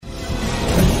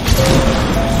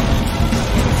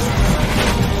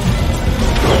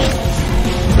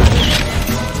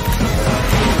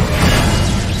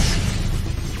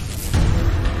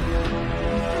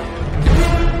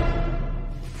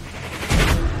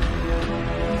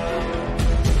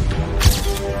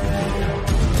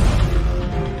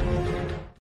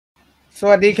ส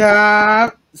วัสดีครับ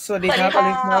สวัสดีครับอสวัส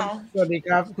ดีค่ะลิสครับสวัสดีค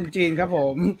รับคุณจีนครับผ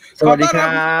มสวัสดีครับ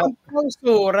ขอต้อนรับเข้า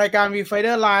สู่รายการ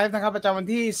Viewfinder Live นะครับประจำวัน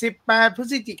ที่18พฤ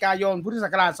ศจิกายนพุทธศั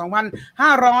กราช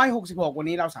2566วัน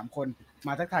นี้เรา3คนม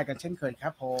าทักทายกันเช่นเคยครั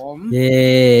บผมเย่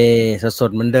ส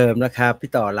ดๆเหมือนเดิมนะครับ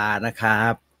พี่ต่อลานะครั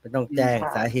บไม่ต้องแจ้ง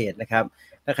สาเหตุนะครับ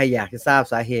ถ้าใครอยากจะทราบ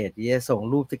สาเหตุจะส่ง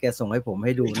รูปที่แกส่งให้ผมใ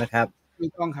ห้ดูนะครับไม่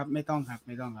ต้องค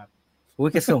รับอุ้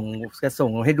ยแกส่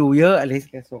งให้ดูเยอะอะไร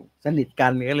แกส่งสนิทกั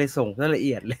นก็เลยส่งซะละเ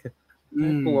อียดเลยน่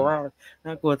ากลัวมากน่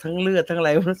ากลัวทั้งเลือดทั้งอะไร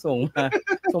มันส่ง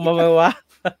มาไหมวะ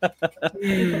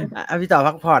พี่ต่อ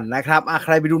พักผ่อนนะครับใค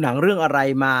รไปดูหนังเรื่องอะไร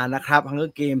มานะครับ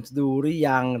Hunger Games ดูหรือ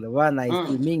ยังหรือว่าในสต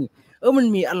รีมมิ่งมัน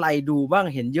มีอะไรดูบ้าง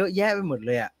เห็นเยอะแยะไปหมดเ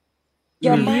ลยอ่ะ เย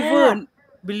อะมาก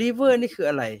Believer นี่คือ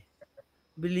อะไร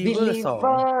Believer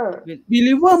 2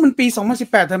 Believer มันปี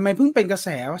2018ทำไมเพิ่งเป็นกระแส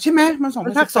ใช่ไหมมันมั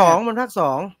นภาค2มันภาค2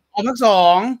อ๋อภาค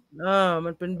2มั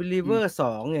นเป็น Believer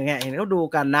 2อย่างเงี้ยเห็นเขาดู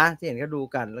กันนะที่เห็นเขาดู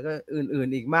กันแล้วก็อื่น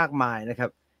ๆอีกมากมายนะครับ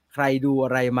ใครดูอ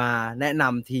ะไรมาแนะน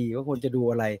ำทีว่าควรจะดู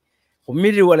อะไรผมไ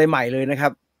ม่ดูอะไรใหม่เลยนะครั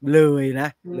บเลยนะ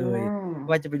เลย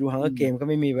ว่าจะไปดู Hunger Game ก็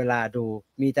ไม่มีเวลาดู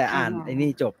มีแต่อ่านไอ้นี่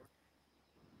จบ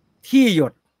ที่หย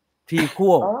ดทีคั่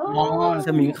วส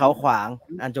มิงเขาขวาง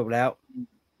อ่านจบแล้ว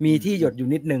มีที่หยดอยู่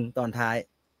นิดนึงตอนท้าย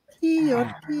ที่หย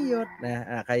ดนะ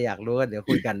ใครอยากรู้ก็เดี๋ยว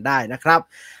คุยกันได้นะครับ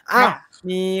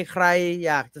มีใคร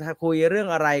อยากจะคุยเรื่อง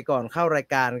อะไรก่อนเข้าราย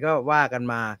การก็ว่ากัน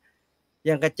มา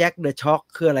ยังกระแจ็คเดอะช็อค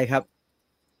คืออะไรครับ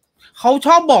เขาช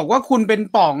อบบอกว่าคุณเป็น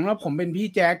ป๋องแล้วผมเป็นพี่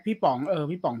แจ็คพี่ป๋อง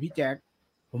พี่ป๋องพี่แจ็ค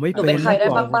ผมไม่เป็นใครได้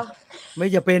บ้างปะไม่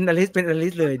จะเป็นอลิสเป็นอลิ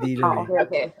สเลยดีเลย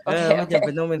โอเคไม่จำเ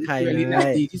ป็นต้องเป็นใครเลย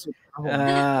ดีที่สุดครับผม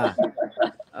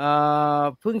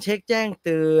เพิ่งเช็คแจ้งเ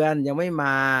ตือนยังไม่ม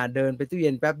าเดินไปตู้เย็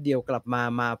นแป๊บเดียวกลับม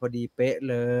าพอดีเป๊ะ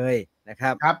เลยนะค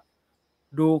รับ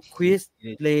ดูควิส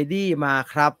เลดี้มา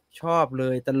ครับชอบเล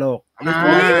ยตลกโ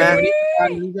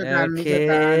อเค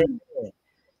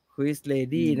ควิสเล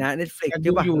ดี้นะ Netflix ใ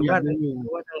ช่ป่ะหรือ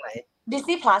ว่าทางไหน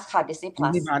Disney Plus ค่ะ Disney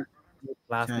Plus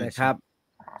นะครับ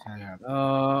ใช่ครับ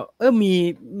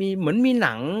มีเหมือนมีห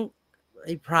นังไ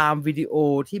อ้พรามวิดีโอ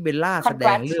ที่เบลล่าแสด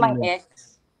งเรื่องนึง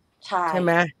ใช่ไห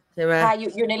มใช่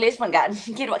อยู่ในลิสต์เหมือนกัน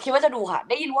คิดว่าจะดูค่ะ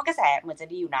ได้ยินว่ากระแสเหมือนจะ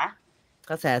ดีอยู่นะ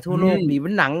กระแสทั่วโลกดีเป็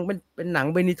นหนัง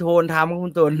เบนิโทนทำคุ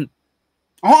ณตน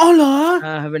เหรอ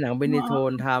เป็นหนังเบนิโท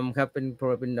นทำครับเป็น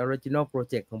ออริจินอลโปร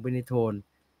เจกต์ของเบนิโทน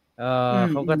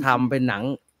เขาก็ทำเป็นหนัง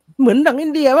เหมือนหนังอิ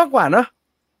นเดียมากกว่าเนาะ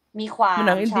มีความเป็นห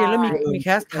นังอินเดียแล้วมีแค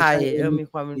สไทยมี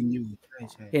ความ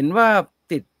เห็นว่า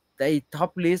ติดไอ้ท็อ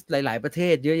ปลิสต์หลายๆประเท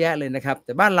ศเยอะแยะเลยนะครับแ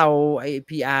ต่บ้านเราไอ้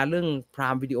PR เรื่องพรา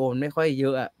มวิดีโอไม่ค่อยเย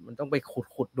อะอ่ะมันต้องไป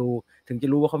ขุดดูถึงจะ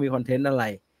รู้ว่าเขามีคอนเทนต์อะไร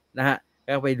นะฮะ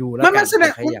ก็ไปดูแล้วกัน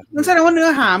มันแสดงว่าเนื้อ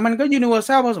หามันก็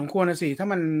universal พอสมควรนะสิถ้า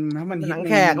มันหนัง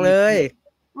แขกเลย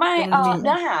ไม่เ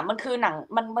นื้อหามันคือหนัง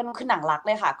มันคือหนังรักเ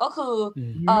ลยค่ะก็คือ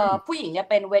ผู้หญิงเนี่ย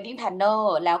เป็น wedding planner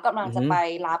แล้วกำลังจะไป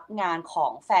รับงานขอ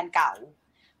งแฟนเก่า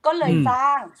ก็เลยจ้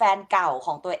างแฟนเก่าข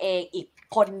องตัวเองอีก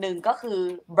คนนึงก็คือ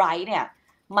ไบรท์เนี่ย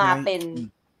มาเป็น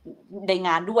ในง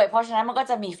านด้วยเพราะฉะนั้นมันก็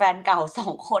จะมีแฟนเก่า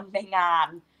2คนในงาน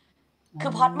คื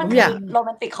อพล็อตมันคือโรแม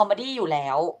นติกคอมเมดี้อยู่แล้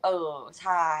วใ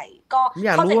ช่ก็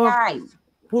เข้าใจง่าย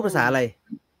พูดภาษาอะไร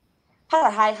ภาษา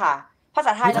ไทยค่ะภาษ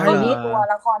าไทยแล้วก็มีตัว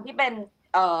ละครที่เป็น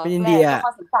อินเดียตัวละค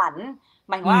รสีสัน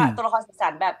หมายว่าตัวละครสีสั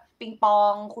นแบบปิงปอ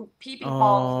งคุณพี่ปิงป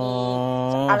องมี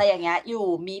อะไรอย่างเงี้ยอยู่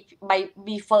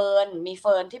มีเฟิ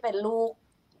ร์นที่เป็นลูก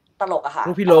ตลกอะค่ะ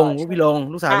ลูกพี่ลง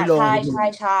ลูกสาวพี่ลง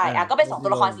ใช่ก็เป็น2ตั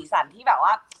วละครสีสันที่แบบ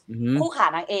ว่าคู่ขา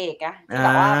นางเอกนะที่แบ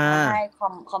บว่าให้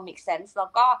คอมิกเซนส์แล้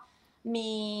วก็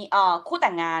มีคู่แ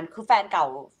ต่งงานคือแฟนเ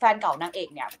ก่านางเอก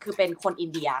เนี่ยคือเป็นคนอิ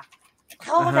นเดียเ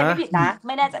ข้าใจไม่ผิดนะไ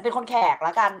ม่แน่ใจเป็นคนแขกแ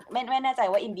ล้วกันไม่แน่ใจ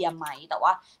ว่าอินเดียไหมแต่ว่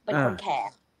าเป็นคนแข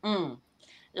ก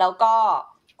แล้วก็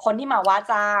คนที่มาว่า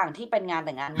จ้างที่เป็นงานแ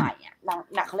ต่งงานใหม่อ่ะน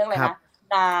างเขาเรียกอะไรนะ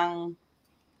นาง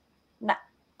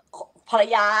ภรร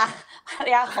ย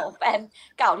าของแฟน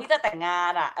เก่าที่จะแต่งงา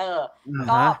นอ่ะ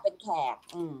ก็เป็นแขก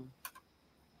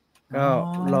ก็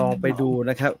ลองไปดู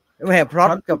นะครับแหมพล็อ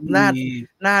ตกับห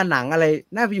น้าหนังอะไร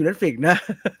น่าไปอยู่ Netflix นะ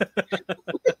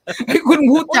คุณ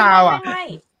พูดจาอ่ะไม่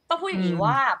ต้องพูดอย่างนี้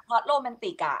ว่าพล็อตโรแมน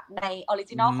ติกอ่ะในออริ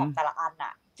จินอลของแต่ละอันอ่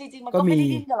ะจริงๆมันก็ไม่ได้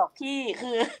ดิ้นกันหรอกพี่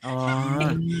คื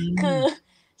อ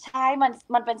ใช่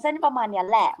มันเป็นเส้นประมาณนี้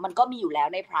แหละมันก็มีอยู่แล้ว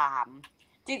ในพราม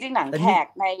จริงๆหนังแขก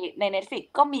ใน Netflix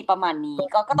ก็มีประมาณนี้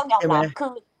ก็ต้องยอมรับคือ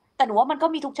แต่หนูว่ามันก็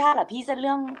มีทุกชาติแหละพี่เส้นเ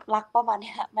รื่องรักประมาณ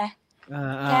นี้ไหม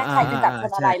แค่ใครจะจับค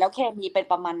นอะไรแล้วเคมีเป็น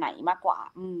ประมาณไหนมากกว่า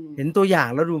เห็นตัวอย่าง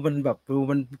แล้วดูมันแบบดู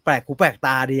มันแปลกหูแปลกต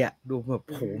าดีอ่ะดูแบบ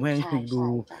โหแม่งดู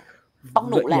ต้อง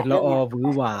หนุกแหละละออหวือ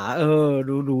หวา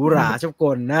ดูหรูหราชอบก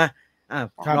ลนะ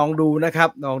ลองดูนะครับ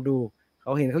ลองดูเข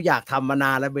าเห็นเขาอยากทำมาน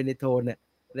านแล้วเบเนโทนเนี่ย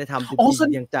ได้ทำจริ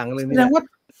งๆอย่างจังเลยแสดงว่า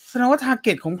แสดงว่าทาร์เ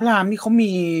ก็ตของพรามนี่เขา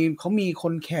มีค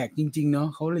นแขกจริงๆเนาะ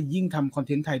เขาเลยยิ่งทำคอนเ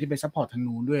ทนต์ไทยที่ไปซัพพอร์ตทาง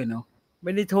นู้นด้วยเนาะไ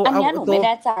ม่ได้โทร อันนี้หนูไม่แ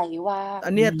น่ใจว่าอั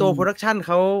นเนี้ยตัวโปรดักชันเ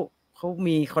ขา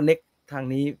มีคอนเน็กทาง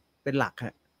นี้เป็นหลักฮ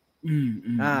ะ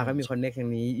เขามีคอนเน็กทา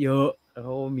งนี้เยอะแล้วเข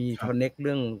ามีคอนเน็กเ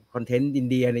รื่องคอนเทนต์อิน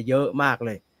เดียเนี่ยเยอะมากเ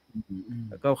ลย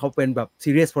แล้วก็เขาเป็นแบบซี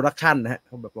เรียสโปรดักชันนะฮะเ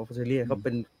ขาแบบว่าซีเรียสเขาเ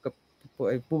ป็น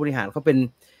ผู้บริหารเขาเป็น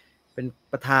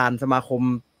ประธานสมาคม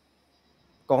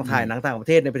กองถ่ายหนังต่างประ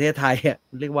เทศในประเทศไทยอ่ะ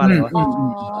เรียกว่าอะไรวะ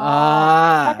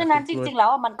เพราะฉะนั้นจริงๆแล้ว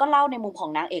มันก็เล่าในมุมของ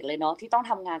นางเอกเลยเนาะที่ต้อง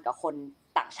ทำงานกับคน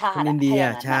ต่างชาติอินเดีย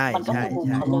ใช่มันก็มุม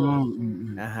เขาเลย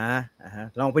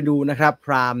ลองไปดูนะครับพ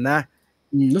รามนะ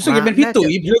รู้สึกจะเป็นพี่ตุ๋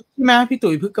ยพึกใช่ไหมพี่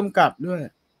ตุ๋ยพึกกำกับด้วย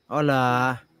อ๋อเหรอ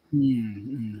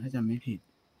ถ้าจำไม่ผิด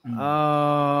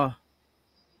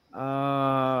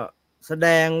แสด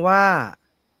งว่า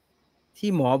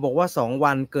ที่หมอบอกว่า2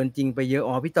 วันเกินจริงไปเยอ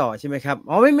ะพี่ต่อใช่ไหมครับ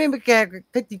ไม่แก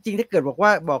ถ้าจริงๆถ้าเกิดบอ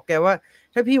กแกว่า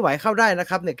ถ้าพี่ไหวเข้าได้นะ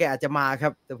ครับเนี่ยแกอาจจะมาครั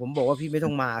บแต่ผมบอกว่าพี่ไม่ต้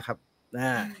องมาครับ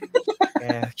แก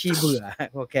ขี้เบื่อ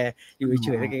เพราะแกอยู่เฉ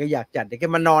ยๆแล้วแกก็อยากจัดแต่แก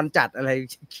มานอนจัดอะไร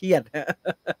เครียด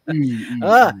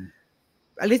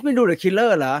อลิซไม่ดู The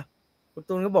Killer เหรอคุณ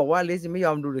ตูนก็บอกว่าอลิซไม่ย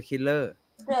อมดู The Killer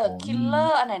The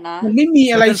Killer อันไหนนะมันไม่มี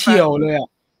อะไรเฉียวเลยอ่ะ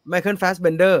Michael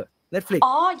Fassbender Netflix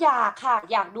อยากค่ะ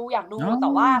อยากดูแ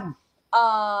ต่ว่า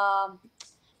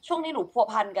ช่วงนี้หนูพัว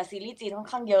พันกับซีรีส์จีนค่อน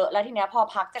ข้างเยอะแล้วทีเนี้ยพอ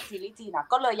พักจากซีรีส์จีนนะ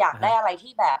ก็เลยอยากได้อะไร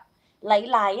ที่แบบไล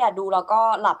ท์ดูแล้วก็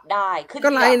หลับได้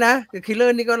ก็ไลท์นะThe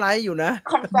Killerนี่ก็ไลท์อยู่นะ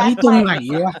นี่ตรงไหน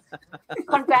วะ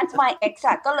Congrats My Ex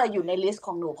ก็เลยอยู่ในลิสต์ข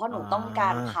องหนูเพราะหนูต้องกา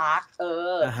รพัก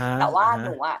แต่ว่าห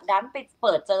นูดันไปเ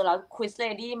ปิดเจอแล้ว Quiz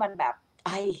Lady มันแบบ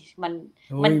มัน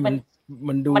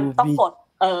ดูมันต้องกด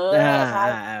ใช่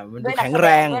มันดูแข็งแร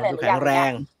งดูแข็งแร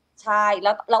งใช่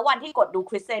แล้ววันที่กดดู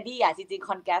Quiz Lady จริงๆ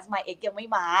Congrats My Ex ยังไม่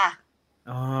มา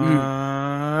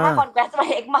ถ้า Congrats My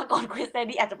Ex มาก่อน Quiz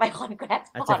Lady อาจจะไป Congrats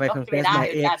อาจจะไป Congrats My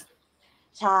Ex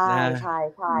ใ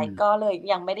ช่ก็เลย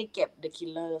ยังไม่ได้เก็บ The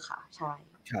Killer ค่ะใช่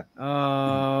ครับ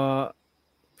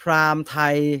พรามไท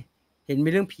ยเห็นมี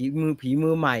เรื่องผีมื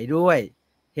อใหม่ด้วย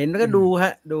เห็นแล้วก็ดูฮ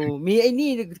ะดูมีไอ้นี่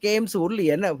เกม0 เหรี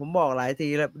ยญน่ะผมบอกหลายที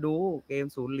แล้วดูเกม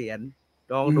0 เหรียญ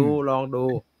ลองดู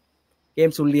เก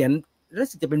ม0 เหรียญรู้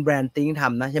สึกจะเป็นแบรนด์ติ้งท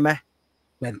ำนะใช่ไหม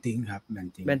แบรนด์ติ้งครับแบรน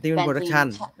ด์ติ้งเป็นโปรดักชั่น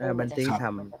แบรนด์ติ้งท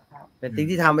ำแบรนด์ติ้ง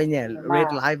ที่ทำไอ้เนี่ย Red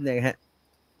Live เนี่ยฮะ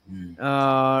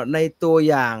ในตัว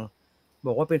อย่างบ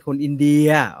อกว่าเป็นคนอินเดีย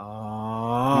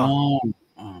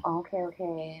โอเค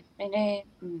ไม่ได้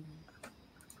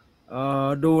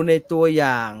ดูในตัวอ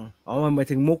ย่างมันหมาย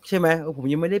ถึงมุกใช่ไหมผม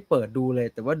ยังไม่ได้เปิดดูเลย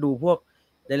แต่ว่าดูพวก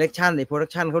direction ใน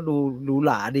production เขาดูหรูห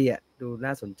ราดีอ่ะดูน่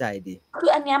าสนใจดีคื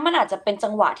ออันนี้มันอาจจะเป็นจั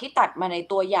งหวะที่ตัดมาใน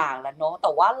ตัวอย่างแหละเนาะแ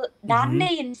ต่ว่าด้านได้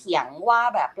ยินเสียงว่า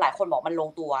แบบหลายคนบอกมันลง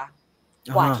ตัว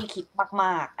กว่าที่คิดม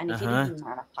ากๆอันนี้ที่ได้ยินม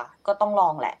านะคะก็ต้องลอ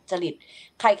งแหละจริต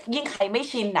ใครไม่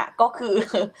ชินอ่ะก็คือ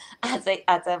อา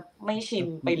จจะไม่ชิน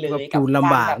ไปเลยกับก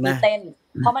ารแบบมีเต้น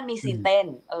เพราะมันมีซีนเต้น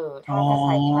ถ้าใ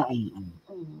ส่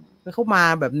แล้วเขามา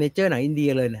แบบเนเจอร์หนังอินเดี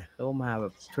ยเลยเนี่ยเขามาแบ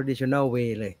บ traditional way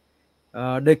เลย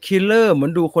The Killer เหมือ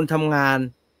นดูคนทำงาน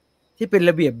ที่เป็น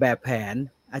ระเบียบแบบแผน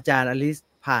อาจารย์อลิส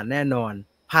ผ่านแน่นอน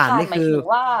ผ่านนี่คือ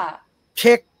ว่าเ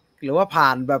ช็คหรือว่าผ่า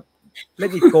นแบบเล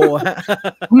ดิโกฮะ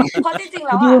เพราะจริงๆแ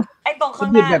ล้วไอ้ตรงข้าง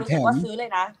หน้ารู้สึกว่าซื้อเลย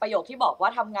นะประโยคที่บอกว่า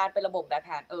ทำงานเป็นระบบแบบแผ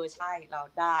นใช่เรา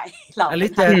ได้เราอลิ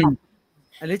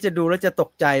สจะดูแล้วจะตก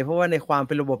ใจเพราะว่าในความเ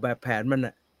ป็นระบบแบบแผนมั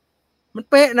น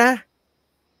เป๊ะนะ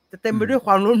แต่เต็มไปด้วยค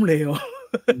วามล้มเหลว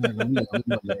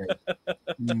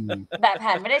แบบแผ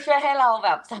นไม่ได้ช่วยให้เราแบ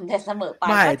บสำเร็จเสมอไป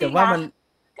ไม่แต่ว่า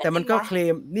มันก็เคล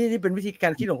มนี่เป็นวิธีกา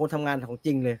รคิดของคนทำงานของจ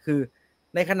ริงเลยคือ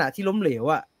ในขณะที่ล้มเหลว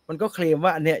มันก็เคลมว่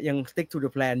าอันเนี้ยยัง stick to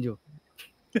the plan อยู่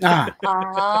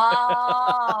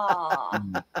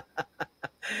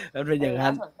มันเป็นอย่าง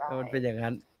นั้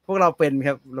นพวกเราเป็นค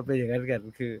รับเราเป็นอย่างนั้นกัน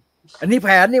คืออันนี้แผ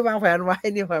นนี่วางแผนไว้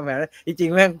นี่วางแผนจริง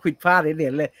ๆแม่งผิดพลาดเห็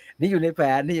นเลยนี่อยู่ในแผ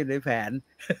น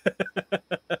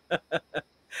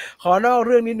ขอนอกเ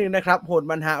รื่องนิดนึงนะครับโหด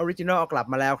มันหาออริจินอลกลับ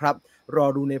มาแล้วครับรอ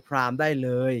ดูในพรามได้เล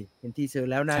ยเห็นทีเซอ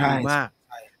ร์แล้วน่าดูมาก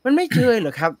มันไม่เชยเหร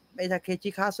อครับไอ้ทาเคชิ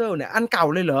คาเซิลเนี่ยอันเก่า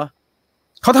เลยเหรอ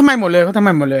เขาทำไมหมดเลย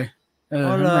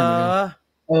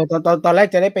ตอนแรก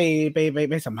จะได้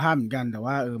ไปสัมภาษณ์เหมือนกันแต่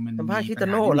ว่ามันสัมภาษณ์คิตา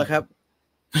โน่เหรอครับ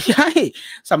ไม่ใช่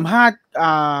สัมภาษณ์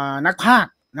นักพาก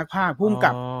ย์ผู้กำ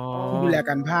กับผู้ดูแล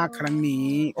การพากย์ครั้งนี้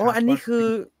อันนี้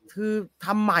คือท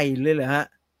ำใหม่เลยเหรอฮะ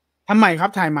ทำใหม่ครับ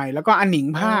ถ่ายใหม่แล้วก็อันหนิง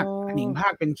พากย์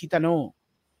เป็นคิตาโน่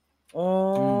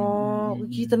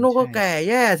คิตาโน่ก็แก่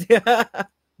แย่สิ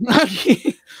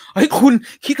เฮ้ยคุณ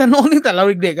คิตาโน่ตั้งแต่เรา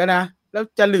เด็กๆนะแล้ว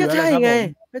จะเหลืออะไรครับ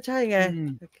ผมก็ใช่ไง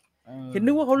เห็น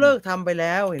นึกว่าเขาเลิกทำไปแ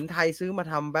ล้วเห็นไทยซื้อมา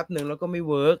ทำแป๊บหนึ่งแล้วก็ไม่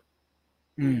เวิร์ก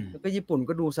แล้วก็ญี่ปุ่น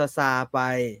ก็ดูซาไป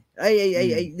ไ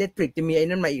อ้ Netflix จะมีไอ้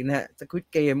นั่นมาอีกนะฮะ Squid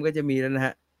Game ก็จะมีแล้วนะฮ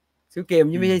ะ Squid Game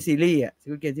ที่ไม่ใช่ซีรีส์อ่ะ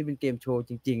Squid Game ที่เป็นเกมโชว์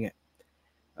จริงๆอ่ะ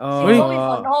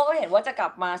Inferno ก็เห็นว่าจะกลั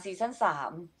บมาซีซั่น3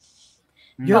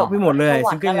เยอะไปหมดเลย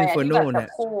Squid Inferno เนี่ย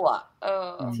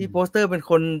ที่โปสเตอร์เป็น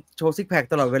คนโชว์ซิกแพค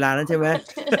ตลอดเวลานั้นใช่ไหม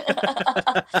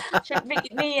ชุดบิ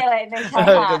กินี่อะไรในชาย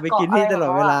หาดบิกินี่ตลอ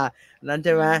ดเวลานั้นใ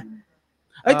ช่ไหม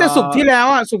แต่สุกที่แ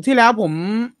ล้ว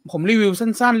ผมรีวิว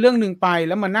สั้นๆเรื่องนึงไปแ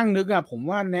ล้วมานั่งนึกผม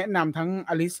ว่าแนะนำทั้ง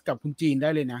อลิซกับคุณจีนได้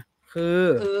เลยนะคือ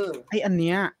ไอ้อันเ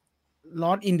นี้ย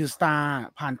Lost in the Star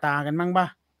ผ่านตากันบ้างป่ะ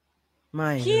ไ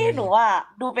ม่พี่หนู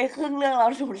ดูไปครึ่งเรื่องแล้ว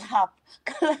หนูหลับ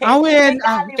ก็เลยเอาเอง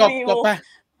จบไป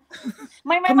ไ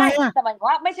ม่แต่หมาย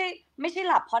ว่าไม่ใช่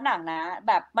หลับเพราะหนังนะแ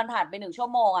บบมันผ่านไป1 ชั่ว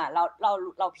โมง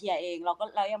เราเพลียเองเ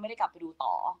รายังไม่ได้กลับไปดู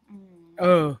ต่อ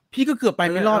พี่ก็เกือบไป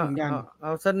ไม่รอดเหมือนกันเอ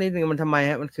าสักนิดนึงมันทำไม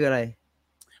ฮะมันคืออะไร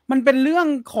มันเป็นเรื่อง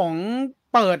ของ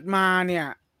เปิดมาเนี่ย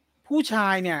ผู้ชา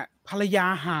ยเนี่ยภรรยา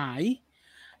หาย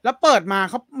แล้วเปิดมา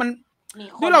มัน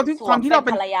ด้วยเราที่ความที่เราเ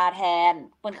ป็นภรรยาแทน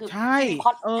มันคือพ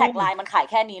อแท็กไลน์มันขาย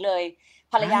แค่นี้เลย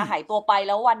ภรรยาหายตัวไปแ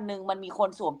ล้ววันนึงมันมีคน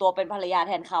สวมตัวเป็นภรรยาแ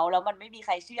ทนเขาแล้วมันไม่มีใค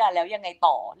รเชื่อแล้วยังไง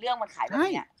ต่อเรื่องมันขายแบบ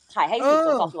เนี้ยขายให้สืบส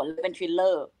วนสอบสวนเป็นทริลเลอ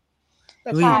ร์แ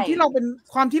ต่ความที่เราเ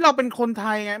ป็นคนไท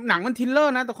ยไงหนังมันทริลเลอ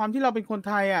ร์นะแต่ความที่เราเป็นคน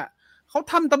ไทยเขา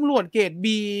ทำตำรวจเกรด B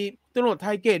ตำรวจไท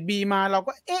ยเกรด B มาเรา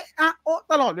ก็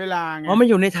ตลอดเวลาไงมัน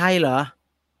อยู่ในไทยเหรอ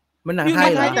มันหนังไทย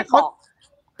เหรอแ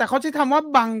ต่เขาใช้คำว่า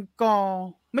บางกอ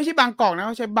ไม่ใช่บางกอกนะเ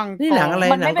ขาใช้บางกอนี่หนังอะไร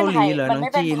หนังเกาหลีเหรอหนัง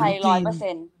จีน100%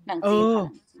หนังจีน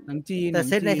หนังจีนแต่เ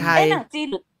ซตในไทยหนังจีน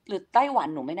หรือไต้หวัน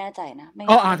หนูไม่แน่ใจนะ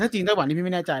ถ้าจีนไต้หวันนี่พี่ไ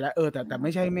ม่แน่ใจแล้วแต่ไ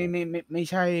ม่ใ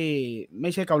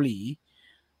ช่เกาหลี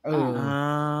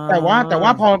แต่ว่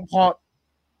าพอ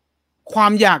ควา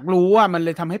มอยากรู้มันเล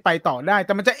ยทำให้ไปต่อได้แ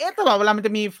ต่มันจะตลอดเวลามันจ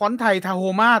ะมีฟอนต์ไทยทาโฮ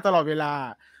มาตลอดเวลา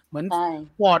เหมือน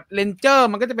ฟอร์ดเรนเจอร์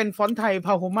มันก็จะเป็นฟอนต์ไทยท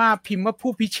าโฮมาพิมพ์ว่า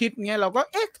ผู้พิชิตเงี้ยเราก็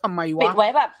ทำไมวะปิดไ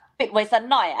ว้สัก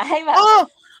หน่อยให้แบบ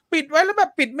ปิดไว้แล้วแบ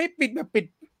บปิดไม่ปิดแบบปิด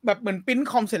แบบเหมือนปิ้น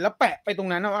คอมเสร็จแล้วแปะไปตรง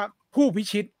นั้นว่าผู้พิ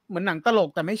ชิตเหมือนหนังตลก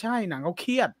แต่ไม่ใช่หนังเขาเค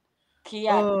รียด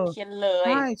เลย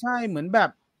ใช่เหมือนแบบ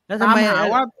แล้วทำไม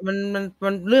ว่ามั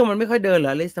นเรื่องมันไม่ค่อยเดินเหร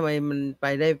อลิสทำไมมันไป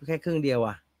ได้แค่ครึ่งเดียว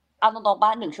เอาตรงๆบ้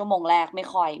าน1 ชั่วโมงแรกไม่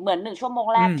ค่อยเหมือน1 ชั่วโมง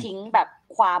แรกทิ้งแบบ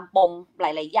ความปมหล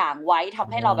ายๆอย่างไว้ท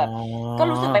ำให้เราแบบก็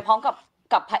รู้สึกไปพร้อม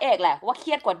กับพระเอกแหละว่าเค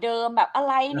รียดกว่าเดิมแบบอะ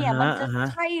ไรเนี่ยมันจะ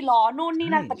ใช่ล้อนู่นนี่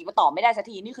นั่นปฏิบัติต่อไม่ได้สัก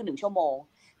ทีนี่คือ1 ชั่วโมง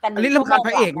แต่อันนี้รำคาญพ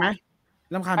ระเอกไหม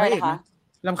รำคาญพระเอ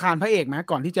กไหม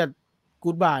ก่อนที่จะ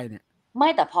กู๊ดบายเนี่ยไม่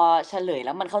แต่พอเฉลยแ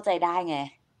ล้วมันเข้าใจได้ไง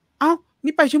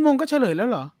นี่ไปชั่วโมงก็เฉลยแล้ว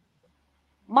เหรอ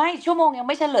ไม่ชั่วโมงยัง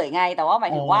ไม่เฉลยไงแต่ว่าหมา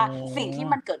ยถึงว่าสิ่งที่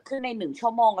มันเกิดขึ้นใน1 ชั่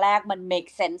วโมงแรกมัน make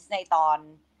sense ในตอน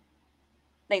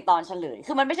เฉลย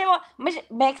คือมันไม่ใช่ว่าไม่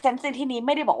make sense ในที่นี้ไ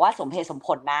ม่ได้บอกว่าสมเหตุสมผ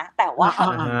ลนะแต่ว่า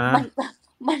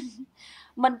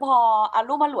มันพออา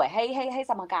รุ่มมาหลวยให้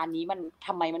สมการนี้มันท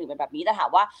ำไมมันถึงเป็นแบบนี้แต่ถาม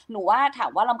ว่า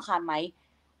รำคาญไหม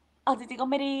เอาจริงๆก็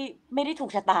ไม่ได้ถู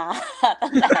กชะตาตั้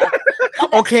งแต่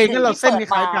โอเคงั้นเราเส้นค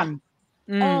ล้ายกัน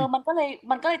มันก็เลย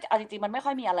เอาจริงๆมันไม่ค่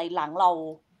อยมีอะไรหลังเรา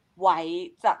ไว้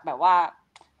จากแบบว่า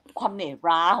ความเหนื่อย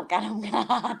ล้าของการทำงา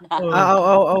นเอ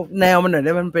าแนวมันหน่อยไ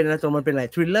ด้มันเป็นอะไรมันเป็นอะไร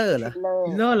ทริลเลอร์เหรอท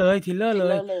ริลเลอร์เล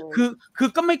ยคือ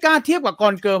ก็ไม่กล้าเทียบกับกอ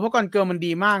นเกิร์ลเพราะกอนเกิร์ลมัน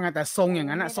ดีมากไงแต่ทรงอย่าง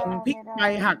นั้นทรงพลิกไป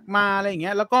หักมาอะไรอย่างเ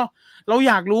งี้ยแล้วก็เรา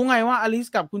อยากรู้ไงว่าอลิซ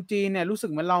กับคุณจีนเนี่ยรู้สึก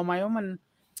เหมือนเราไหมว่า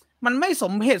มันไม่ส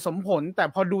มเหตุสมผลแต่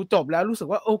พอดูจบแล้วรู้สึก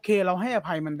ว่าโอเคเราให้อ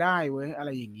ภัยมันได้เว้ยอะไร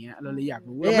อย่างเงี้ยเราเลยอยาก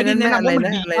รู้ไม่ได้แนะนำว่ามัน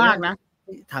ดีมากนะ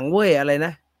ถังเว่ยอะไรน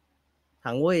ะ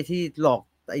ถังเว่ยที่หลอก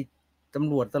ไอ้ต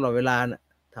ำรวจตลอดเวลาน่ะ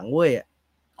ถังเว่ย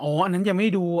อันนั้นยังไม่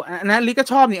ดูอันนั้นลิก็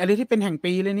ชอบนี่อันนี้ที่เป็นแห่ง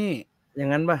ปีเลยนี่อย่าง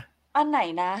นั้นป่ะอันไหน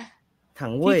นะถั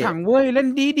งเว่ยเล่น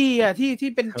ดีที่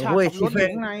เป็นฉากขับรถข้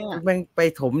างในแม่งไป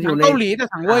ถมอยู่ในเกาหลีแต่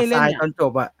ถังเว่ยเล่นตอนจ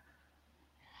บ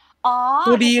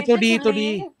ตัวดี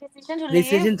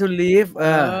Decision to Leave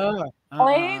โ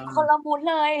อ้ยคนละมูด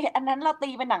เลยอันนั้นเราตี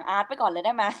เป็นหนังอาร์ตไปก่อนเลยไ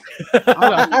ด้ไหมอะ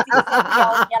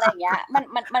ไรอย่างเงี้ย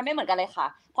มันไม่เหมือนกันเลยค่ะ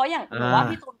เพราะอย่างหนูว่า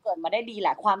พี่ตูนเกิดมาได้ดีแหล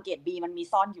ะความเกลียดบีมันมี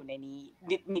ซ่อนอยู่ในนี้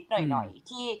นิดหน่อย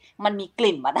ที่มันมีก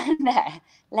ลิ่นมาตั้งแต่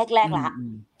แรกๆละ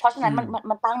เพราะฉะนั้น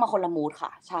มันตั้งมาคนละมูดค่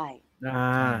ะใช่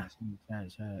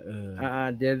ใช่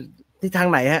เดี๋ยวที่ทาง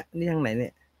ไหนฮะนี่ทางไหนเนี่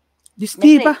ยดิส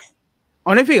นีย์ป่ะ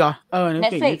Netflix เหรอ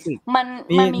Netflix มัน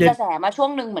มีกระแสมาช่วง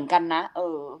นึงเหมือนกันนะ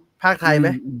ภาคไทยไหม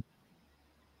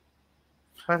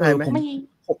ภาคไทยไหม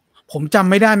ผมจำ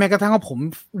ไม่ได้แม้กระทั่งว่าผม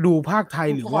ดูภาคไทย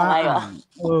หรือว่า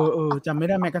จำไม่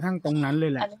ได้แม้กระทั่งตรงนั้นเล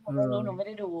ยแหละหนูไม่ไ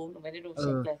ด้ดูเ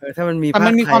ช็คเลยถ้ามันมีแต่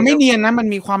มันมีความไม่เนียนนะมัน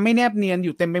มีความไม่แนบเนียนอ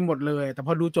ยู่เต็มไปหมดเลยแต่พ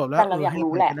อดูจบแล้วแต่เราอยาก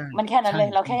รู้แหละมันแค่นั้นเลย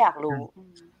เราแค่อยากรู้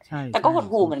ใช่แต่ก็หด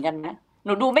หู่เหมือนกันนะ ห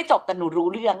นูดูไม่จบแต่หนูรู้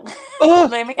เรื่อง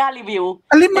เลยไม่กล้ารีวิว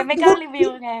อลิส เลยไม่กล้ารีวิว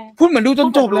ไง พูดเหมือนดูจน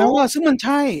จบแล้วอะซึ่งมันใ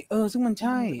ช่ซึ่งมันใ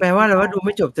ช่ แปลว่าอะไรว่าดูไ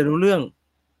ม่จบจะรู้เรื่อง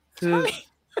คือ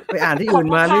ไปอ่านที่อื่น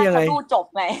มาหรือยังไง เขาดูจบ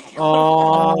ไง อ๋อ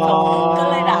ก็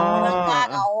เลยด่าเรื่องกล้า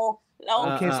เอาแล้ว โอ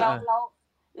เค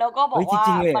แล้วก็บอกว่า จ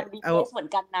ริงๆเลย มันมีเคสเหมือน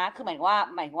กันนะคือหมาย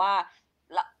ว่า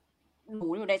หนู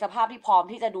อยู่ในสภาพที่พร้อม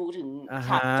ที่จะดูถึงฉ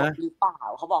ากจบหรือเปล่า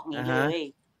เขาบอกงี้เลย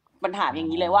มันถามอย่า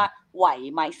งนี้เลยว่าไหว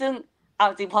ไหมซึ่งเอา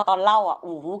จริงพอตอนเล่าอ่ะ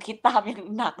คิดตามยัง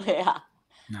หนักเลยอ่ะ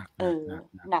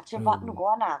หนักใช่ปะหนูก็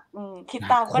ว่าหนักคิด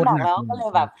ตามก็หนักแล้วก็เลย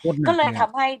แบบก็เลยท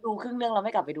ำให้ดูครึ่งเรื่องแล้วไ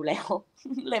ม่กลับไปดูแล้ว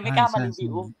เลยไม่กล้ามารีวิ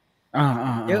ว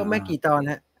เยอะไม่กี่ตอน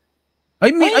ฮะเฮ้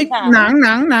ยมีหนังเหร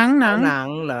อ หนัง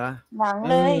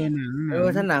เลย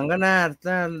ถ้าหนังก็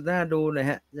น่าดูหน่อย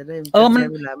ฮะจะได้มัน ใช้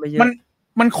เวลาไม่เยอะ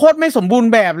มันโคตรไม่สมบูร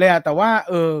ณ์แบบเลยอะแต่ว่า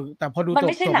แต่พอดูจบ มัน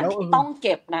ไม่ใช่หนังที่ต้องเ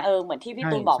ก็บนะเหมือนที่พี่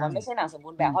ตูนบอกมันไม่ใช่หนังสมบู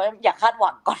รณ์แบบเพราะอย่าคาดห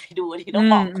วังก่อนไปดูที่ต้อง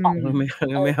บอกก่อนไม่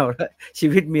เอาแล้วชี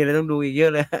วิตมีอะไรต้องดูอีกเยอ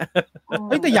ะเลยเ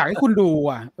ฮ้ยแต่อยากให้คุณดู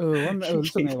อ่ะว่า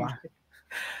รู้สึกไงวะ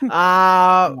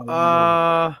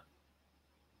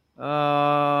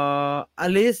อ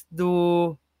ลิสดู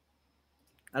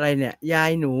อะไรเนี่ยยา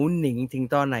ยหนูหนิงถึง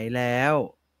ตอนไหนแล้ว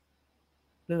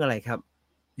เรื่องอะไรครับ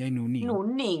ยายหนูหนิง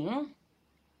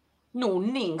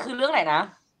คือเรื่องไหนนะ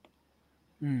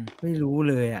ไม่รู้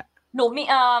เลยอ่ะหนูมี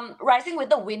Rising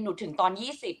with the Wind หนูถึงตอน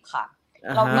20ค่ะ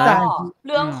แล้วก็เ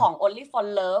รื่องของ Only for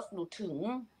Love หนูถึง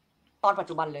ตอนปัจ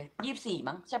จุบันเลย24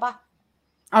มั้งใช่ปะ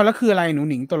แล้วคืออะไรหนู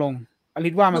หนิงตกลงอลิ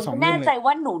สว่ามา2 เรื่องเลยแน่ใจ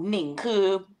ว่าหนูหนิงคือ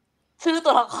ชื่อ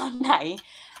ตัวละครไหน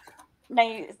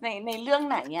ในเรื่อง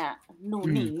ไหนอ่ะหนู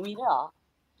หนิงมีด้วยเหรอ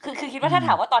คือคิดว่าถ้าถ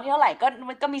ามว่าตอนที่เท่าไหร่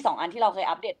ก็มี2 อันที่เราเคย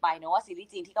อัปเดตไปเนอะว่าซีรีส์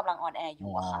จีนที่กำลังออนแอร์อ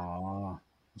ยู่อะค่ะ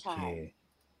ใช่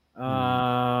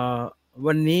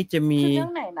วันนี้จะมีเรื่อ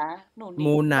งไหนนะหนู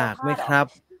มูนาคไหมครับ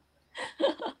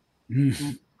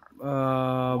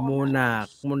มูนาค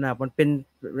มันเป็น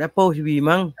Apple TV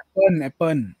มั้ง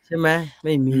Apple ใช่ไหมไ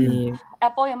ม่มี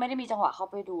Apple ยังไม่ได้มีจังหวะเข้า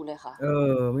ไปดูเลยค่ะ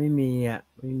ไม่มี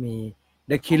ไม่มี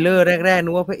The Killer แรกๆนึ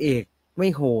กว่าพระเอกไม่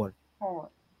โหด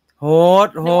ไม่โหด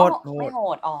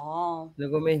นึก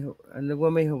ว่าไม่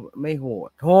โหด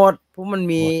เพราะมัน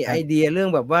มีไอเดียเรื่อ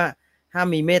งแบบว่าถ้า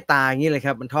มีเมตตาอย่างนี้เลยค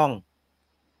รับมันท่อง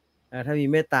ถ้ามี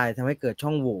เมตตาทำให้เกิดช่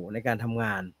องโหว่ในการทำง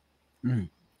าน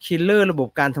คิลเลอร์ระบบ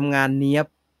การทำงานเนียบ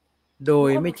โดย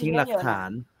ไม่ทิ้งหลักฐาน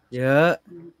เยอะ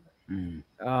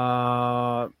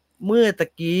เมื่อตะ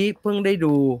กี้เพิ่งได้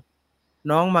ดู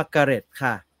น้องมาร์กาเร็ต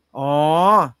ค่ะ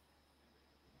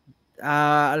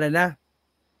อะไรนะ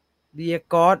Dear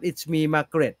God It's Me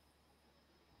Margaret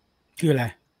คืออะไร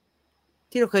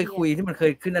ที่เราเคยคุยที่มันเค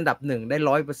ยขึ้นอันดับ1ได้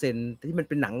 100% ที่มัน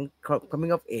เป็นหนัง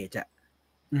coming of age อ่ะ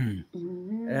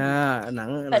หนัง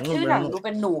แต่ชื่อหนังดูเ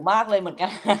ป็นหนูมากเลยเหมือนกัน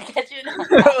แค่ชื่อหนัง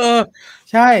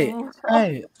ใช่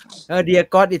Dear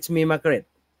God It's Me Margaret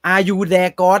Are you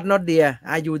there God not dear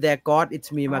Are you there God It's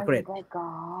Me Margaret Are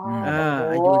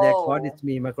you there God It's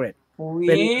Me Margaret เ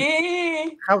ป็น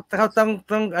เขา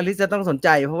ต้องอลิซจะต้องสนใจ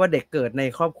เพราะว่าเด็กเกิดใน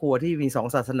ครอบครัวที่มี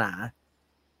2 ศาสนา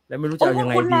แล้วไม่รู้จะเอายัง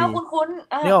ไงดี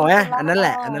นี่ออกไหมอันนั้นแห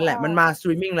ละมันมาสต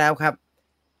รีมมิ่งแล้วครับ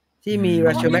ที่มีร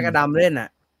าเชลแมคอดัมเล่นอ่ะ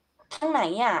ทางไหน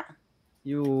อ่ะ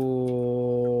อยู่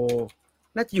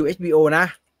น่าจะอยู่ HBO นะ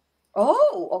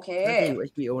โอเคน่าจะอยู่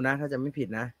HBO นะถ้าจะไม่ผิด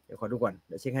นะเดี๋ยวขอดูก่อนเ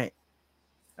ดี๋ยวเช็คให้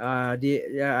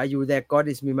Are you there God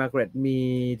is me Margaret มี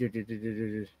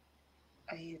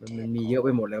มันมีเยอะไป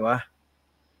หมดเลยวะ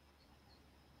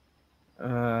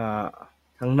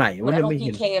ทางไหนวะเนี่ยไม่เ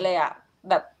ห็นเลยอ่ะ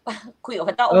แบบคุยกับ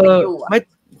พระเจ้าองค์อยู่ไม่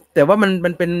แต่ว่ามั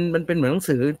นเป็นเหมือนหนัง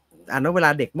สืออ่านเวลา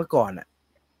เด็กเมื่อก่อนอ่ะ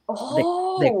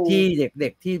เด็ก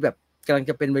ที่แบบกำลัง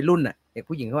จะเป็นวัยรุ่นอ่ะเด็ก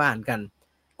ผู้หญิงเขาอ่านกัน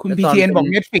คุณ PTN บอก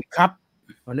Netflix ครับ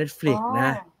Netflix นะ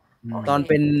ตอน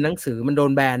เป็นหนังสือมันโด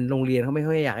นแบนโรงเรียนเขาไม่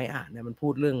ค่อยอยากให้อ่านนะมันพู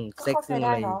ดเรื่องเซ็กซ์เรื่องอ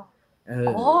ะไร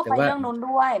แต่ว่าเรื่องนู้น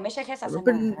ด้วยไม่ใช่แค่ศาสนาเ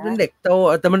ป็นเด็กโต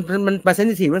แต่มันมาเซน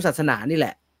ซิทีฟเรื่องศาสนานี่แหล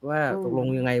ะว่าตกลง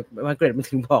ยังไงมาเกรดมัน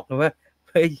ถึงบอกนะว่า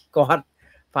เฮ้ยก๊อด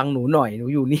ฟังหนูหน่อยหนู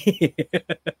อยู่นี่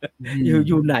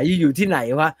อยู่ไหนอยู่ที่ไหน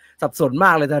วะสับสนม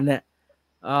ากเลยตอนเนี้ย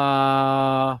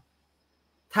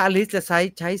ถ้าอลิสจะ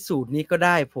ใช้สูตรนี้ก็ไ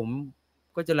ด้ผม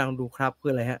ก็จะลองดูครับคือ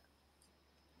อะไรฮะ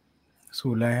สู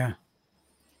ตรอะไรอะ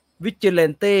วิจิเล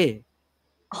นเต้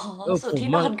สูตรที่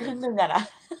นอนครึ่งนึงอะนะ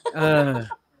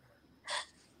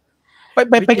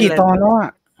ไปกี่ตอนแล้วอะ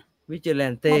วิจิเล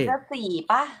นเต้มันจะ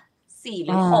4 ป่ะ4 ห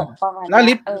รือ 6ประมาณแล้ว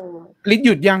ลิศห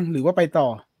ยุดยังหรือว่าไปต่อ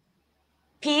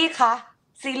พี่คะ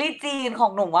ซีรีส์จีนขอ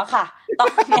งหนูอะค่ะตอน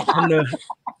เนี้ย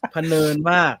พเนิน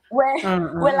มาก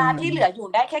เวลาที่เหลืออยู่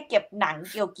ได้แค่เก็บหนัง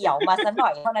เกี่ยวๆมาสักหน่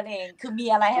อยเท่านั้นเองคือมี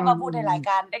อะไรให้มาพูดในรายก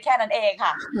ารได้แค่นั้นเอง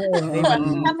ค่ะ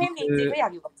ถ้าไม่มีจีนก็อยา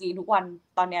กอยู่กับจีนทุกวัน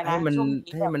ตอนเนี้ยนะช่วง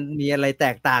นี้ให้มันมีอะไรแต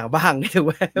กต่างบ้างถูกไห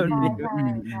มให้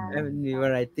ใช่มันมีวา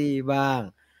ไรตี้บ้าง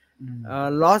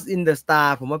Lost in the Star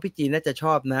ผมว่าพี่จีนน่าจะช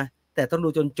อบนะแต่ต้องดู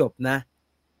จนจบนะ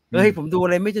เฮ้ยผมดูอะ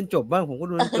ไรไม่จนจบบ้างผมก็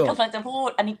ดูจนจบกำลังจะพูด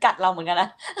อันนี้กัดเราเหมือนกันนะ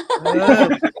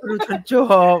ดูจนจ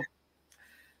บ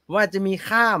ว่าจะมี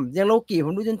ข้ามยังโลกิผ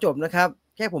มดูจนจบนะครับ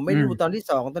แค่ผมไม่ดูตอนที่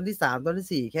2ตอนที่3ตอน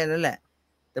ที่4แค่นั้นแหละ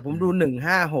แต่ผมดู1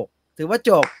 5 6ถือว่า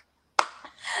จบ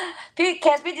พี่เค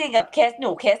สพี่จริงกับเคสหนู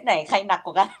เคสไหนใครหนักก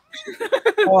ว่ากัน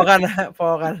พอกันนะพอ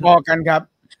กันครับ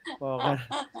พอกัน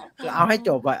คือเอาให้จ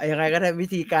บอะยังไงก็ได้วิ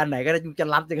ธีการไหนก็ได้จะ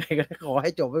รัดยังไงก็ได้ขอให้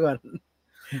จบไปก่อน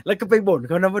แล้วก็ไปบ่นเ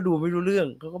ขานะว่าดูไม่รู้เรื่อง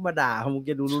เขาก็มาด่ามึง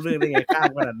จะดูรู้เรื่องได้ไงข้าม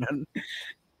ขนาดนั้น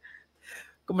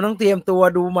ก็มันต้องเตรียมตัว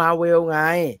ดูมาเวลไง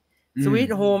สวี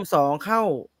ทโฮม2เข้า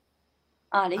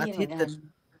ได้ยินเหมือนกัน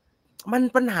มัน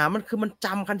ปัญหามันคือมันจ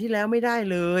ำคันที่แล้วไม่ได้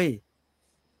เลย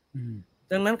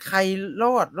ดังนั้นใครร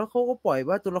อดแล้วเขาก็ปล่อย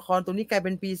ว่าตัวละครตัวนี้กลายเ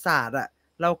ป็นปีศาจอะ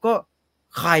เราก็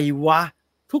ใครวะ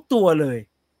ทุกตัวเลย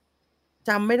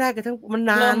จำไม่ได้กันทั้งมัน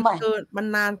นานเ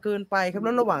กินไปครับแ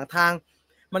ล้วระหว่างทาง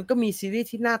มันก็มีซีรีส์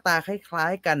ที่หน้าตาคล้า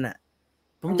ยๆกันน่ะ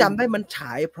ผมจำได้มันฉ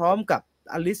ายพร้อมกับ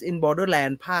Alice in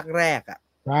Borderland ภาคแรกอ่ะ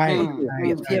ใช่เป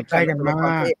รียบเทียบกันมา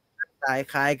กค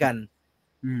ล้ายกัน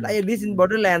และ Alice in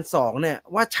Borderland 2เนี่ย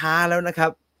ว่าช้าแล้วนะครั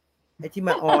บไอ้ที่ม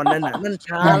าออนนั่นน่ะนั่น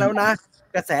ช้าแล้วนะ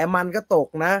กระแสมันก็ตก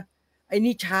นะไอ้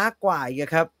นี่ช้ากว่าอีก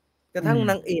ครับกระทั่ง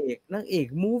นางเอก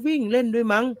Moving เล่นด้วย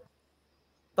มั้ง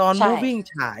ตอน Moving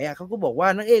ฉายอ่ะเขาก็บอกว่า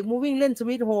นางเอก Moving เล่น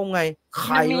Sweet Home ไงใค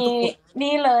รมี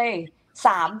นี่เลย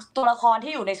3ตัวละคร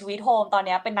ที่อยู่ใน Sweet Home ตอน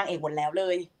นี้เป็นนางเอกหมดแล้วเล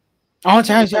ยอ๋อใ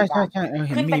ช่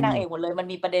ขึ้นเป็นนางเอกหมดเลยมัน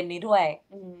มีประเด็นนี้ด้วย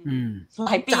ห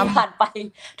ลายปีผ่านไป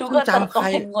ทุกคนจำใ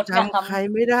คร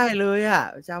ไม่ได้เลยอ่ะ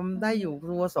จำได้อยู่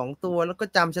ตัว2ตัวแล้วก็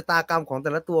จำชะตากรรมของแต่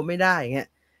ละตัวไม่ได้เงี้ย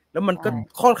แล้วมันก็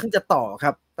ค่อนข้างจะต่อค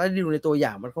รับตอนดูในตัวอย่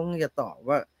างมันค่อนข้างจะต่อ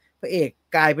ว่าพระเอก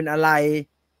กลายเป็นอะไร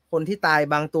คนที่ตาย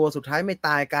บางตัวสุดท้ายไม่ต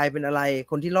ายกลายเป็นอะไร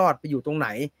คนที่รอดไปอยู่ตรงไหน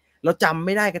เราจำไ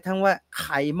ม่ได้กระทั่งว่าใค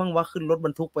รมั่งว่าขึ้นรถบร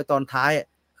รทุกไปตอนท้าย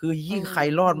คือยิ่งใคร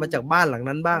รอดมาจากบ้านหลัง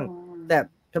นั้นบ้างแต่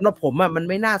สำหรับผมอ่ะมัน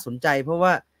ไม่น่าสนใจเพราะว่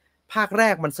าภาคแร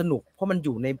กมันสนุกเพราะมันอ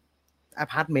ยู่ในอ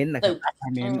พาร์ตเมนต์นะครับ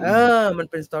มัน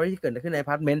เป็นสตอรี่ที่เกิดขึ้นในอ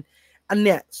พาร์ตเมนต์อันเ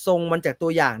นี้ยทรงมันจากตั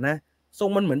วอย่างนะทรง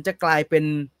มันเหมือนจะกลายเป็น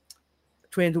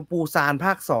เทรนทูปูซานภ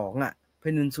าค2อ่ะเพ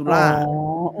นินซูล่า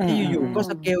ที่อยู่ๆก็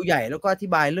สเกลใหญ่แล้วก็อธิ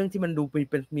บายเรื่องที่มันดูเ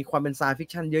ป็นมีความเป็นไซน์ฟิก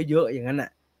ชันเยอะๆอย่างนั้นน่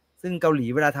ะซึ่งเกาหลี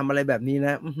เวลาทำอะไรแบบนี้น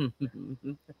ะ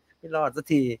ไม่รอดสัก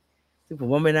ทีซึ่งผม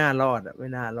ว่าไม่น่ารอดแ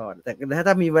ต่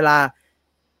ถ้ามีเวลา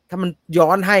ถ้ามันย้อ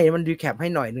นให้มันรีแคปให้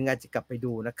หน่อยนึงอาจจะกลับไป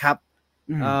ดูนะครับ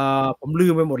ผมลื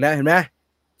มไปหมดแล้วเห็นไหม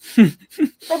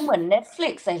แต่เหมือน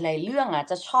Netflix หลายๆเรื่องอ่ะ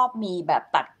จะชอบมีแบบ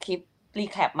ตัดคลิปรี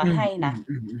แคปมาให้นะ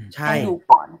ให้ดู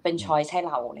ก่อนเป็นช้อยส์ให้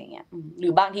เราอะไรเงี้ยหรื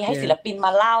อบางทีให้ศิลปินม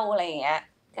าเล่าอะไรอย่างเงี้ย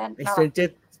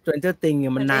Stranger Things เ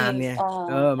นี่ยมันนานเนี่ย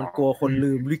มันกลัวคน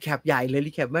ลืมรีแคปใหญ่เลย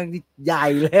รีแคปแม่งใหญ่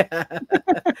เลย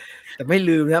แต่ไม่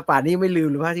ลืมนะป่านนี้ไม่ลืม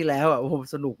เลยภาคที่แล้วอ่ะโอ้โห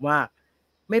สนุกมาก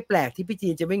ไม่แปลกที่พี่จี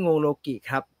นจะไม่งงโลกิ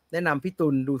ครับแนะนำพี่ตุ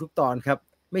ลดูทุกตอนครับ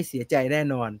ไม่เสียใจแน่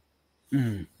นอน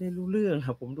ไม่รู้เรื่องค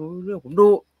รับผมดู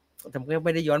แต่ผมไ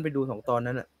ม่ได้ย้อนไปดู2ตอน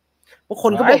นั้นอ่ะเพราะค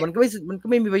นก็บอกมันก็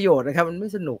ไม่มีประโยชน์นะครับมันไม่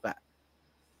สนุกอ่ะ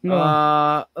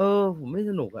ผมไม่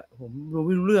สนุกอ่ะผมไ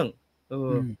ม่รู้เรื่อง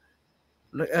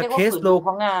เคสโลข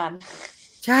องงาน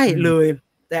ใช่เลย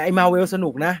แต่ไอ้มาเวลสนุ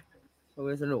กนะมาเว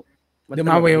ลสนุกเดอะ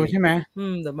มาเวลใช่ไหม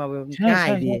เดอะมาเวลง่าย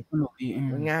ดีสนุกดี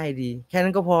ง่ายดีแค่นั้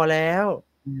นก็พอแล้ว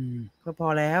ก็พอ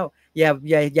แล้วอย่า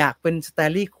อยากเป็นสแต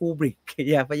นลีย์คูบริก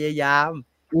อย่าพยายาม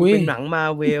เป็นหนังมา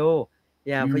เวล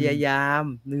อย่าพยายาม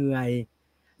เหนื่อย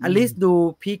อลิสดู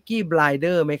พิกกี้บลายเด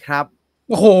อร์ไหมครับ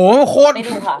โอ้โหโคตรไม่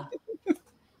ดูค่ะ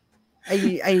ไ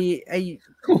อ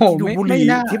ดูบุหรี่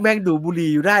ที่แม่งดูบุหรี่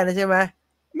อยู่ได้นะใช่ไหม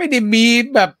ไม่ได้มี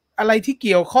แบบอะไรที่เ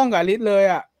กี่ยวข้องกับอลิสเลย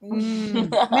อ่ะ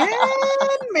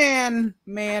แมน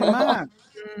มาก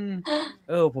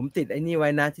ผมติดไอ้นี่ไว้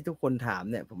นะที่ทุกคนถาม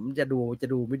เนี่ยผมจะดู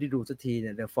ไม่ได้ดูสักทีเ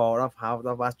นี่ย The Fall of House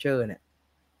of Usher เนี่ย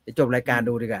จะจบรายการ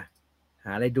ดูดีกว่าห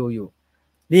าอะไรดูอยู่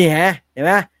นี่ฮะเห็นไ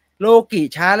หมโลกิ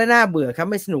ช้าและน่าเบื่อครับ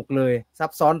ไม่สนุกเลยซั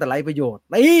บซ้อนแต่ไร้ประโยชน์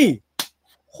นี่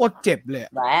โคตรเจ็บเลย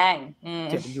แรง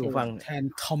เจ็บอยู่ฟังแทน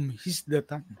ทอมฮิสเดอร์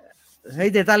ตันเฮ้ย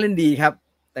เดต้าเล่นดีครับ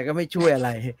แต่ก็ไม่ช่วยอะไร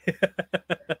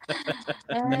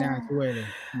ไม่น่าช่วยเลย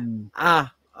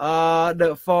The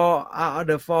Fall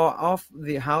of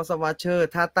the House of Usher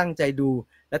ถ้าตั้งใจดู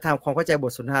และทำความเข้าใจบ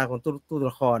ทสนทนาของตัว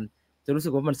ละครจะรู้สึ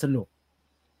กว่ามันสนุก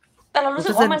แต่เรารู้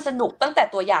สึกว่ามันสนุกตั้งแต่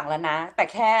ตัวอย่างแล้วนะแต่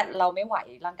แค่เราไม่ไหว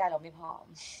ร่างกายเราไม่พร้อม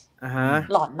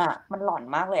หลอนอ่ะมันหลอน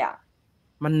มากเลยอ่ะ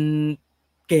มัน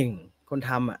เก่งคน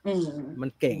ทำอ่ะมัน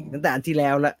เก่งตั้งแต่อันที่แล้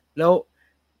ว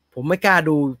ผมไม่กล้า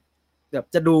ดูแบบ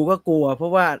จะดูก็กลัวเพรา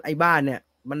ะว่าไอ้บ้านเนี่ย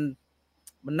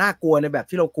มันน่ากลัวในแบบ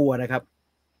ที่เรากลัวนะครับ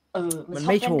มัน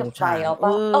ไม่โฉงฉางแล้ว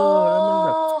มันแบ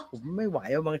บผมไม่ไหว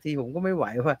บางทีผมก็ไม่ไหว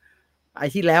ว่าไอ้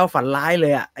ที่แล้วฝันร้ายเล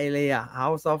ยอ่ะไอ้เลยอ่ะ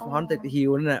House of Haunted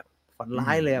Hill นั่นแหละฝันร้า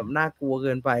ยเลยน่ากลัวเ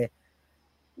กินไป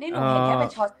นี่หนูเห็นแค่เป็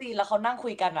นช็อตซีนแล้วเขานั่งคุ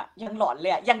ยกันอ่ะยังหลอนเล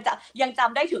ยยังจ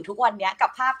ำได้ถึงทุกวันนี้กั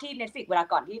บภาพที่ Netflix เวลา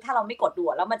ก่อนที่ถ้าเราไม่กดดู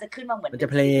แล้วมันจะขึ้นมาเหมือนมันจะ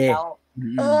เพลย์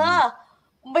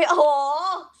ไม่โอ้โห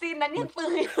ซีนนั้นยังตื่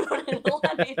นอยู่เลยทุก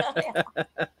วันนี้เลย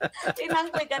ที่นั่ง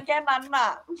คุยกันแค่นั้นอ่ะ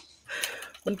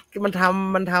มันท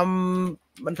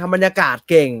ำบรรยากาศ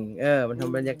เก่งมันท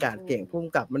ำบรรยากาศเก่งพุ่ง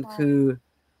กับมันคือ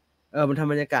มันท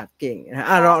ำบรรยากาศเก่งนะ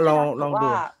ลองดู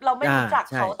เราไม่รู้จัก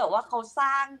เขาแต่ว่าเขาส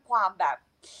ร้างความแบบ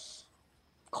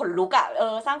ขนลุกอ่ะ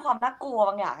สร้างความน่ากลัว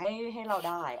บางอย่างให้เรา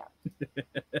ได้อ่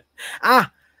ะ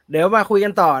เดี๋ยวมาคุยกั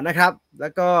นต่อนะครับแล้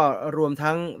วก็รวม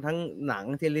ทั้งหนัง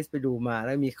ที่ลิสต์ไปดูมาแ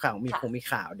ล้วมีข่าวมี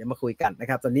ข่าวเดี๋ยวมาคุยกันนะ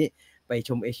ครับตอนนี้ไปช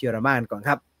มเอเชียรามากันก่อนค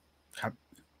รับ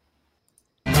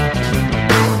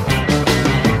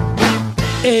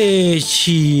เอเ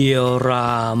ชียร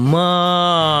ามา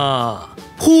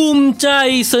ภูมิใจ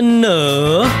เสนอ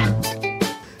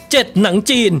7หนัง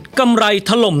จีนกำไร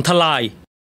ถล่มทลาย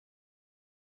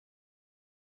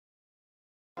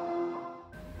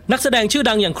นักแสดงชื่อ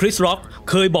ดังอย่างคริส ร็อก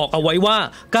เคยบอกเอาไว้ว่า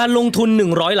การลงทุน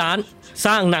100 ล้านส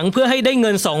ร้างหนังเพื่อให้ได้เงิ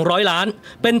น200 ล้าน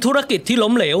เป็นธุรกิจที่ล้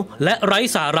มเหลวและไร้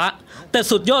สาระแต่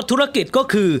สุดยอดธุรกิจก็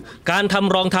คือการท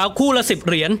ำรองเท้าคู่ละ10 เ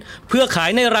หรียญเพื่อขาย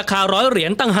ในราคา100 เหรีย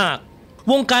ญต่างหาก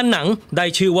วงการหนังได้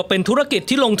ชื่อว่าเป็นธุรกิจ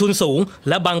ที่ลงทุนสูง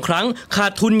และบางครั้งขา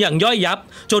ดทุนอย่างย่อยยับ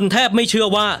จนแทบไม่เชื่อ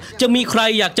ว่าจะมีใคร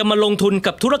อยากจะมาลงทุน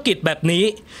กับธุรกิจแบบนี้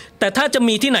แต่ถ้าจะ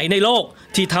มีที่ไหนในโลก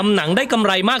ที่ทำหนังได้กำไ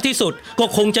รมากที่สุดก็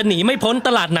คงจะหนีไม่พ้นต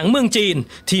ลาดหนังเมืองจีน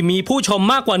ที่มีผู้ชม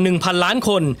มากกว่า 1,000 ล้านค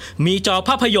นมีจอภ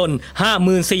าพยนตร์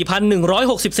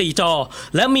 54,164 จอ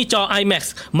และมีจอ IMAX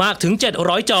มากถึง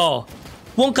700 จอ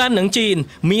วงการหนังจีน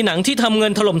มีหนังที่ทำเงิ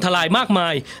นถล่มทลายมากมา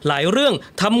ยหลายเรื่อง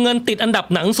ทำเงินติดอันดับ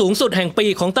หนังสูงสุดแห่งปี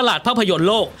ของตลาดภาพยนตร์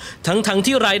โลกทั้ง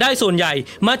ที่รายได้ส่วนใหญ่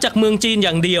มาจากเมืองจีนอ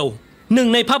ย่างเดียวหนึ่ง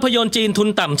ในภาพยนตร์จีนทุน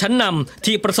ต่ำชั้นนำ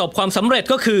ที่ประสบความสำเร็จ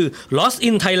ก็คือ Lost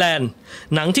in Thailand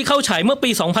หนังที่เข้าฉายเมื่อปี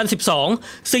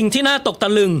 2012 สิ่งที่น่าตกตะ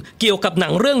ลึงเกี่ยวกับหนั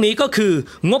งเรื่องนี้ก็คือ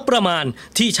งบประมาณ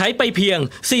ที่ใช้ไปเพียง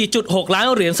 4.6 ล้าน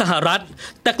เหรียญสหรัฐ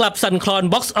แต่กลับสั่นคลอน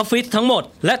บ็อกซ์ออฟฟิศทั้งหมด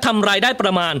และทำรายได้ปร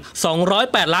ะมาณ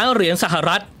 208 ล้านเหรียญสห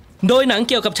รัฐโดยหนัง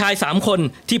เกี่ยวกับชาย3 คน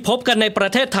ที่พบกันในประ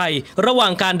เทศไทยระหว่า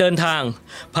งการเดินทาง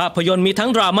ภาพยนตร์มีทั้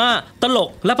งดราม่าตลก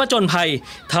และผจญภัย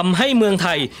ทำให้เมืองไท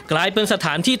ยกลายเป็นสถ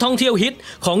านที่ท่องเที่ยวฮิต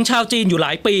ของชาวจีนอยู่หล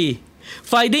ายปี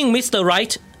Finding Mr.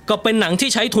 Right ก็เป็นหนังที่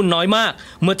ใช้ทุนน้อยมาก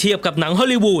เมื่อเทียบกับหนังฮอล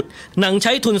ลีวูดหนังใ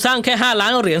ช้ทุนสร้างแค่5 ล้า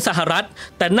นเหรียญสหรัฐ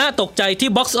แต่น่าตกใจที่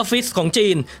บ็อกซ์ออฟฟิศของจี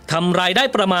นทำรายได้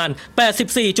ประมาณ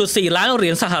 84.4 ล้านเหรี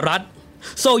ยญสหรัฐ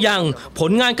โซยังผ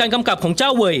ลงานการกำกับของเจ้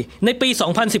าเว่ยในปี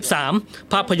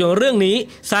 2013 ภาพยนตร์เรื่องนี้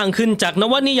สร้างขึ้นจากน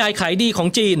วนิยายขายดีของ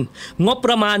จีนงบป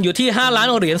ระมาณอยู่ที่5 ล้าน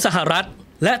เหรียญสหรัฐ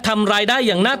และทำรายได้อ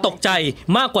ย่างน่าตกใจ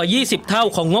มากกว่า20 เท่า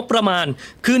ของงบประมาณ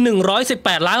คือ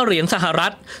118 ล้านเหรียญสหรั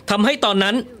ฐทำให้ตอน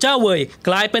นั้นเจ้าเว่ยก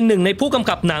ลายเป็นหนึ่งในผู้กำ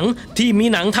กับหนังที่มี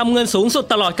หนังทำเงินสูงสุด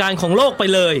ตลอดกาลของโลกไป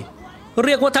เลยเ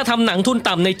รียกว่าถ้าทำหนังทุน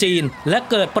ต่ำในจีนและ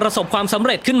เกิดประสบความสำเ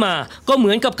ร็จขึ้นมาก็เห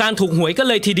มือนกับการถูกหวยกัน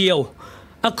เลยทีเดียว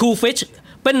A Cool Fish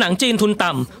เป็นหนังจีนทุน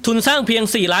ต่ำทุนสร้างเพียง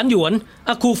4 ล้านหยวน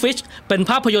A Cool Fish เป็น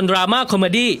ภาพยนตร์ดราม่าคอมเม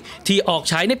ดี้ที่ออก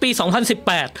ฉายในปี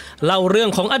 2018 เล่าเรื่อง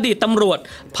ของอดีตตำรวจ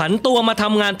ผันตัวมาท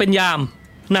ำงานเป็นยาม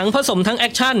หนังผสมทั้งแอ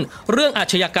คชั่นเรื่องอา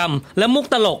ชญากรรมและมุก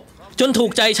ตลกจนถู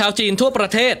กใจชาวจีนทั่วประ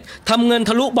เทศทำเงิน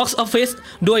ทะลุบ็อกซ์ออฟฟิศ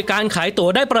ด้วยการขายตั๋ว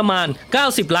ได้ประมาณ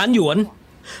90 ล้านหยวน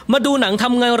มาดูหนังท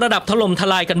ำเงินระดับถล่มท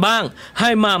ลายกันบ้างไฮ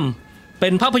มัมเ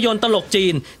ป็นภาพยนตร์ตลกจี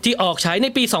นที่ออกฉายใน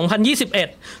ปี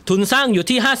 2021 ทุนสร้างอยู่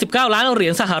ที่59 ล้านเหรี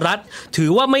ยญสหรัฐถือ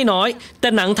ว่าไม่น้อยแต่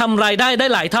หนังทำรายได้ได้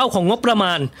หลายเท่าของงบประม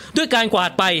าณด้วยการกวา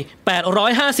ดไป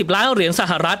850 ล้านเหรียญส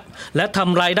หรัฐและท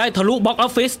ำรายได้ทะลุบ็อกซ์ออ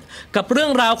ฟฟิศกับเรื่อ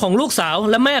งราวของลูกสาว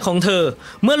และแม่ของเธอ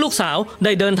เมื่อลูกสาวไ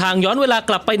ด้เดินทางย้อนเวลา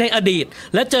กลับไปในอดีต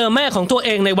และเจอแม่ของตัวเอ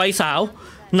งในวัยสาว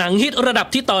หนังฮิตระดับ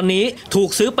ที่ตอนนี้ถูก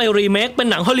ซื้อไปรีเมคเป็น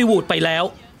หนังฮอลลีวูดไปแล้ว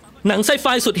หนังไซไฟ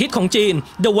สุดฮิตของจีน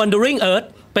The Wandering Earth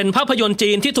เป็นภาพยนตร์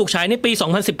จีนที่ถูกฉายในปี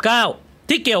 2019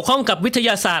 ที่เกี่ยวข้องกับวิทย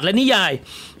าศาสตร์และนิยาย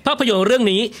ภาพยนตร์เรื่อง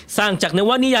นี้สร้างจากน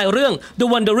วนิยายเรื่อง The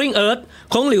Wandering Earth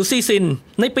ของหลิวซีซิน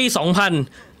ในปี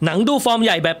 2000 หนังดูฟอร์มให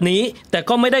ญ่แบบนี้แต่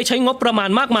ก็ไม่ได้ใช้งบประมาณ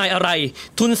มากมายอะไร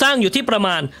ทุนสร้างอยู่ที่ประม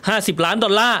าณ$50 ล้าน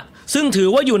ซึ่งถือ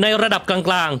ว่าอยู่ในระดับกล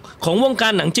างๆของวงกา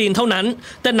รหนังจีนเท่านั้น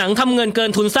แต่หนังทำเงินเกิ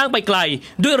นทุนสร้างไปไกล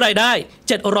ด้วยรายได้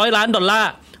$700 ล้าน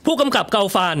ผู้กำกับเกา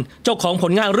ฟานเจ้าของผ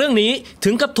ลงานเรื่องนี้ถึ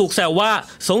งกับถูกแซวว่า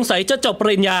สงสัยจะจบป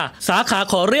ริญญาสาขา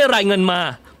ขอเรียรายเงินมา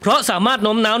เพราะสามารถโ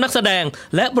น้มน้าวนักแสดง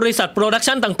และบริษัทโปรดัก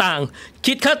ชันต่างๆ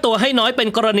คิดค่าตัวให้น้อยเป็น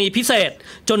กรณีพิเศษ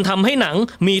จนทำให้หนัง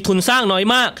มีทุนสร้างน้อย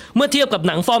มากเมื่อเทียบกับ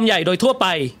หนังฟอร์มใหญ่โดยทั่วไป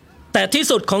แต่ที่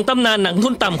สุดของตำนานหนังทุ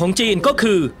นต่ำของจีนก็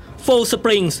คือ Four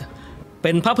Springs เ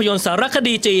ป็นภาพยนตร์สารค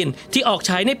ดีจีนที่ออก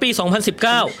ฉายในปี 2019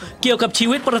 เกี่ยวกับชี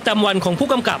วิตประจำวันของผู้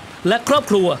กำกับและครอบ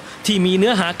ครัวที่มีเนื้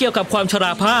อหาเกี่ยวกับความชร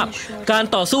าภาพการ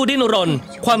ต่อสู้ดิ้นรน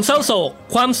ความเศร้าโศก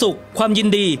ความสุขความยิน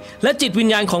ดีและจิตวิญ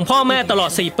ญาณของพ่อแม่ตลอ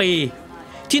ด 4 ปี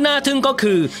ที่น่าทึ่งก็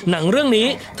คือหนังเรื่องนี้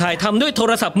ถ่ายทำด้วยโท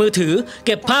รศัพท์มือถือเ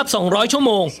ก็บภาพ200ชั่วโ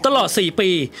มงตลอด4ปี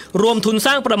รวมทุนส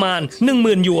ร้างประมาณ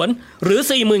 10,000 หยวนหรือ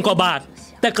 40,000 กว่าบาท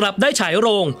แต่กลับได้ฉายโร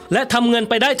งและทำเงิน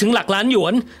ไปได้ถึงหลักล้านหยว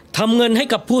นทำเงินให้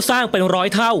กับผู้สร้างเป็น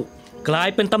100 เท่ากลาย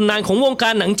เป็นตำนานของวงกา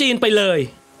รหนังจีนไปเลย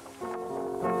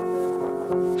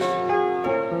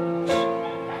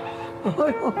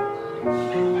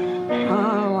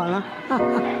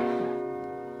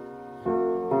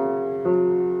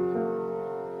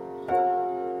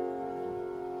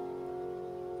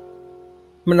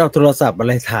มันเอาโทรศัพท์อะ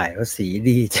ไรถ่ายว่าสี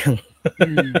ดีจัง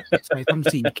ใส่ท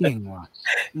ำสีเก่งว่ะ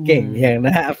เก่งอย่างน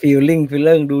ะฮะฟีลลิ่ง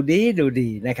ดูดี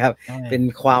นะครับเป็น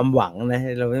ความหวังนะ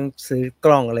เราต้องซื้อก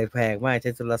ล้องอะไรแพงมากใ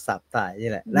ช้โทรศัพท์ถ่ายนี่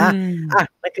แหละนะ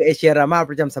นั่นคือเอเชียรามา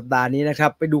ประจำสัปดาห์นี้นะครั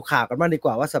บไปดูข่าวกันบ้างดีก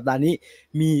ว่าว่าสัปดาห์นี้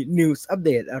มีนิวส์อัปเด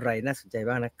ตอะไรน่าสนใจ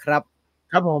บ้างนะครับ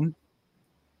ครับผม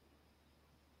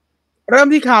เริ่ม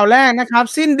ที่ข่าวแรกนะครับ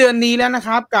สิ้นเดือนนี้แล้วนะค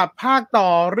รับกับภาคต่อ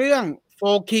เรื่องโฟ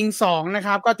คิง2นะค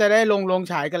รับก็จะได้ลง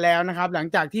ฉายกันแล้วนะครับหลัง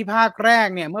จากที่ภาคแรก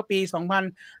เนี่ยเมื่อปี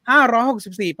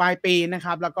2564ปลายปีนะค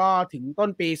รับแล้วก็ถึงต้น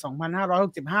ปี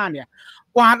2565เนี่ย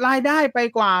กวาดรายได้ไป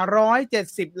กว่า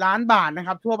170ล้านบาทนะค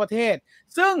รับทั่วประเทศ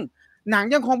ซึ่งหนัง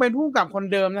ยังคงเป็นผู้กำกับคน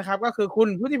เดิมนะครับก็คือคุณ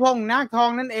พุทธิพงษ์นาคทอง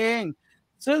นั่นเอง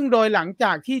ซึ่งโดยหลังจ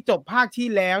ากที่จบภาคที่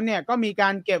แล้วเนี่ยก็มีกา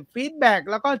รเก็บฟีดแบ็ก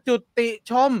แล้วก็จุดติ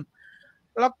ชม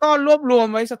แล้วก็รวบรวม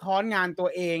ไว้สะท้อนงานตัว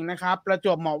เองนะครับประจ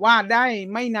วบเหมาะว่าได้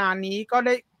ไม่นานนี้ก็ไ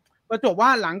ด้ประจวบว่า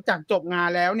หลังจากจบงาน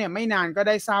แล้วเนี่ยไม่นานก็ไ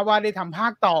ด้ทราบว่าได้ทำภา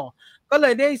คต่อก็เล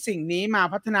ยได้สิ่งนี้มา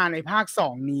พัฒนาในภาค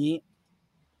2นี้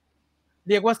เ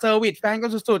รียกว่าเซอร์วิสแฟนกั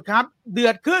นสุดๆครับเดื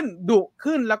อดขึ้นดุ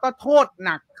ขึ้นแล้วก็โทษห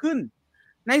นักขึ้น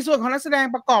ในส่วนของนักแสดง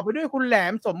ประกอบไปด้วยคุณแหล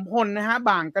มสมพลนะฮะ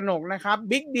บ่างกนกนะครับ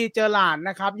บิ๊กดีเจอร์ลาด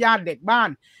นะครับญาติเด็กบ้าน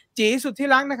จีสุทธิ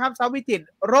รักษ์นะครับสาวิจิตร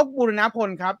รบบุรณพ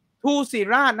ลครับทูศิ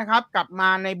ราชนะครับกลับมา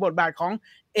ในบทบาทของ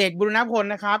เอกบุรณพล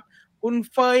นะครับคุณ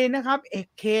เฟยนะครับเอก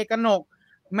เคกนก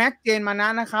แม็กเจนมานะ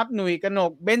นะครับหนุ่ยกน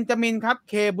กเบนจามินครับ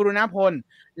เคบุรณพล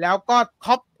แล้วก็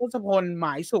ท็อปทศพลหม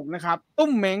ายสุขนะครับตุ้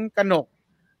มเม้งกนก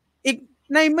อีก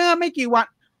ในเมื่อไม่กี่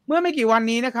วัน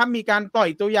นี้นะครับมีการปล่อย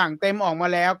ตัวอย่างเต็มออกมา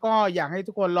แล้วก็อยากให้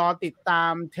ทุกคนรอติดตา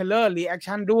มเทเลอร์รีแอค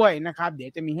ชั่นด้วยนะครับเดี๋ย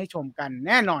วจะมีให้ชมกันแ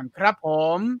น่นอนครับผ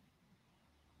ม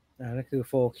นั่นคือโ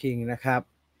ฟคิงนะครับ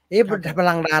พ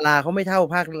ลังดาราเขาไม่เท่า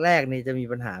ภาคแรกนี่จะมี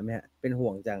ปัญหาไหมฮะเป็นห่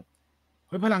วงจังเ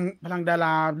ฮ้ยพลังดาร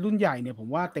ารุ่นใหญ่เนี่ยผม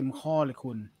ว่าเต็มข้อเลย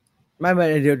คุณไม่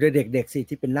เดี๋ยวเด็กสิ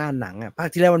ที่เป็นหน้าหนังอ่ะภาค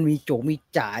ที่แล้วมันมีโจมี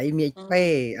จ๋ายมีเป้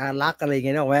อารักอะไรเ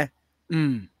งี้ยนึกออกไหม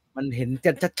มันเห็น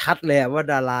กันชัดๆเลยว่า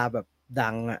ดาราแบบดั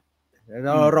งอ่ะเร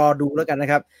ารอดูแล้วกันน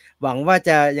ะครับหวังว่าจ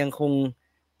ะยังคง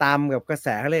ตามกับกระแส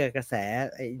เขาเรียกกระแส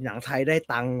ไอ้หนังไทยได้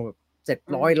ตังค์แบบ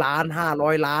700 ล้าน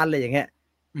500 ล้านอะไรอย่างเงี้ย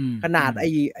ขนาดไ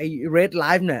อ้ Red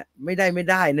Live เนี่ยไม่ได้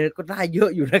เนี่ยก็ได้เยอ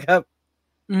ะอยู่นะครับ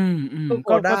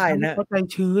ก็ได้นะก็ใจ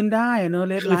ชื้นได้เนอะ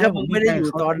Red คือ Live ถ้าผมไม่ได้อยู่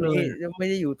ตอน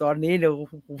นี้เดี๋ยว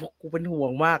กูเป็นห่ว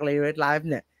งมากเลย Red Live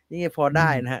เนี่ยนี่พอได้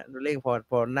นะฮะตัวเลข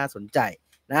พอน่าสนใจ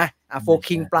นะโฟ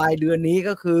คิงปลายเดือนนี้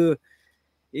ก็คือ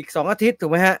อีก2 อาทิตย์ถู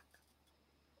กไหมฮะ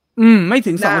ไม่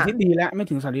ถึง2 อาทิตย์ดีแล้วไม่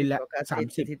ถึง2 อาทิตย์แล้ว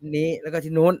30 อาทิตย์นี้แล้วก็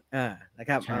ที่นู้นนะ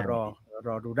ครับร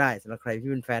อดูได้สำหรับใครที่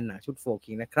เป็นแฟนหนังชุดโฟ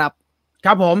คิงนะครับค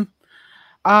รับผม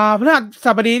พฤหัส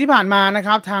บดีที่ผ่านมานะค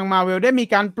รับทาง Marvel ได้มี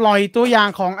การปล่อยตัวอย่าง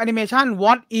ของแอนิเมชัน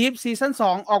What If ซีซั่น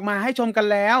2ออกมาให้ชมกัน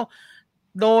แล้ว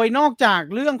โดยนอกจาก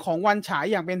เรื่องของวันฉาย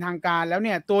อย่างเป็นทางการแล้วเ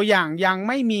นี่ยตัวอย่างยังไ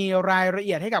ม่มีรายละเ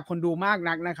อียดให้กับคนดูมาก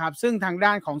นักนะครับซึ่งทางด้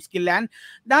านของ Skillland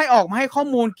ได้ออกมาให้ข้อ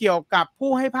มูลเกี่ยวกับ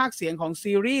ผู้ให้พากย์เสียงของ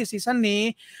ซีรีส์ซีซั่นนี้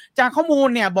จากข้อมูล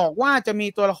เนี่ยบอกว่าจะมี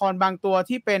ตัวละครบางตัว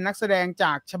ที่เป็นนักแสดงจ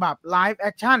ากฉบับ Live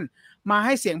Actionมาใ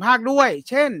ห้เสียงพากย์ด้วย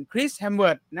เช่นคริสแฮมเวิ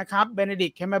ร์ดนะครับเบเนดิ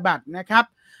กต์ คัมเบอร์แบทนะครับ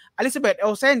อลิซาเบธ เอ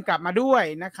ลเซนกลับมาด้วย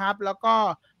นะครับแล้วก็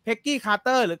เพ็กกี้ คาร์เต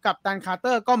อร์หรือกัปตัน คาร์เต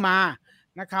อร์ก็มา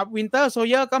นะครับวินเตอร์ โซ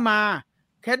เยอร์ก็มา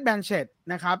เคท แบนเชต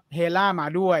นะครับเฮล่ามา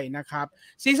ด้วยนะครับ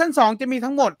ซีซั่น2จะมี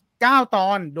ทั้งหมด9 ตอ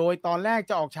นโดยตอนแรก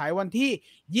จะออกฉายวัน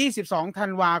ที่22 ธั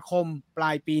นวาคมปล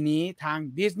ายปีนี้ทาง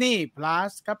Disney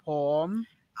Plus ครับผม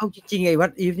เอาจริงๆไอ้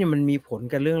What If เนี่ยมันมีผล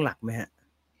กับเรื่องหลักไหมฮะ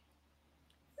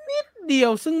นิดเดีย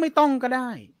วซึ่งไม่ต้องก็ได้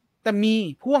แต่มี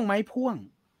พ่วงไหมพ่วง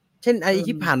เช่นไอ้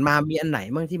ที่ผ่านมามีอันไหน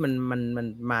บ้างที่มัน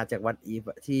มาจากวัดอีฟ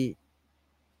ที่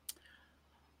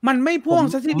มันไม่พ่วง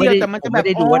ซะทีเดียวแต่มันจะแบบไ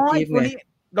ด้ดูวัดอีฟ ตัว ไง นี้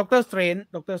ด็อกเตอร์สเตร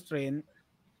น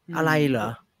อะไรเหรอ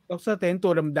ด็อกเตอร์สเตรนตั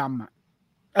วดำๆอ่ะ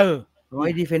ไ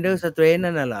อ้ Defender Strange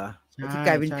นั่นน่ะเหรอที่ก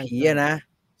ลายเป็นผีอะนะ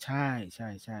ใช่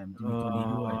มันจะมีตัวนี้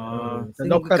ด้วยแต่ซึ่ง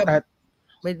ด็อกเตอร์แต่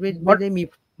ไม่ไ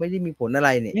ด้มีผลอะไร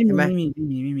เนี่ยใช่ไหมไม่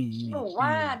มีหนูว่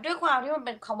าด้วยความที่มันเ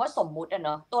ป็นคำว่าสมมุติอะเ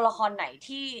นาะตัวละครไหน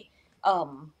ที่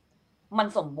มัน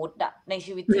สมมุติอะใน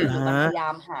ชีวิตจริงหรือมันพยายา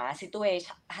มหา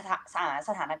ส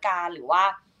ถานการณ์หรือว่า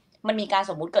มันมีการ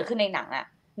สมมุติเกิดขึ้นในหนังอะ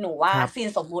หนูว่าซีน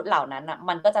สมมุติเหล่านั้นอะ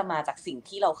มันก็จะมาจากสิ่ง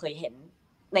ที่เราเคยเห็น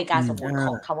ในการสมมุติข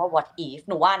องคำว่า what if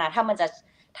หนูว่านะถ้ามัน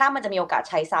จะมีโอกาส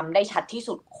ใช้ซ้ำได้ชัดที่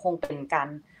สุดคงเป็นการ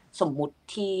สมมุติ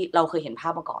ที่เราเคยเห็นภา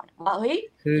พมาก่อนว่าเฮ้ย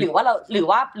หรือ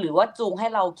ว่าจูงให้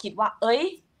เราคิดว่าเอ้ย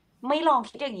ไม่ลอง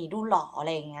คิดอย่างนี้ดูหรออะไ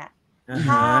รอย่างเงี้ย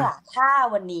ถ้า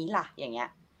วันนี้ล่ะอย่างเงี้ย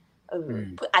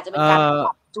อาจจะเป็นการป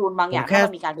รับจูนบางอย่างถ้า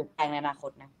มันมีการเปลี่ยนแปลงในอนาค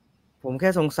ตนะผมแค่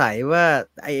สงสัยว่า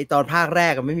ไอตอนภาคแร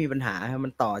กไม่มีปัญหามั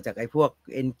นต่อจากไอพวก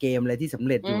เอ็นเกมอะไรที่สำ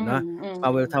เร็จอยู่เนาะมา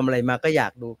เวลทำอะไรมาก็อยา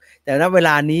กดูแต่ณเวล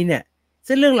านี้เนี่ยเ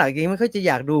ส้นเรื่องหลักจริงไม่ค่อยจะอ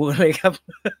ยากดูกันเลยครับ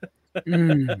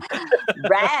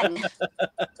แรง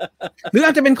หรืออ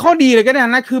าจจะเป็นข้อดีเลยก็ได้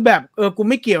นะคือแบบกู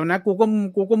ไม่เกี่ยวนะกู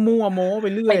ก็มั่วโม้ไป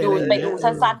เรื่อยไปดู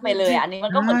สั้นๆไปเลยอันนี้มั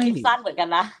นก็เหมือนคลิปสั้นเหมือนกัน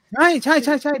นะ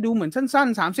ใช่ดูเหมือนสั้น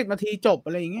ๆ30 นาทีจบอ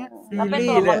ะไรอย่างเงี้ยแล้วเป็น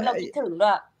ตัวละครเราคิดถึงด้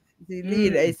วยซีรีส์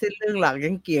ไอ้เส้นเรื่องหลัก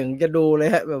ยังเกี่ยงจะดูเลย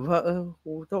ฮะแบบว่า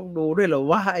กูต้องดูด้วยเหรอ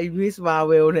ว่าไอ้มิสมาเ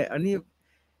วลเนี่ยอันนี้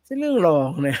เส้นเรื่องรอง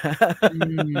เนี่ย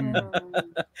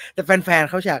แต่แฟนๆ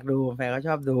เขาอยากดูแฟนเขาช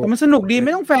อบดูแต่มันสนุกดีไ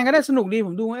ม่ต้องแฟนก็ได้สนุกดีผ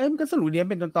มดูมันก็สนุกดี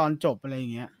เป็นตอนจบอะไรอย่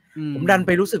างเงี้ยผมดันไ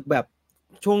ปรู้สึกแบบ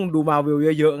ช่วงดูมาเวล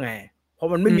เยอะๆไงเพรา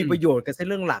ะมันไม่มีประโยชน์กับเส้น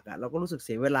เรื่องหลักอ่ะเราก็รู้สึกเ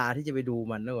สียเวลาที่จะไปดู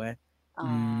มันนะเว้ย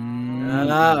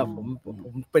ผ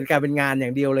มเป็นการเป็นงานอย่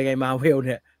างเดียวเลยไงมาเวลเ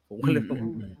นี่ยผมก็เลย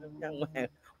ยัง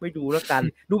ไม่ดูแล้วกัน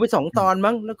ดูไป2 ตอน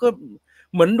มั้งแล้วก็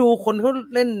เหมือนดูคนเขา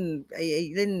เล่นไอ้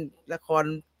เล่นละคร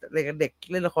อะไรกับเด็ก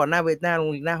เล่นละครหน้า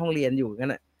ห้องเรียนอยู่งั้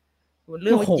นน่ะมันเ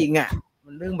รื่องไม่จริงอ่ะ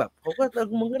มันเรื่องแบบเขาก็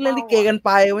มึงก็เล่นลิเกกันไ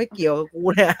ปไม่เกี่ยวกับกู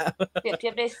เนี่ยเปรียบเที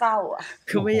ยบได้เศร้าอ่ะ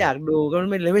คือไม่อยากดูก็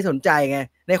ไม่สนใจไง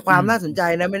ในความน่าสนใจ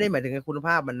นะไม่ได้หมายถึงคุณภ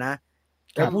าพมันนะ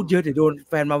แต่พูดเยอะเดี๋ยวโดน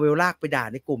แฟนมาเวลลากไปด่า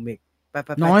ในกลุ่มอีก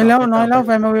น้อยแล้วแฟ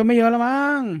นมาเวลไม่เยอะแล้ว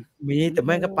มั้งมีแต่แ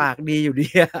ม่งก็ปากดีอยู่ดี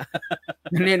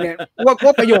เนี่ยว่า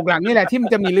ประโยคหลังนี่แหละที่มัน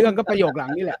จะมีเรื่องก็ประโยคหลั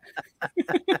งนี่แหละ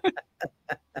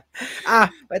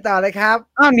ไปต่อเลยครับ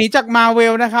หนีจากมาเว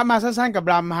ลนะครับมาสั้นๆกับบ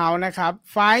รัมเฮาส์นะครับ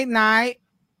Five Nights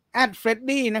at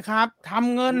Freddy นะครับท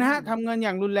ำเงินอ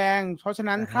ย่างรุนแรงเพราะฉะ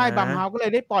นั้นค่ายบรัมเฮาส์ก็เล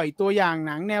ยได้ปล่อยตัวอย่าง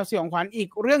หนังแนวสยองขวัญอีก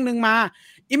เรื่องนึงมา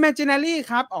Imaginary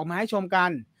ครับออกมาให้ชมกั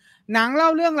นหนังเล่า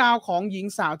เรื่องราวของหญิง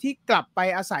สาวที่กลับไป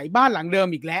อาศัยบ้านหลังเดิม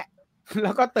อีกแ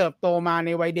ล้วก็เติบโตมาใน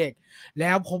วัยเด็กแ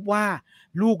ล้วพบว่า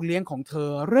ลูกเลี้ยงของเธ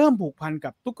อเริ่มผูกพัน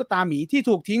กับตุ๊กตาหมีที่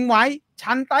ถูกทิ้งไว้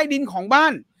ชั้นใต้ดินของบ้า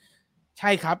นใ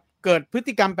ช่ครับเกิดพฤ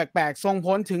ติกรรมแปลกๆส่งผ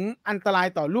ลถึงอันตราย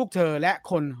ต่อลูกเธอและ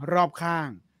คนรอบข้าง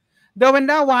เดวิน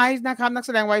ดาไวส์นะครับนักแส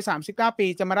ดงวัย39 ปี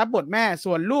จะมารับบทแม่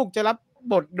ส่วนลูกจะรับ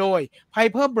บทโดยไพ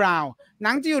เพอร์บราวน์ห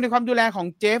นังจะอยู่ในความดูแลของ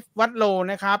เจฟวัตโล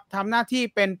นะครับทำหน้าที่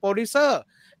เป็นโปรดิวเซอร์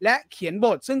และเขียนบ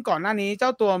ทซึ่งก่อนหน้านี้เจ้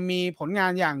าตัวมีผลงา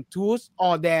นอย่าง Truth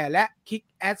or Dare และ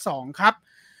Kick-Ass 2 ครับ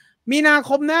มีนาค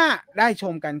มหน้าได้ช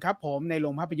มกันครับผมในโร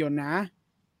งภาพยนตร์นะ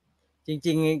จ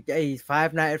ริงๆไอ้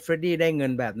Five Nights at Freddy ได้เงิ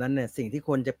นแบบนั้นเนี่ยสิ่งที่ค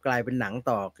วรจะกลายเป็นหนัง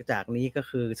ต่อจากนี้ก็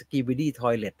คือ Skibidi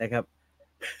Toilet นะครับ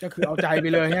ก็คือเอาใจไป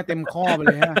เลยฮะเต็มข้อไปเ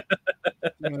ลยฮะ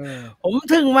ผม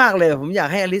ทึ่งมากเลยผมอยาก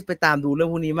ให้อลิสไปตามดูเรื่อง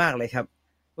พวกนี้มากเลยครับ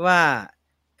ว่า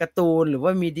การ์ตูนหรือว่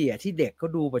ามีเดียที่เด็กเขา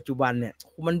ดูปัจจุบันเนี่ย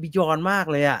มันบิยอนมาก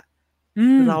เลยอ่ะ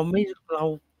เรา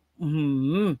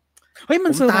เฮ้ยมั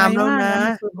นตามแล้วนะ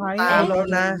ตามแล้ว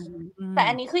นะแต่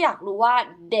อันนี้คืออยากรู้ว่า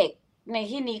เด็กใน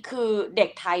ที่นี้คือเด็ก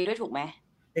ไทยด้วยถูกไหม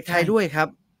เด็กไทยด้วยครับ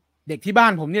เด็กที่บ้า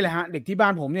นผมนี่แหละฮะเด็กที่บ้า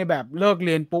นผมเนี่ยแบบเลิกเ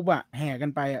รียนปุ๊บแห่กั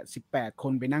นไป18 ค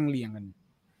นไปนั่งเรียงกัน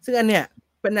ซึ่งอันเนี้ย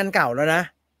เป็นอันเก่าแล้วนะ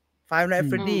Five Nights at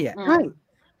Freddy ใช่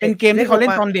เป็นเกมที่เขาเล่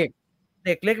นตอนเด็ก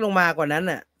เล็กลงมากว่านั้น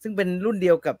น่ะซึ่งเป็นรุ่นเดี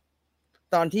ยวกับ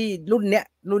ตอนที่รุ่นเนี้ย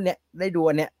ได้ดู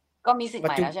อันเนี้ยก็มีสิ่งใ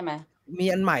หม่แล้วใช่ไหมมี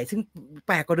อันใหม่ซึ่งแ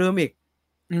ปลกกว่าเดิมอีก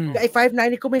ไอ้ Five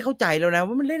Nights นี่ก็ไม่เข้าใจแล้วนะ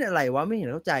ว่ามันเล่นอะไรวะไม่เห็น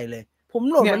เข้าใจเลยผม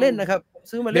โหลดมาเล่นนะครับ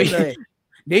ซื้อมาเล่นเลย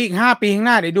เดี๋ยวอีก5 ปีข้างห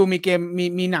น้าเดี๋ยวดูมีเกม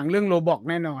มีหนังเรื่องโรบอก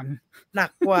แน่นอนหนัก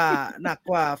ก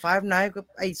ว่า Five Nights กับ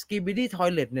ไอ้ Skibidi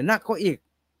Toilet เนี่ยหนักกว่าอีก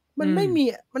มันไม่มี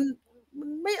มัน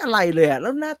ไม่อะไรเลยอ่ะแล้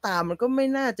วหน้าตามันก็ไม่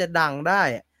น่าจะดังได้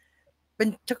เป็น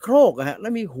ชักโครกอะฮะแล้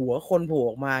วมีหัวคนโผล่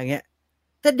ออกมาอย่างเงี้ย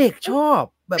แต่เด็กชอบ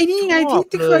แบบไอ้นี่ไง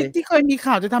ที่เคยมี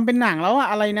ข่าวจะทำเป็นหนังแล้ว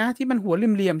อะไรนะที่มันหัวเห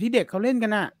ลี่ยมๆที่เด็กเขาเล่นกั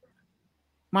น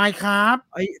Minecraft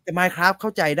แต่ Minecraft เข้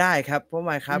าใจได้ครับเพราะ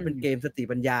Minecraft เป็นเกมสติ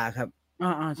ปัญญาครับ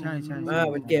ใช่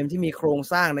เป็นเกมที่มีโครง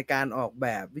สร้างในการออกแบ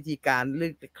บวิธีการเรื่อ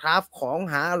งคราฟของ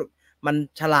หามัน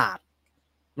ฉลาด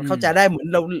มันเข้าใจได้เหมือน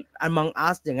เรา Among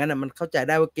Us อย่างนั้นมันเข้าใจ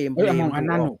ได้ว่าเกมเพลย์มั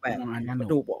นถูกออกแบบ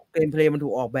เกมเพลย์มันถู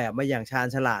กออกแบบมาอย่างชาญ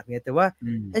ฉลาดไงแต่ว่า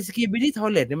ไอ้ Skibidi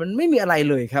Toilet เนี่ยมันไม่มีอะไร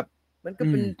เลยครับมันก็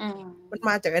เป็นมันม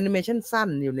าจากแอนิเมชันสั้น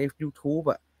อยู่ใน YouTube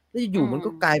อ่ะแล้วอยู่มันก็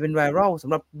กลายเป็นไวรัลส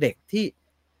ำหรับเด็กที่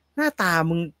หน้าตา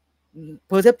มึง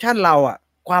perception เราอ่ะ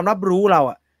ความรับรู้เรา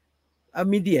อ่ะ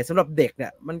มีเดียสำหรับเด็กเนี่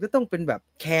ยมันก็ต้องเป็นแบบ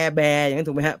แคร์แบร์อย่างนั้น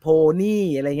ถูกไหมฮะโพนี่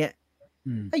อะไรเงี้ย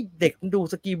ไอเด็กดู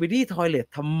สกีบิดี้ทอยเลท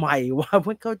ทำไมวะไ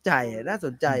ม่เข้าใจน่าส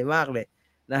นใจมากเลย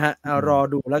นะฮะเอารอ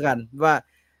ดูแล้วกันว่า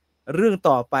เรื่อง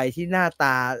ต่อไปที่หน้าต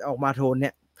าออกมาโทนเนี่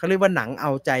ยเขาเรียกว่าหนังเอ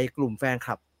าใจกลุ่มแฟนค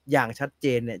ลับอย่างชัดเจ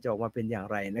นเนี่ยจะออกมาเป็นอย่าง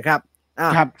ไรนะครับ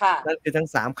นั่นคือทั้ง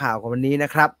3ข่าวของวันนี้น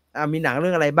ะครับมีหนังเรื่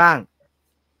องอะไรบ้าง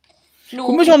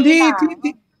คุณผู้ชม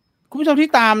ที่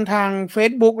ตามทาง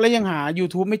Facebook และยังหา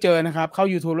YouTube ไม่เจอนะครับเข้า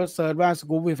YouTube แล้วเซิร์ชว่า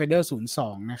Scoop Viewfinder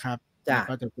 02นะครับ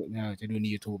ก็จะดูใน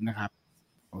YouTube นะครับ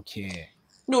โอเค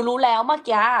หนูรู้แล้วเมื่อ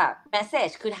กี้เมสเสจ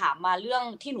คือถามมาเรื่อง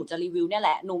ที่หนูจะรีวิวเนี่ยแห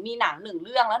ละหนูมีหนัง1เ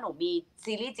รื่องแล้วหนูมี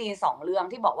ซีรีส์จีน2เรื่อง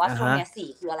ที่บอกว่าช่วงนี้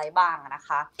4คืออะไรบ้างนะค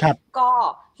ะก็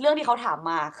เรื่องที่เขาถาม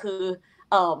มาคือ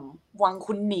วัง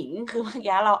คุณหนิงคือเมื่อ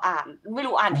กี้เราอ่านไม่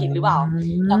รู้อ่านผิดหรือเปล่า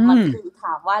แต่มันคือถ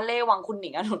ามว่าเล่วังคุณหนิ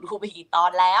งหนูดูไปกี่ตอ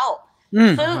นแล้ว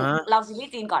ซึ่งเราซีรี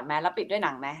ส์จีนก่อนไหมแล้วปิดด้วยห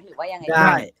นังไหมหรือว่ายังไง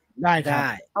ได้ครับ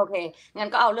โอเคงั้น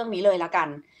ก็เอาเรื่องนี้เลยละกัน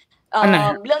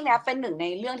เรื่องนี้เป็นหนึ่งใน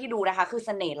เรื่องที่ดูนะคะคือเส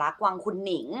น่ห์รักวังคุณห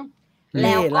นิงแ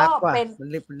ล้วก็เป็น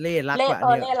เล่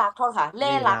รักโทษค่ะเ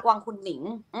ล่รักวังคุณหนิง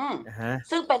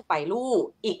ซึ่งเป็นไปลู่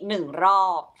อีก1รอ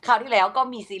บคราวที่แล้วก็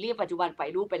มีซีรีส์ปัจจุบันไป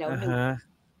ลู่ไปแล้ว1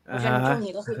เพราะฉะนั้นช่วง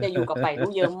นี้ก็คือจะอยู่กับไป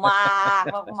ลู่เยอะมาก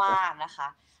มากๆนะคะ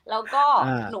แล้วก็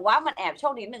หนูว่ามันแอบโช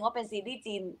คดีนึงว่าเป็นซีรีส์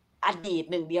จีนอดีต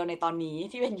1เดียวในตอนนี้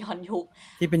ที่เป็นย้อนยุค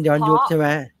ใช่ไหม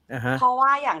เพราะว่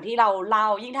าอย่างที่เราเล่า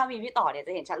ยิ่งถ้ามีพี่ต่อเนี่ยจ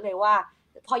ะเห็นชัดเลยว่า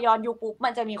พอย้อนยุคปุ๊บมั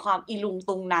นจะมีความอีลุง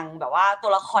ตุงนังแบบว่าตั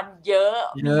วละครเยอะ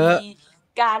มี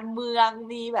การเมือง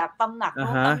มีแบบตำหนัก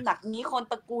นี้คน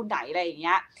ตระกูลไหนอะไรอย่างเ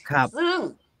งี้ยซึ่ง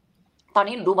ตอน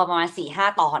นี้หนูดูประมาณ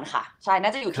 4-5 ตอนค่ะใช่น่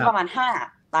าจะอยู่ที่ประมาณ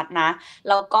5 ตอนนะ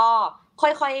แล้วก็ค่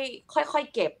อย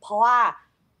เก็บเพราะว่า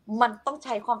มันต้องใ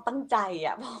ช้ความตั้งใจ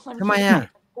อ่ะเพราะมันทำไมอ่ะ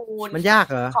มันยาก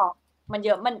เหรอมันเย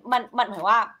อะมันหมาย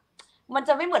ว่ามันจ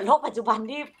ะไม่เหมือนโลกปัจจุบัน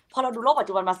ที่พอเราดูโลกปัจ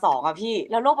จุบันมา2อ่ะพี่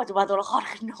แล้วโลกปัจจุบันตัวละคร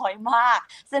คือน้อยมาก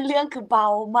เส้นเรื่องคือเบา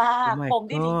มากปม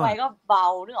ที่ทิ้งไว้ก็เบา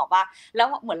นึกออกปะแล้ว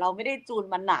เหมือนเราไม่ได้จูน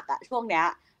มันหนักอ่ะช่วงเนี้ย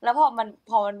แล้วพอมั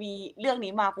นมีเรื่อง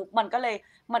นี้มาปุ๊บมันก็เลย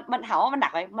มันถามว่ามันหนั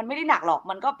กไหมมันไม่ได้หนักหรอก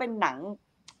มันก็เป็นหนัง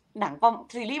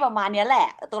ซีรีส์ประมาณนี้แหละ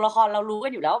ตัวละครเรารู้กั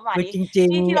นอยู่แล้วประมาณนี้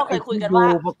ที่เราเคยคุยกันว่า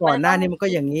ก่อนหน้านี้มันก็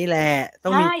อย่างนี้แหละต้อ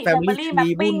งมี Family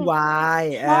Tree วุ่นวาย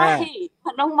ใช่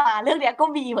มันต้องมาเรื่องนี้ก็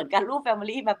มีเหมือนกันรูป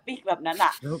Family Mapping แบบนั้นอ่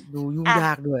ะแล้วดูยุ่งย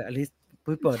ากด้วยอลิซเ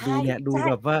พิ่งเปิดดูเนี่ยดู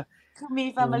แบบว่าคือมี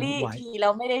Family Tree แล้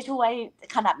วไม่ได้ช่วย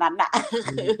ขนาดนั้นอ่ะ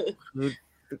คือ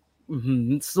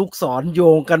ซุกสอนโย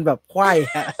งกันแบบไขว้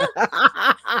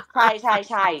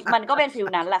ใช่มันก็เป็นฟิล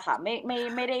นั้นแหละค่ะไ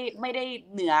ม่ได้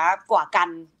เหนือกว่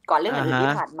าเรื่องอื่น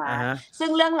ที่ผ่านมาซึ่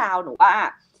งเรื่องราวหนูว่า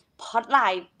พล็อตไล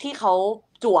น์ที่เขา